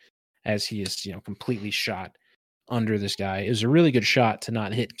you as he is, completely shot under this guy. It was a really good shot to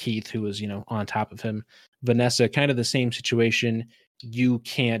not hit Keith, who was, on top of him. Vanessa, kind of the same situation. One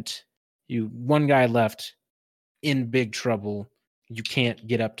guy left in big trouble. You can't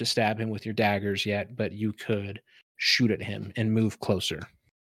get up to stab him with your daggers yet, but you could shoot at him and move closer.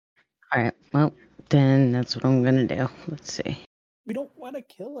 All right. Well, then that's what I'm gonna do. Let's see. We don't want to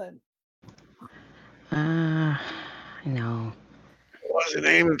kill him. No. Wasn't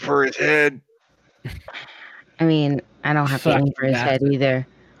aiming for his head. I mean, I don't have to aim for his head bastard. either.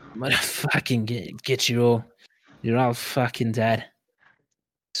 I'm gonna fucking get you all. You're all fucking dead. I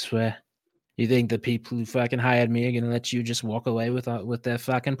swear. You think the people who fucking hired me are gonna let you just walk away with their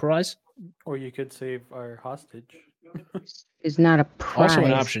fucking prize? Or you could save our hostage. It's not a prize. Also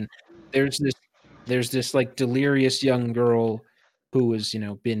an option. There's this like delirious young girl who has,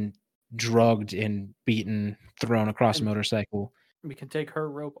 been drugged and beaten, thrown across a motorcycle. We can take her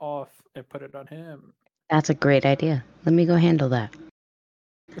rope off and put it on him. That's a great idea. Let me go handle that.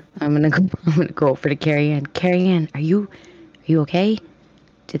 I'm gonna go over to Carrie Ann. Carrie Ann, are you okay?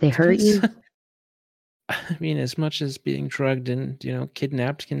 Did they hurt you? I mean, as much as being drugged and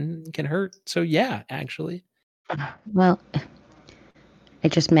kidnapped can hurt. So yeah, actually. Well, I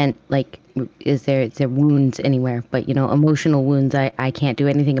just meant like, is there wounds anywhere? But emotional wounds, I can't do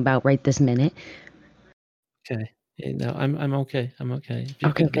anything about right this minute. Okay. No, I'm okay. I'm okay. If you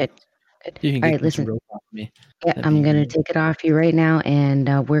Okay, could get- good. You can All get right, this listen. rope off me. Yeah, That'd I'm be gonna great. take it off you right now,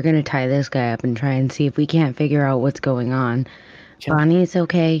 and we're gonna tie this guy up and try and see if we can't figure out what's going on. Okay. Bonnie is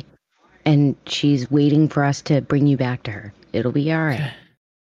okay, and she's waiting for us to bring you back to her. It'll be all right.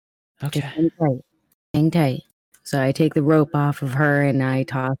 Okay. Just hang tight. Hang tight. So I take the rope off of her and I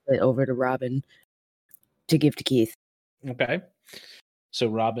toss it over to Robin to give to Keith. Okay. So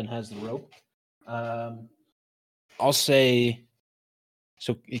Robin has the rope. I'll say.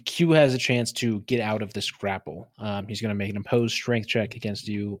 So Q has a chance to get out of this grapple. He's going to make an opposed strength check against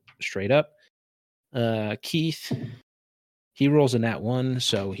you straight up. Keith, he rolls a nat 1,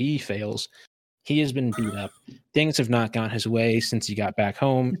 so he fails. He has been beat up. Things have not gone his way since he got back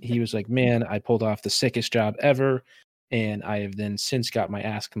home. He was like, man, I pulled off the sickest job ever, and I have then since got my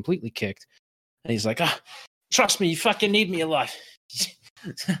ass completely kicked. And he's like, trust me, you fucking need me alive.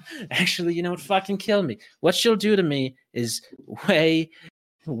 Actually, you know what? Fucking kill me. What she'll do to me is way,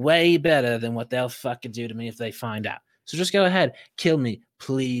 way better than what they'll fucking do to me if they find out. So just go ahead, kill me,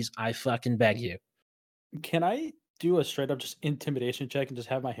 please. I fucking beg you. Can I do a straight up just intimidation check and just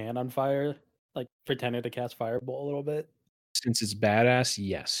have my hand on fire? Like pretending to cast Firebolt a little bit? Since it's badass,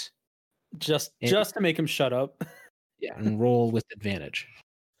 yes. Just to make him shut up. Yeah, and roll with advantage.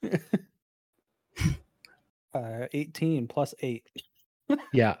 18 plus 8.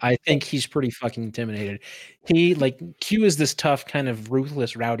 Yeah, I think he's pretty fucking intimidated. He, like, Q is this tough, kind of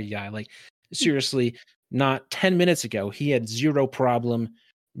ruthless, rowdy guy. Like, seriously, not 10 minutes ago, he had zero problem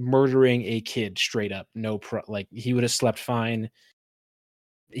murdering a kid straight up. Like, he would have slept fine.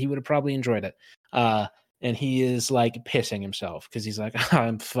 He would have probably enjoyed it. And he is, like, pissing himself because he's like,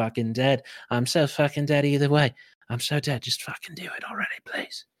 I'm fucking dead. I'm so fucking dead either way. I'm so dead. Just fucking do it already,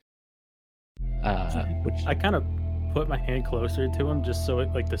 please. Which I kind of put my hand closer to him just so it,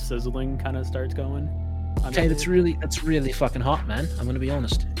 like, the sizzling kind of starts going. Okay, that's really fucking hot, man. I'm gonna be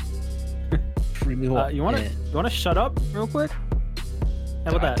honest. Really hot. You want to shut up real quick?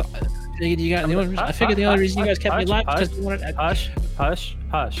 How about that? I figured the only reason you guys kept me alive is because you wanted.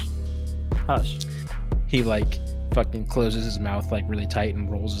 Hush. He like fucking closes his mouth like really tight and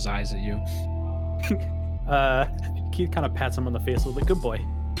rolls his eyes at you. Keith kind of pats him on the face a little bit. Good boy.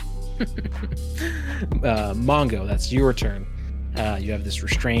 Mongo, that's your turn. You have this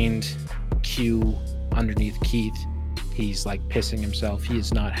restrained Q underneath Keith. He's like pissing himself. He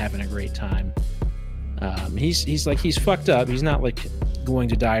is not having a great time. He's fucked up. He's not like going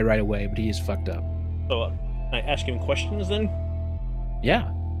to die right away, but he is fucked up. So, can I ask him questions then? Yeah.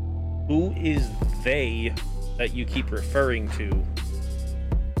 Who is they that you keep referring to?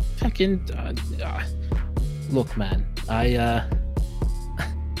 Fucking. Look, man.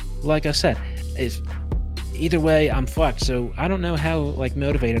 Like I said, if either way, I'm fucked. So I don't know how like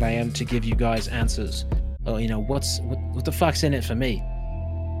motivated I am to give you guys answers. Oh, you know what the fuck's in it for me?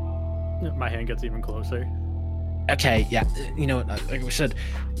 My hand gets even closer. Okay, yeah, you know, like we said,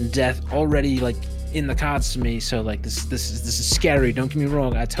 death already like in the cards to me. So like this is scary. Don't get me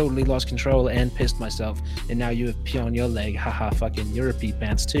wrong. I totally lost control and pissed myself, and now you have pee on your leg. Haha, fucking, you're a pee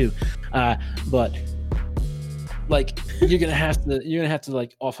pants too. But like you're gonna have to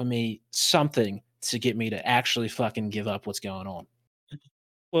like offer me something to get me to actually fucking give up what's going on.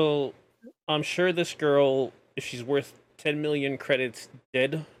 Well, I'm sure this girl, if she's worth 10 million credits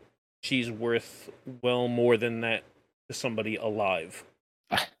dead, she's worth well more than that to somebody alive.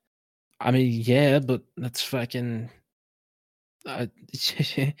 I mean, yeah, but that's fucking.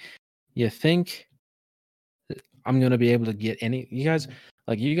 You think I'm gonna be able to get any? You guys,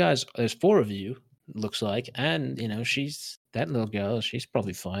 there's 4 of you, looks like, and you know, she's that little girl. She's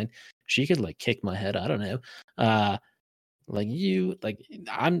probably fine. She could like kick my head. I don't know. Like you, like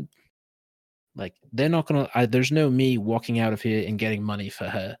I'm. Like they're not gonna. There's no me walking out of here and getting money for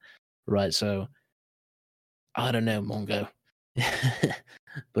her, right? So I don't know, Mongo.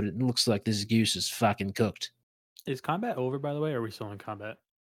 But it looks like this goose is fucking cooked. Is combat over, by the way, or are we still in combat?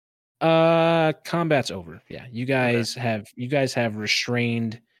 Combat's over. Yeah, you guys have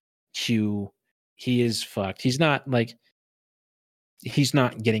restrained Q. He is fucked. He's not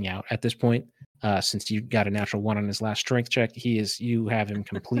getting out at this point. Since you got a natural 1 on his last strength check, you have him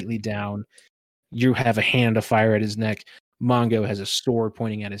completely down. You have a hand of fire at his neck. Mongo has a sword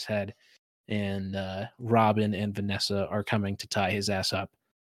pointing at his head, and Robin and Vanessa are coming to tie his ass up.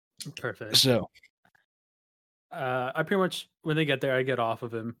 Perfect. So, I pretty much, when they get there, I get off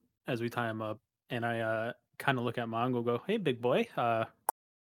of him as we tie him up, and I kind of look at Mongo, go, "Hey, big boy,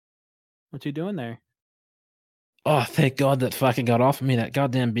 what you doing there?" oh, thank God that fucking got off of me. That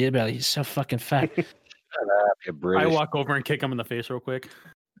goddamn beer belly. He's so fucking fat. Shut up, you British. I walk over and kick him in the face real quick.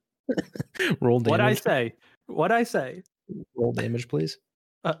 Roll damage. What'd I say? Roll damage, please.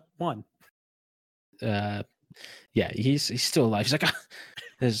 1. Yeah, he's still alive.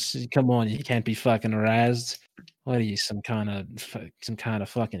 He's like, come on, you can't be fucking razzed. What are you, some kind of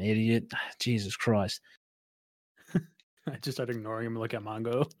fucking idiot? Jesus Christ! I just start ignoring him and look at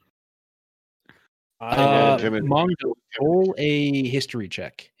Mongo. Mongo, roll a history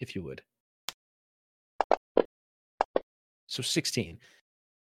check if you would. So 16.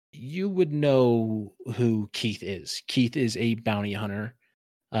 You would know who Keith is. Keith is a bounty hunter.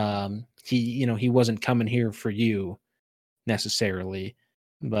 He wasn't coming here for you necessarily,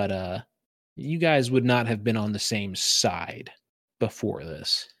 but you guys would not have been on the same side before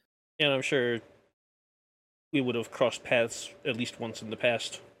this. And I'm sure we would have crossed paths at least once in the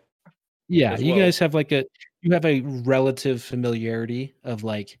past. Yeah, you guys have you have a relative familiarity of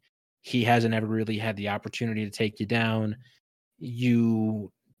like he hasn't ever really had the opportunity to take you down.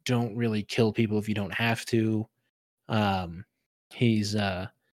 You don't really kill people if you don't have to. So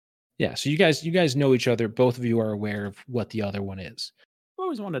you guys know each other. Both of you are aware of what the other one is.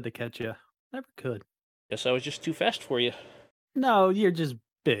 Always wanted to catch you. Never could. Guess I was just too fast for you. No, you're just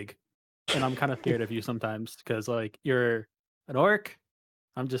big. And I'm kind of scared of you sometimes because like you're an orc.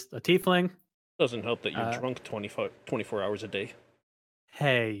 I'm just a tiefling. Doesn't help that you're drunk 24 hours a day.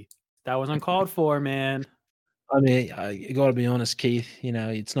 Hey, that was uncalled for, man. I mean, I gotta be honest, Keith. You know,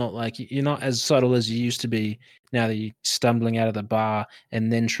 it's not like you're not as subtle as you used to be now that you're stumbling out of the bar and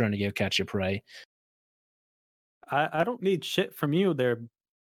then trying to go catch your prey. I don't need shit from you there,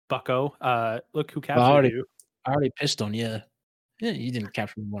 bucko. Look who captured you. I already pissed on you. Yeah, you didn't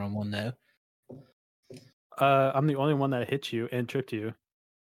capture me one-on-one though. I'm the only one that hit you and tripped you.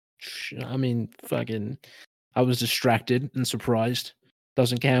 I mean, fucking, I was distracted and surprised.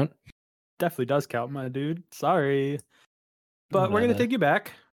 Doesn't count. Definitely does count, my dude. Sorry. But we're going to take you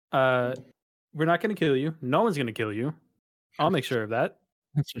back. We're not going to kill you. No one's going to kill you. I'll make sure of that.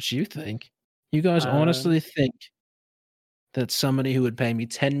 That's what you think. You guys honestly think that somebody who would pay me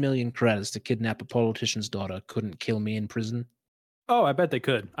 10 million credits to kidnap a politician's daughter couldn't kill me in prison? Oh, I bet they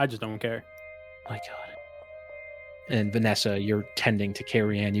could. I just don't care. My God. And Vanessa, you're tending to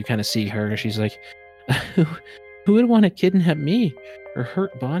Carrie Ann. You kind of see her. She's like, who would want to kidnap me or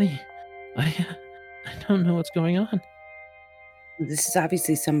hurt Bonnie? I don't know what's going on. This is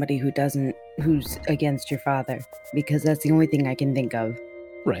obviously somebody who's against your father, because that's the only thing I can think of.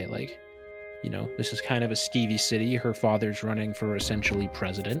 Right, like, you know, this is kind of a skeevy city. Her father's running for essentially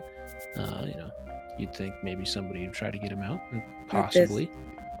president. you'd think maybe somebody would try to get him out, But this- possibly.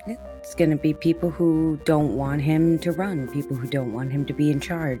 It's going to be people who don't want him to run, people who don't want him to be in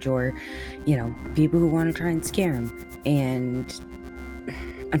charge, or, people who want to try and scare him. And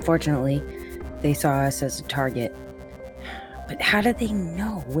unfortunately, they saw us as a target. But how did they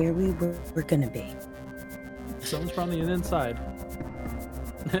know where we were going to be? Someone's probably on the inside.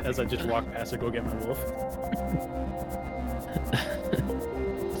 As I just walk past to go get my wolf.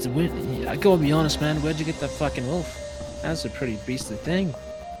 It's weird. I gotta be honest, man. Where'd you get that fucking wolf? That's a pretty beastly thing.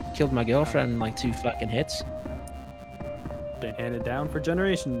 Killed my girlfriend in like 2 fucking hits. Been handed down for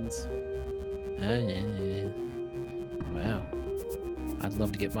generations. Yeah. Wow. I'd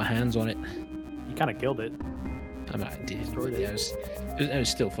love to get my hands on it. You kind of killed it. I mean, I did. Destroyed Yeah, it. it was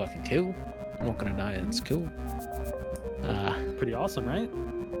still fucking cool. I'm not gonna deny it. It's cool. Pretty awesome, right?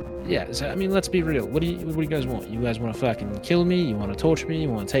 Yeah. So I mean, let's be real. What do you guys want? You guys want to fucking kill me? You want to torture me? You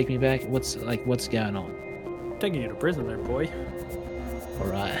want to take me back? What's going on? Taking you to prison there, boy. All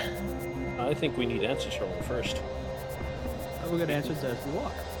right. I think we need answers from him first. We'll get answers as we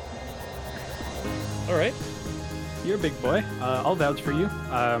walk. All right. You're a big boy. I'll vouch for you.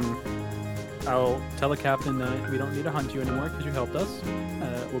 I'll tell the captain that we don't need to hunt you anymore because you helped us.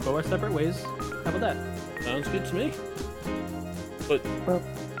 We'll go our separate ways. How about that? Sounds good to me. But Well-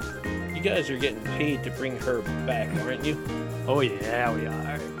 you guys are getting paid to bring her back, aren't you? Oh yeah, we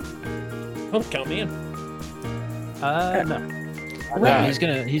are. Oh, count me in. No. Well, he's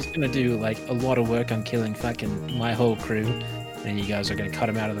gonna do like a lot of work on killing fucking my whole crew, and you guys are gonna cut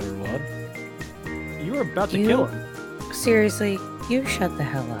him out of the reward. You were about to You- kill him. Seriously, you shut the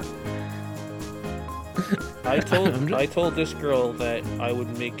hell up. I I'm just- told this girl that I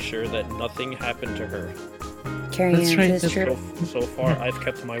would make sure that nothing happened to her. Carrie That's Ann's right, is that's true. So far, I've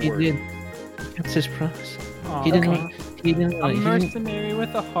kept my He word. did. That's his promise. Aw, He didn't. Okay. Want, he didn't. A He didn't, mercenary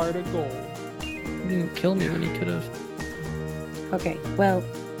with a heart of gold. he didn't kill me when he could have. Okay, well,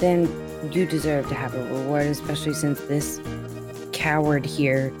 then you deserve to have a reward, especially since this coward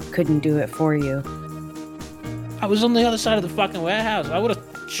here couldn't do it for you. I was on the other side of the fucking warehouse. I would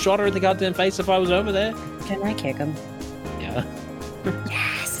have shot her in the goddamn face if I was over there. Can I kick him? Yeah.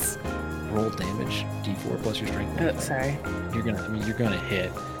 Yes! Roll damage. D4 plus your strength. Oh, modifier. sorry. You're gonna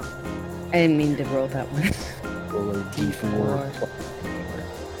hit. I didn't mean to roll that one. Roll a D4.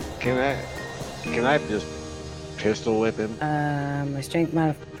 Can I just pistol whip him? My strength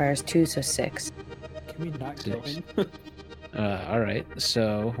modifier is 2, so 6. Can we not kill 6. him? All right.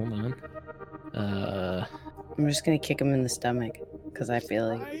 So hold on. I'm just gonna kick him in the stomach, because I feel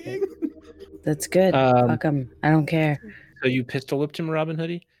like that's good. Um, Fuck him. I don't care. So you pistol whipped him, Robin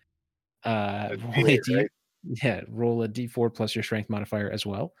Hoodie. Roll a D. right? Yeah. Roll a D4 plus your strength modifier as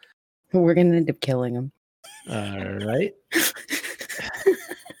well. We're gonna end up killing him. All right.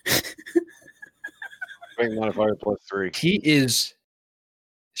 Strength modifier +3. He is.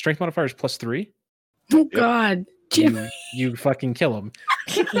 Strength modifier is +3. Oh God, Jim. You fucking kill him.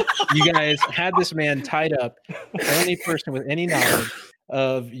 You guys had this man tied up. Only person with any knowledge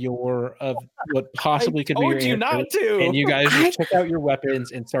of what possibly could be your Told you answer, not to. and you guys just took out your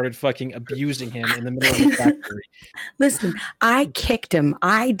weapons and started fucking abusing him in the middle of the factory. Listen, I kicked him.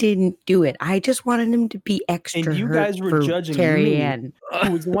 I didn't do it. I just wanted him to be extra. And you hurt guys were for judging Carrie me. Ann.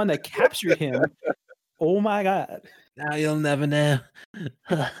 Who was the one that captured him? Oh my god! Now you'll never know.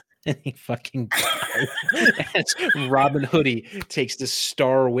 And he fucking dies. As Robin Hoodie takes this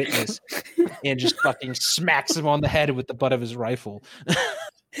star witness and just fucking smacks him on the head with the butt of his rifle.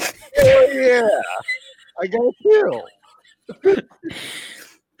 Hell yeah! I got a kill.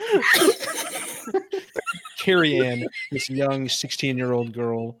 Carrie Ann, this young 16-year-old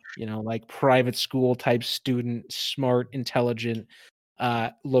girl, like private school type student, smart, intelligent,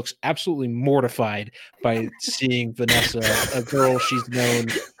 looks absolutely mortified by seeing Vanessa, a girl she's known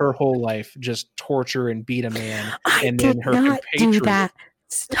her whole life, just torture and beat a man. I And did then her not do compatriot- that.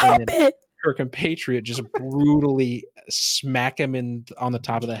 Stop then- it. Her compatriot just brutally smack him on the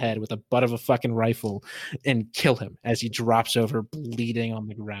top of the head with the butt of a fucking rifle and kill him as he drops over bleeding on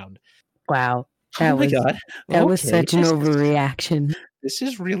the ground. Wow. Oh That my was god. that was Okay, such an this is- overreaction. This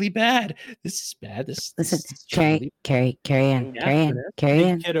is really bad. This is bad. This Listen, is Carrie Ann, Carrie Ann, Yeah, Carrie Ann, Vanessa. Carrie Hey,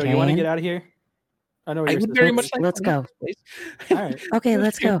 Ann, kiddo, Carrie you want to Ann. get out of here? I know where I you're would very Let's- much like let's to go. please. All right. Okay, Let's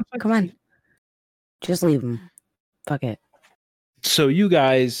let's go. go. Come on. Just leave him. Fuck it. So you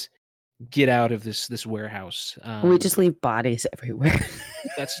guys get out of this warehouse. We just leave bodies everywhere.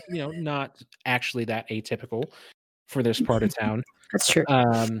 That's not actually that atypical for this part of town. That's true.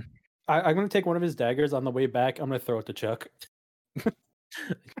 Um, I'm gonna take one of his daggers on the way back. I'm gonna throw it to Chuck.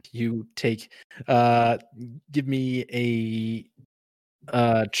 you take give me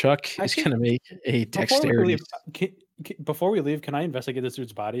Chuck is Actually, gonna make a Before we dexterity. leave, before we leave, can I investigate this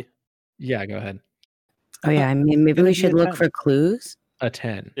dude's body? Yeah, go ahead. Oh yeah, I mean, maybe Gonna we be should a look 10. for clues. A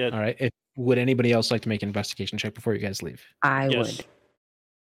 10. Yeah. All right. Would anybody else like to make an investigation check before you guys leave? I Yes. would.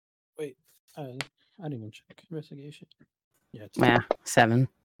 Wait, I didn't even check investigation. Yeah. It's Yeah, 7.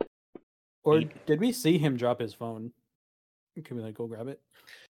 Or did we see him drop his phone? Can we go grab it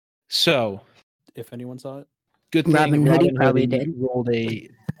So, if anyone saw it? good thing Robin Hoodie probably Hoodie did. rolled a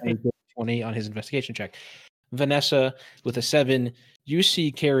 20 on his investigation check. Vanessa with a 7. You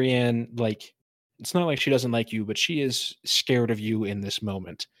see Carrie Ann, like, it's not like she doesn't like you, but she is scared of you in this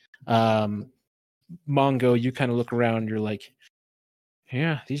moment. Mongo, you kind of look around, you're like,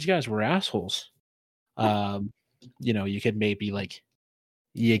 yeah, these guys were assholes. You could maybe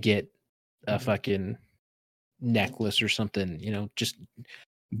you get a fucking necklace or something, just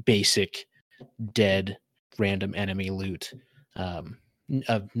basic dead random enemy loot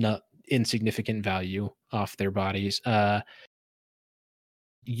of not insignificant value off their bodies.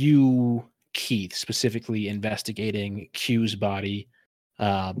 You, Keith, specifically investigating Q's body,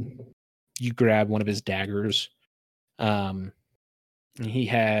 you grab one of his daggers. He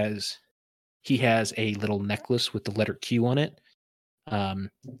has a little necklace with the letter Q on it.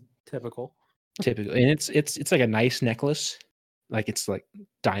 Typical. Typically, and it's like a nice necklace, like it's like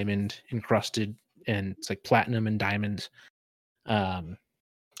diamond encrusted, and it's like platinum and diamonds.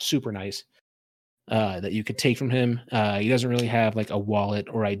 Super nice. That you could take from him. He doesn't really have like a wallet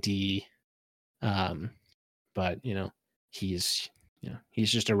or ID. But he's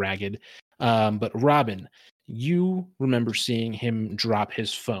just a ragged. But Robin, you remember seeing him drop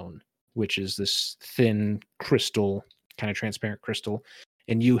his phone, which is this thin crystal, kind of transparent crystal,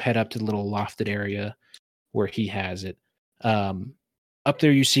 and you head up to the little lofted area where he has it. Up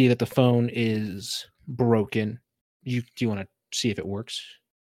there, you see that the phone is broken. Do you want to see if it works?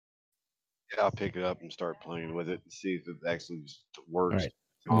 Yeah, I'll pick it up and start playing with it and see if it actually works. All right.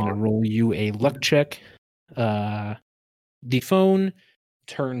 I'm going to roll you a luck check. The phone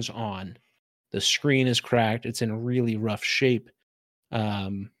turns on. The screen is cracked. It's in really rough shape.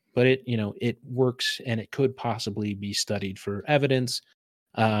 But it works, and it could possibly be studied for evidence.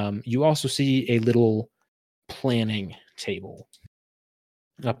 You also see a little planning table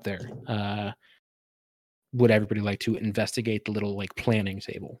up there. Would everybody like to investigate the little planning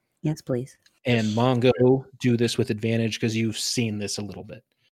table? Yes, please. And Mongo, do this with advantage because you've seen this a little bit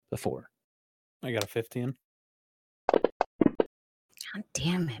before. I got a 15. God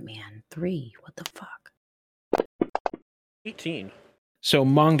damn it, man. 3. What the fuck? 18. So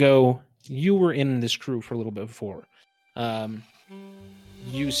Mongo, you were in this crew for a little bit before.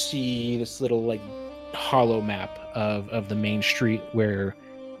 You see this little hollow map of the main street where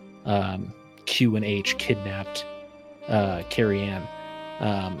Q and H kidnapped Carrie Ann.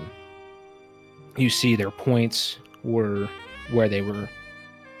 You see their points were where they were,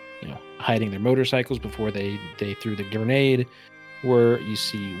 hiding their motorcycles before they threw the grenade. Where you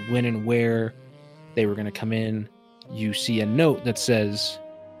see when and where they were going to come in. You see a note that says,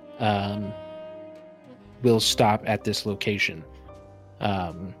 "We'll stop at this location."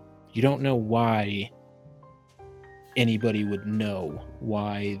 You don't know why anybody would know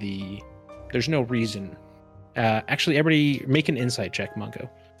why there's no reason. Actually, everybody make an insight check, Mongo.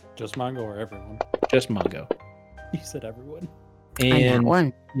 Just Mongo or everyone? Just Mongo. You said everyone. I got And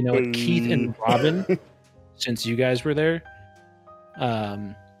one. Keith and Robin, since you guys were there,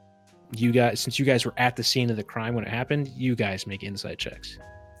 since you guys were at the scene of the crime when it happened, you guys make insight checks.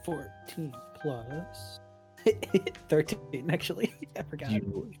 14 plus 13, actually. I forgot.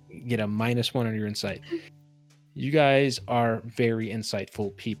 You get a -1 on your insight. You guys are very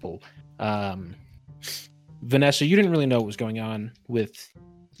insightful people. Vanessa, you didn't really know what was going on with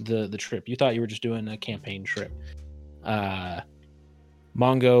the trip. You thought you were just doing a campaign trip.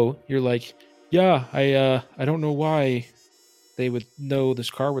 Mongo, you're like, yeah, I don't know why they would know this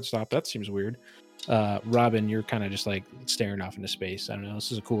car would stop. That seems weird. Robin, you're kind of just staring off into space. I don't know.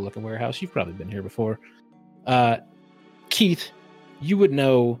 This is a cool looking warehouse. You've probably been here before. Keith, you would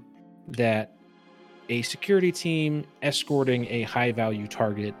know that a security team escorting a high value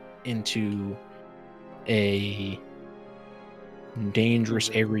target into a dangerous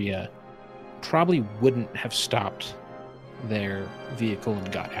area probably wouldn't have stopped their vehicle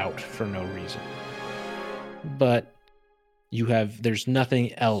and got out for no reason. But there's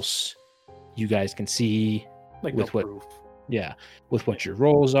nothing else you guys can see with no what proof. with what your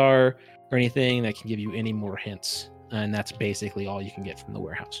roles are or anything that can give you any more hints. And that's basically all you can get from the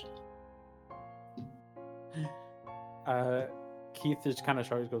warehouse. Keith just kind of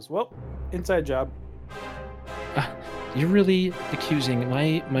shrugs, goes, well, inside job. You're really accusing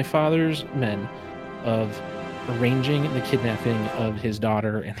my father's men of arranging the kidnapping of his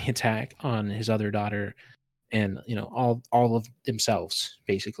daughter and the attack on his other daughter, and all of themselves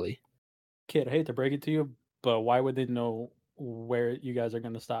basically. Kid, I hate to break it to you, but why would they know where you guys are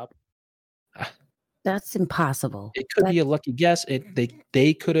going to stop? That's impossible. It could be a lucky guess.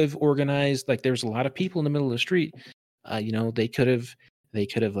 They could have organized, like, there's a lot of people in the middle of the street. They could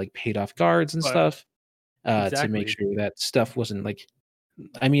have like paid off guards and But- stuff to make Exactly. sure that stuff wasn't like.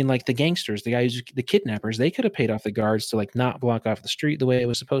 I mean, like the gangsters, the kidnappers, they could have paid off the guards to like not block off the street the way it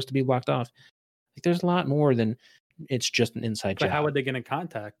was supposed to be blocked off. Like, there's a lot more than it's just an inside But job. how would they get in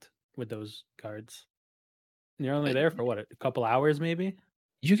contact with those guards? And you're only there for what, a couple hours maybe?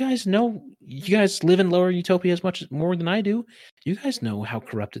 You guys live in Lower Utopia more than I do. You guys know how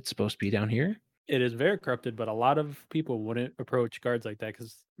corrupt it's supposed to be down here. It is very corrupted, but a lot of people wouldn't approach guards like that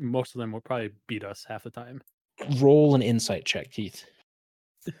because most of them will probably beat us half the time. Roll an insight check, Keith.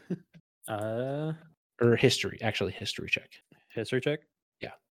 Uh, Or history check. history check.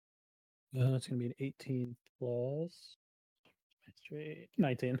 Yeah. It's gonna be an 18 plus history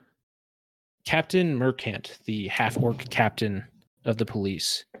 19. Captain Mercant, the half-orc captain of the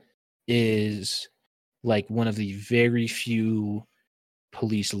police, is like one of the very few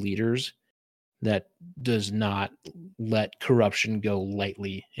police leaders that does not let corruption go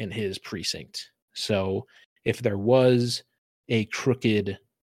lightly in his precinct. So if there was a crooked,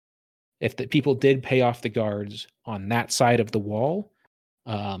 if the people did pay off the guards on that side of the wall,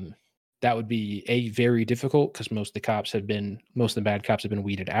 that would be very difficult because most of the bad cops have been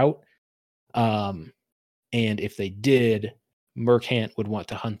weeded out. And if they did, Mercant would want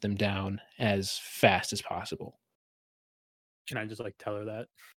to hunt them down as fast as possible. Can I just like tell her that?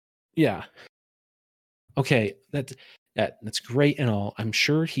 Yeah. Okay, that's great and all. I'm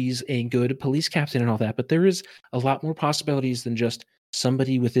sure he's a good police captain and all that, but there is a lot more possibilities than just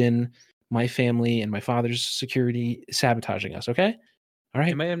somebody within my family and my father's security sabotaging us, okay? All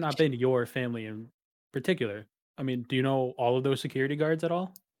right. It may have not been your family in particular. I mean, do you know all of those security guards at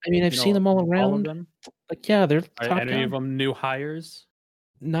all? I mean, I've You seen know them all All of around. them? Like, yeah, they're Are top any of down. them new hires?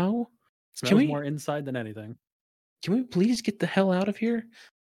 No. Smells we- more inside than anything. Can we please get the hell out of here?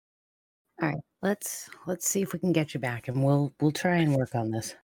 All right, let's see if we can get you back, and we'll try and work on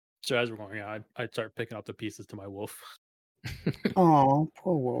this. So as we're going out, I'd start picking up the pieces to my wolf. Oh,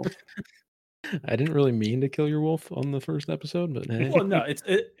 poor wolf. I didn't really mean to kill your wolf on the first episode, but hey. Well, no, it's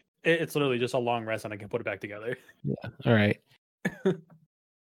literally just a long rest, and I can put it back together. All right.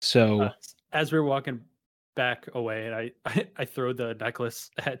 So As we're walking back away, and I throw the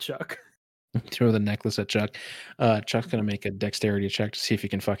necklace at Chuck. throw the necklace at Chuck. Chuck's gonna make a dexterity check to see if he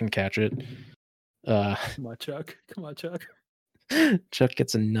can fucking catch it. Come on, Chuck. Come on, Chuck. Chuck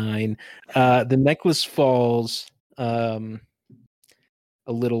gets a 9. The necklace falls a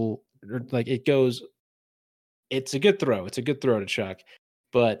little, like it goes. It's a good throw. It's a good throw to Chuck,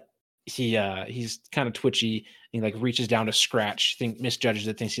 but he's kind of twitchy. He like reaches down to scratch. Misjudges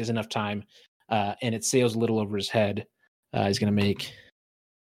it. Thinks he has enough time, and it sails a little over his head. He's gonna make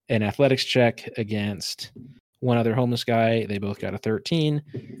an athletics check against one other homeless guy. They both got a 13.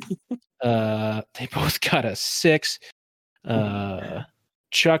 They both got a 6.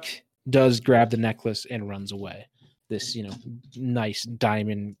 Chuck does grab the necklace and runs away. This, nice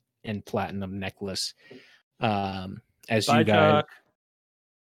diamond and platinum necklace. As Bye, Chuck.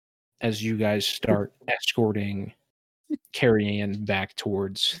 you guys start escorting Carrie Ann back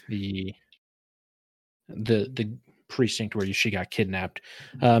towards the precinct where she got kidnapped.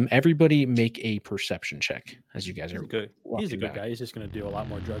 Everybody make a perception check as you guys He's are good. He's a walking good back. guy. He's just gonna do a lot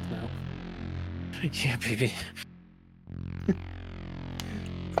more drugs now. Yeah, baby.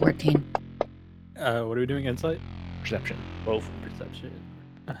 14. What are we doing? Insight? Perception. Both perception.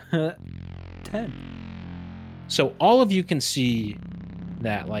 10. So all of you can see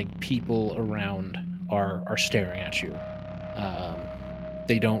that like people around are staring at you.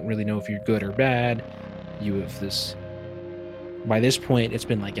 They don't really know if you're good or bad. You have this. By this point, it's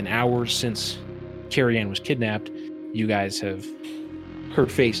been like an hour since Carrie Ann was kidnapped. You guys have her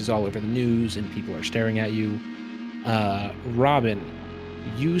face is all over the news, and people are staring at you. Robin,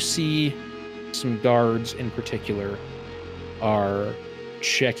 you see some guards in particular are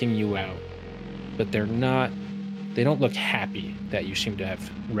checking you out, but they're not. They don't look happy that you seem to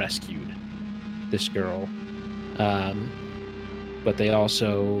have rescued this girl. But they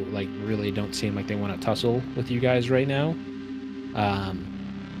also like really don't seem like they want to tussle with you guys right now.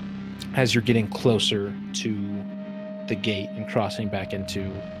 As you're getting closer to the gate and crossing back into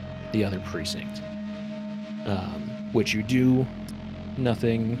the other precinct, which you do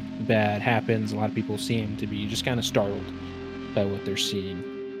Nothing bad happens. A lot of people seem to be just kind of startled by what they're seeing.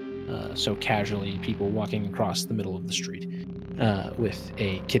 So casually, people walking across the middle of the street with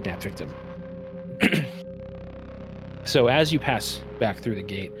a kidnapped victim. So as you pass back through the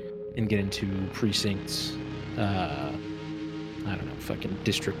gate and get into precincts, I don't know, fucking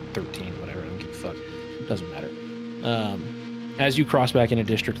District 13, whatever, I don't give a fuck. Doesn't matter. As you cross back into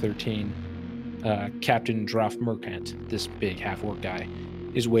District 13, Captain Droff Merkant, this big half-orc guy,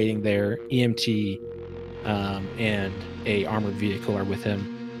 is waiting there. EMT and a armored vehicle are with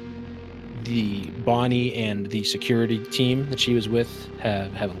him. The Bonnie and the security team that she was with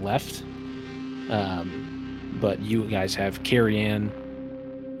have left. But you guys have Carrie Ann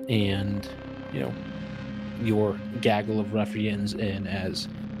and, your gaggle of ruffians, and as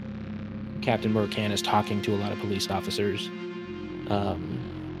Captain Merkant is talking to a lot of police officers,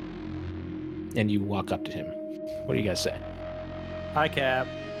 and you walk up to him. What do you guys say? Hi, Cap.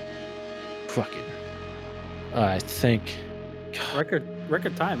 Fucking. I think.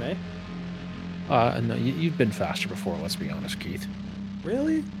 Record time, eh? No, you've been faster before. Let's be honest, Keith.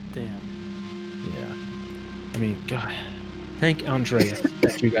 Really? Damn. Yeah. I mean, God. Thank Andrea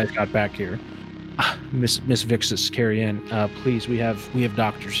that you guys got back here. Miss Vixis, Carrie Ann, please, we have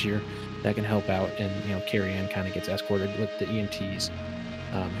doctors here that can help out, and Carrie Ann kind of gets escorted with the EMTs,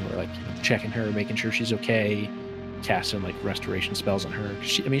 who are like checking her, making sure she's okay, casting like restoration spells on her.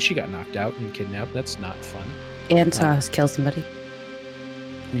 She got knocked out and kidnapped. That's not fun. And saw us kill somebody.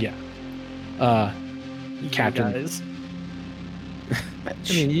 Yeah. Captain. Guys.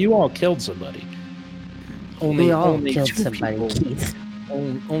 You all killed somebody. We all killed two somebody, people- Keith.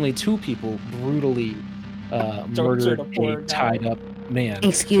 Only two people brutally murdered a tied up man.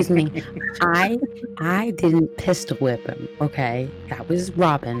 Excuse me. I didn't pistol whip him, okay? That was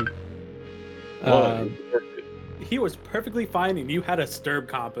Robin. He was perfectly fine, and you had to stirb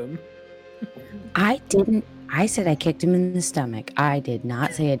comp him. I didn't. I said I kicked him in the stomach. I did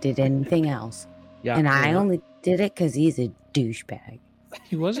not say I did anything else. Yeah, And I only did it because he's a douchebag.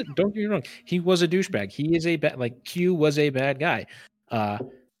 He wasn't. Don't get me wrong. He was a douchebag. He is a bad. Like Q was a bad guy.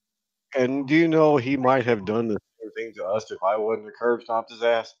 And do you know he might have done the same thing to us if I wouldn't have curb stomped his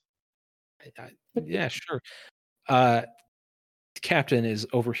ass? Yeah, sure. Captain is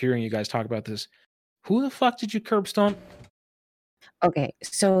overhearing you guys talk about this. Who the fuck did you curb stomp? Okay,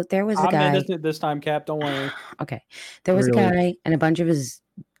 so there was a I'm guy. innocent this time, Cap. Don't worry. Okay, there was Really? a guy and a bunch of his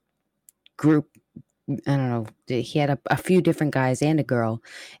group. I don't know. He had a few different guys and a girl,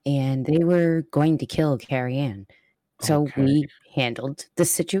 and they were going to kill Carrie Ann. So Okay. we handled the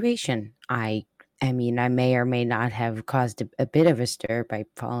situation. I mean, I may or may not have caused a bit of a stir by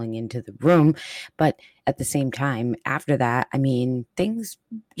falling into the room, but at the same time, after that, I mean, things,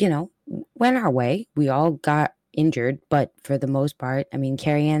 went our way. We all got injured, but for the most part, I mean,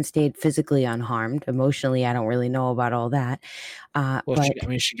 Carrie Ann stayed physically unharmed. Emotionally, I don't really know about all that. Well,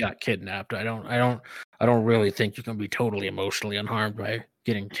 But she got kidnapped. I don't really think you can be totally emotionally unharmed by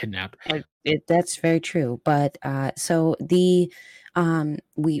getting kidnapped. That's very true. But so the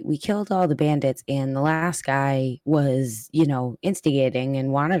we killed all the bandits, and the last guy was instigating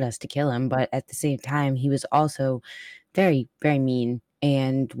and wanted us to kill him, but at the same time he was also very, very mean,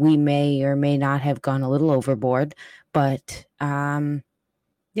 and we may or may not have gone a little overboard, but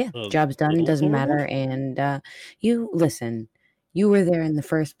yeah, A job's done, little doesn't matter. overboard? And you listen, you were there in the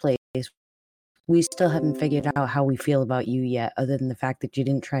first place. We still haven't figured out how we feel about you yet, other than the fact that you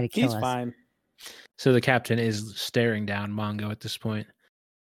didn't try to kill He's us. fine. So the captain is staring down Mongo at this point.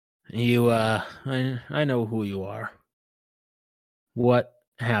 You, I know who you are. What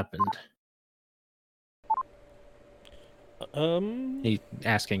happened? He's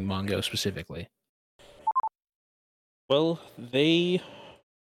asking Mongo specifically. Well, they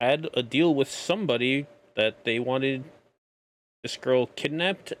had a deal with somebody that they wanted this girl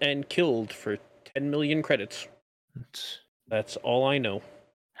kidnapped and killed for 10 million credits. That's all I know.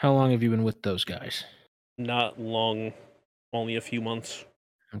 How long have you been with those guys? Not long, only a few months.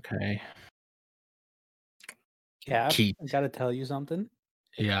 Okay. Cap, Keith. I gotta tell you something.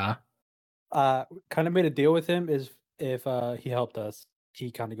 Yeah. Kind of made a deal with him. Is if he helped us,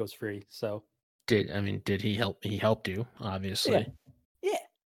 he kind of goes free. So Did he help? He helped you, obviously.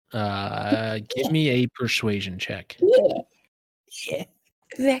 Yeah. Give me a persuasion check. Yeah.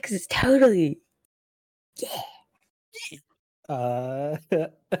 Vex is totally.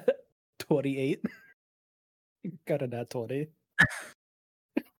 28. Got a nat 20.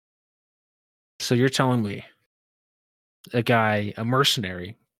 So you're telling me a guy, a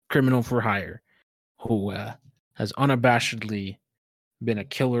mercenary, criminal for hire, who has unabashedly been a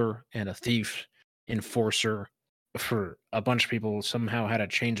killer and a thief, enforcer, for a bunch of people somehow had a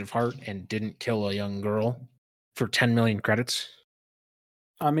change of heart and didn't kill a young girl for 10 million credits.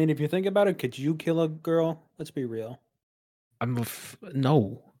 I mean, if you think about it, could you kill a girl? Let's be real.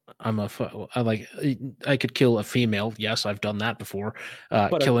 No. I could kill a female. Yes, I've done that before.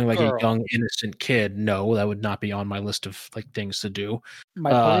 But a Killing like a girl. young innocent kid. No, that would not be on my list of like things to do.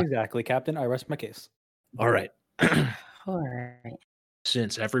 My point exactly, Captain. I rest my case. All right. All right.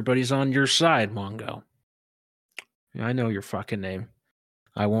 Since everybody's on your side, Mongo, I know your fucking name.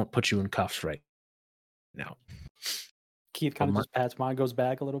 I won't put you in cuffs right now. Keith kind of Mar- just pats Mongo's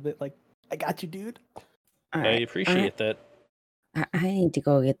back a little bit, like, I got you, dude. All I right. appreciate that. I need to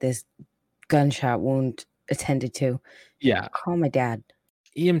go get this gunshot wound attended to. Yeah, Call my dad.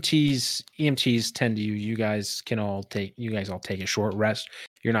 EMTs tend to you guys all take a short rest.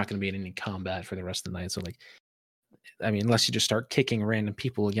 You're not going to be in any combat for the rest of the night. So like, I mean, unless you just start kicking random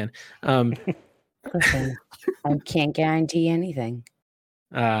people again. Listen, I can't guarantee anything.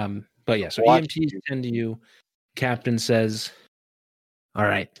 But yeah, so Watch EMTs tend to you. Captain says, "All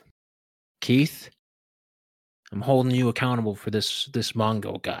right, Keith, I'm holding you accountable for this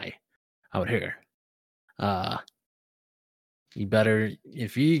Mongo guy out here. You better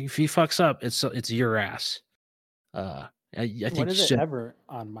if he fucks up, it's your ass. I think When you is it should- ever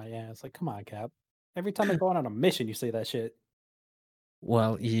on my ass? Like, come on, Cap. Every time I go out on a mission, you say that shit.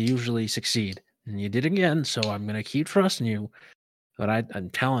 Well, you usually succeed, and you did again. So I'm gonna keep trusting you. But I'm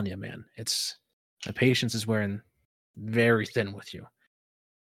telling you, man, it's my patience is wearing very thin with you.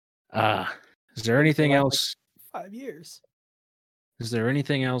 Is there anything like- else? 5 years. Is there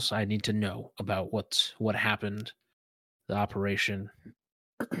anything else I need to know about what happened, the operation?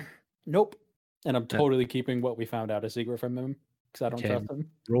 Nope. And I'm totally keeping what we found out a secret from him because I don't Okay. trust him.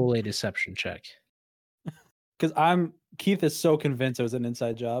 Roll a deception check. Because Keith is so convinced it was an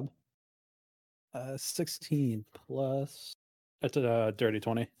inside job. 16 plus. That's a dirty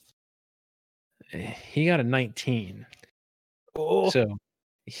 20. He got a 19. Oh, So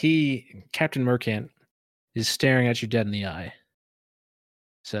Captain Mercant, is staring at you dead in the eye.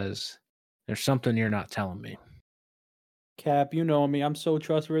 Says, "There's something you're not telling me." Cap, you know me. I'm so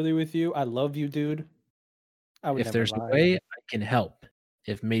trustworthy with you. I love you, dude. I would If never there's a lie. way I can help,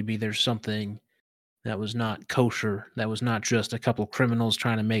 if maybe there's something that was not kosher, that was not just a couple criminals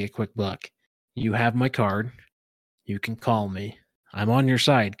trying to make a quick buck, you have my card. You can call me. I'm on your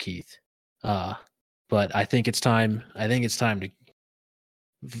side, Keith. But I think it's time. To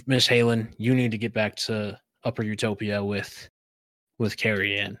Miss Halen, you need to get back to Upper Utopia with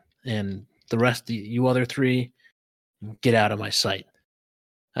Carrie Ann, and the rest of you other three, get out of my sight.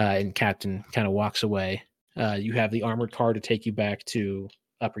 And Captain kind of walks away. You have the armored car to take you back to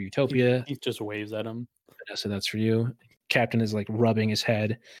Upper Utopia. He just waves at him. So that's for you. Captain is like rubbing his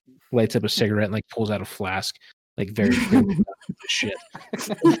head, lights up a cigarette, and like pulls out a flask, like very shit.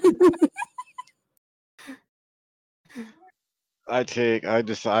 I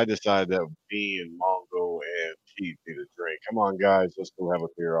decide that me and Mongo and Keith need a drink. Come on, guys, let's go have a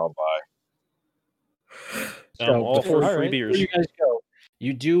beer. I'll buy. So All before- for all free right. beers. Before you guys go,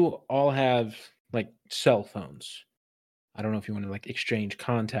 you do all have like cell phones. I don't know if you want to like exchange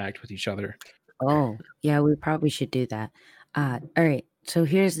contact with each other. Oh, yeah, we probably should do that. All right, so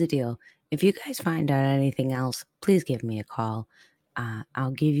here's the deal. If you guys find out anything else, please give me a call.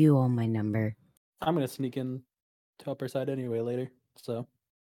 I'll give you all my number. I'm going to sneak in to Upper Side anyway later. So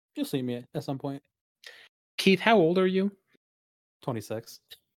you'll see me at some point. Keith, how old are you? 26.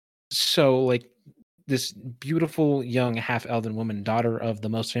 So like this beautiful young half elven woman, daughter of the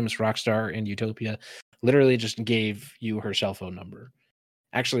most famous rock star in Utopia, literally just gave you her cell phone number.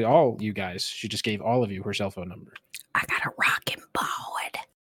 Actually, all you guys, she just gave all of you her cell phone number. I got a rocking board.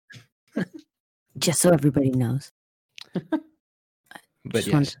 Just so everybody knows. But Just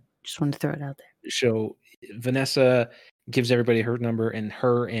yes, want to throw it out there. so Vanessa gives everybody her number, and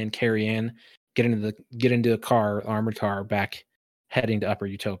her and Carrie Ann get into a car, armored car, back heading to Upper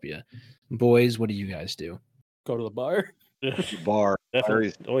Utopia. Boys, what do you guys do? Go to the bar. Bar. Definitely.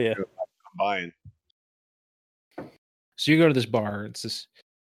 Larry's Oh yeah. buying. So you go to this bar. It's this,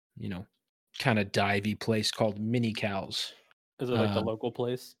 kind of divey place called Mini Cows. Is it like the Um, local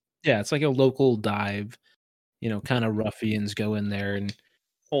place? Yeah, it's like a local dive. Kind of ruffians go in there and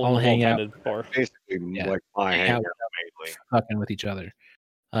Hole I'll in the hang wall out. kind of bar. Basically, Yeah. like my Hang hangout out. mainly. fucking with each other.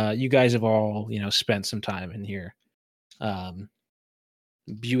 You guys have all, spent some time in here.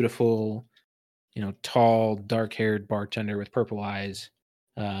 Beautiful, tall, dark-haired bartender with purple eyes,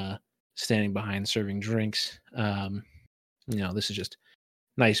 standing behind serving drinks. This is just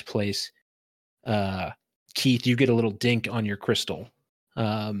nice place. Keith, you get a little dink on your crystal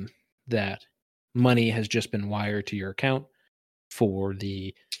that money has just been wired to your account for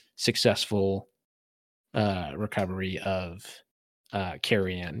the successful recovery of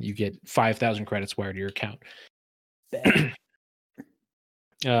Carrie Ann. You get 5,000 credits wired to your account. I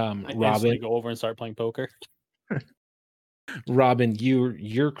Robin, instantly go over and start playing poker. Robin,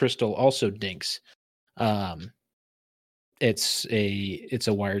 your crystal also dinks. It's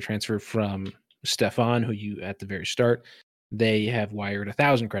a wire transfer from Stefan, who you at the very start. They have wired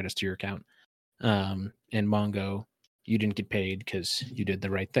 1,000 credits to your account. And Mongo, you didn't get paid because you did the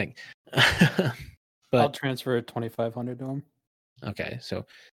right thing. I'll transfer 2,500 to him. Okay, so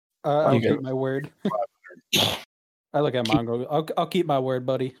I'll You go. keep my word. I look at Mongo. I'll keep my word,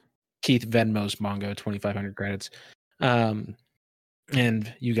 buddy. Keith Venmo's Mongo 2,500 credits. And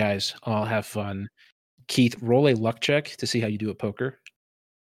you guys all have fun. Keith, roll a luck check to see how you do at poker.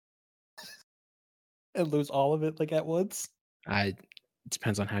 And lose all of it like at once. It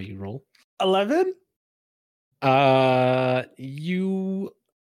depends on how you roll. 11? You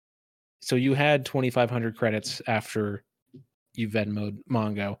had 2,500 credits after you Venmo'd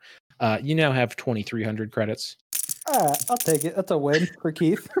Mongo. You now have 2,300 credits. I'll take it. That's a win for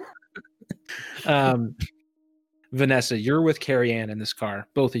Keith. Vanessa, you're with Carrie Ann in this car.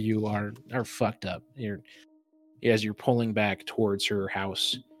 Both of you are fucked up. As you're pulling back towards her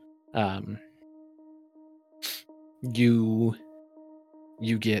house. You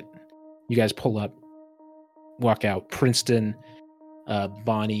guys pull up, walk out. Princeton,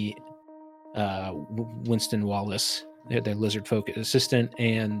 Bonnie, Winston Wallace, their lizard folk assistant,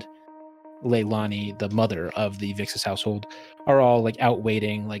 and Leilani, the mother of the Vixis household, are all like out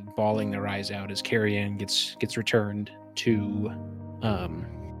waiting, like bawling their eyes out as Carrie Ann gets returned to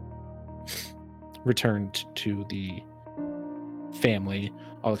the family,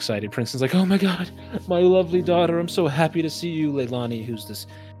 all excited. Princeton's like, "Oh my god, my lovely daughter, I'm so happy to see you." Leilani, who's this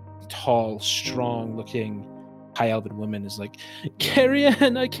tall, strong-looking high elven woman, is like, "Carrie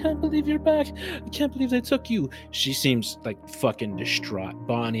Ann, I can't believe you're back. I can't believe they took you." She seems like fucking distraught.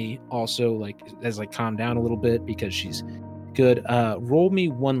 Bonnie also has calmed down a little bit because she's good. Roll me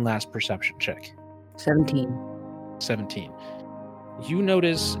one last perception check. 17. You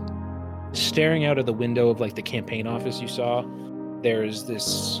notice, staring out of the window of the campaign office you saw, there's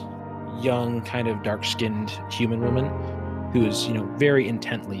this young, kind of dark-skinned human woman who is, very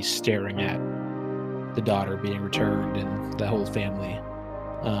intently staring at the daughter being returned and the whole family.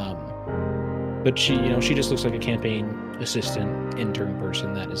 But she just looks like a campaign assistant, intern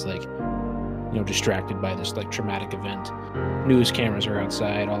person that is distracted by this traumatic event. News cameras are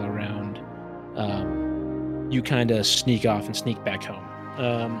outside all around. You kind of sneak off and sneak back home.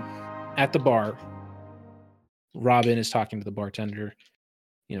 At the bar, Robin is talking to the bartender.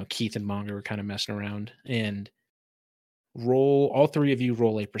 Keith and Mongo are kind of messing around. And all three of you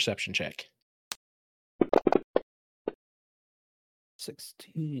roll a perception check.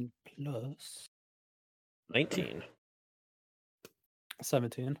 16 plus 19.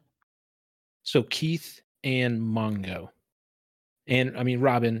 17. So Keith and Mongo. And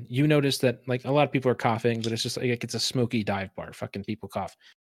Robin, you notice that a lot of people are coughing, but it's just it's a smoky dive bar. Fucking people cough.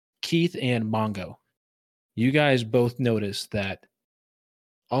 Keith and Mongo, you guys both notice that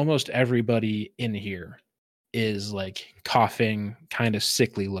almost everybody in here is coughing, kind of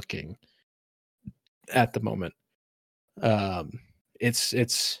sickly looking at the moment. It's a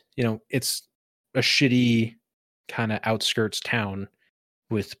shitty kind of outskirts town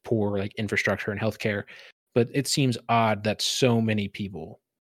with poor infrastructure and healthcare, but it seems odd that so many people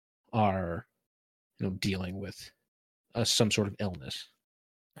are dealing with some sort of illness.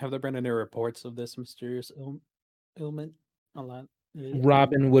 Have there been any reports of this mysterious ailment? A lot.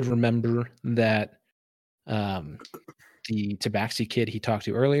 Robin would remember that the Tabaxi kid he talked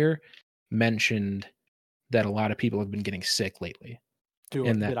to earlier mentioned that a lot of people have been getting sick lately.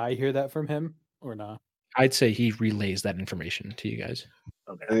 Did I hear that from him or not? I'd say he relays that information to you guys.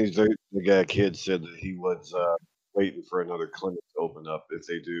 And the kid said that he was waiting for another clinic to open up if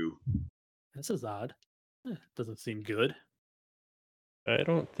they do. This is odd. Doesn't seem good. I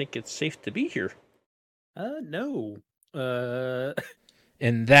don't think it's safe to be here. No.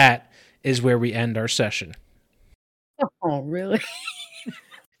 And that is where we end our session. Oh, really?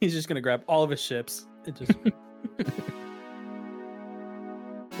 He's just gonna grab all of his ships. It just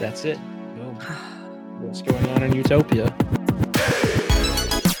That's it. Boom. What's going on in Utopia?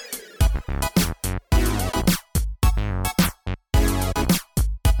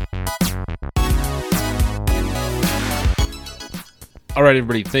 All right,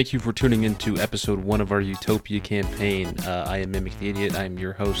 everybody, thank you for tuning into episode 1 of our Utopia campaign. I am Mimic the Idiot. I am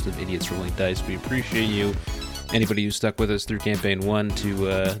your host of Idiots Rolling Dice. We appreciate you. anybody who stuck with us through campaign 1 to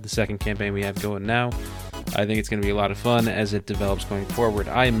the second campaign we have going now. I think it's going to be a lot of fun as it develops going forward.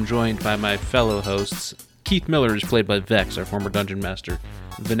 I am joined by my fellow hosts. Keith Miller is played by Vex, our former dungeon master.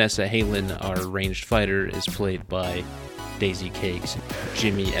 Vanessa Halen, our ranged fighter, is played by Daisy Cakes.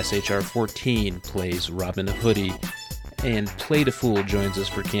 Jimmy SHR14 plays Robin Hoodie. And Play the Fool joins us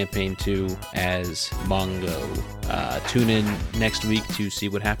for campaign 2 as Mongo. Tune in next week to see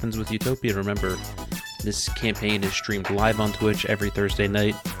what happens with Utopia. Remember, this campaign is streamed live on Twitch every Thursday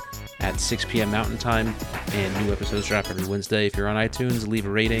night at 6 p.m. Mountain Time, and new episodes drop every Wednesday. If you're on iTunes, leave a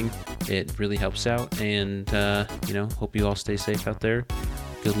rating. It really helps out, and, hope you all stay safe out there.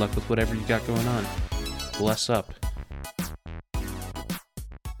 Good luck with whatever you got going on. Bless up.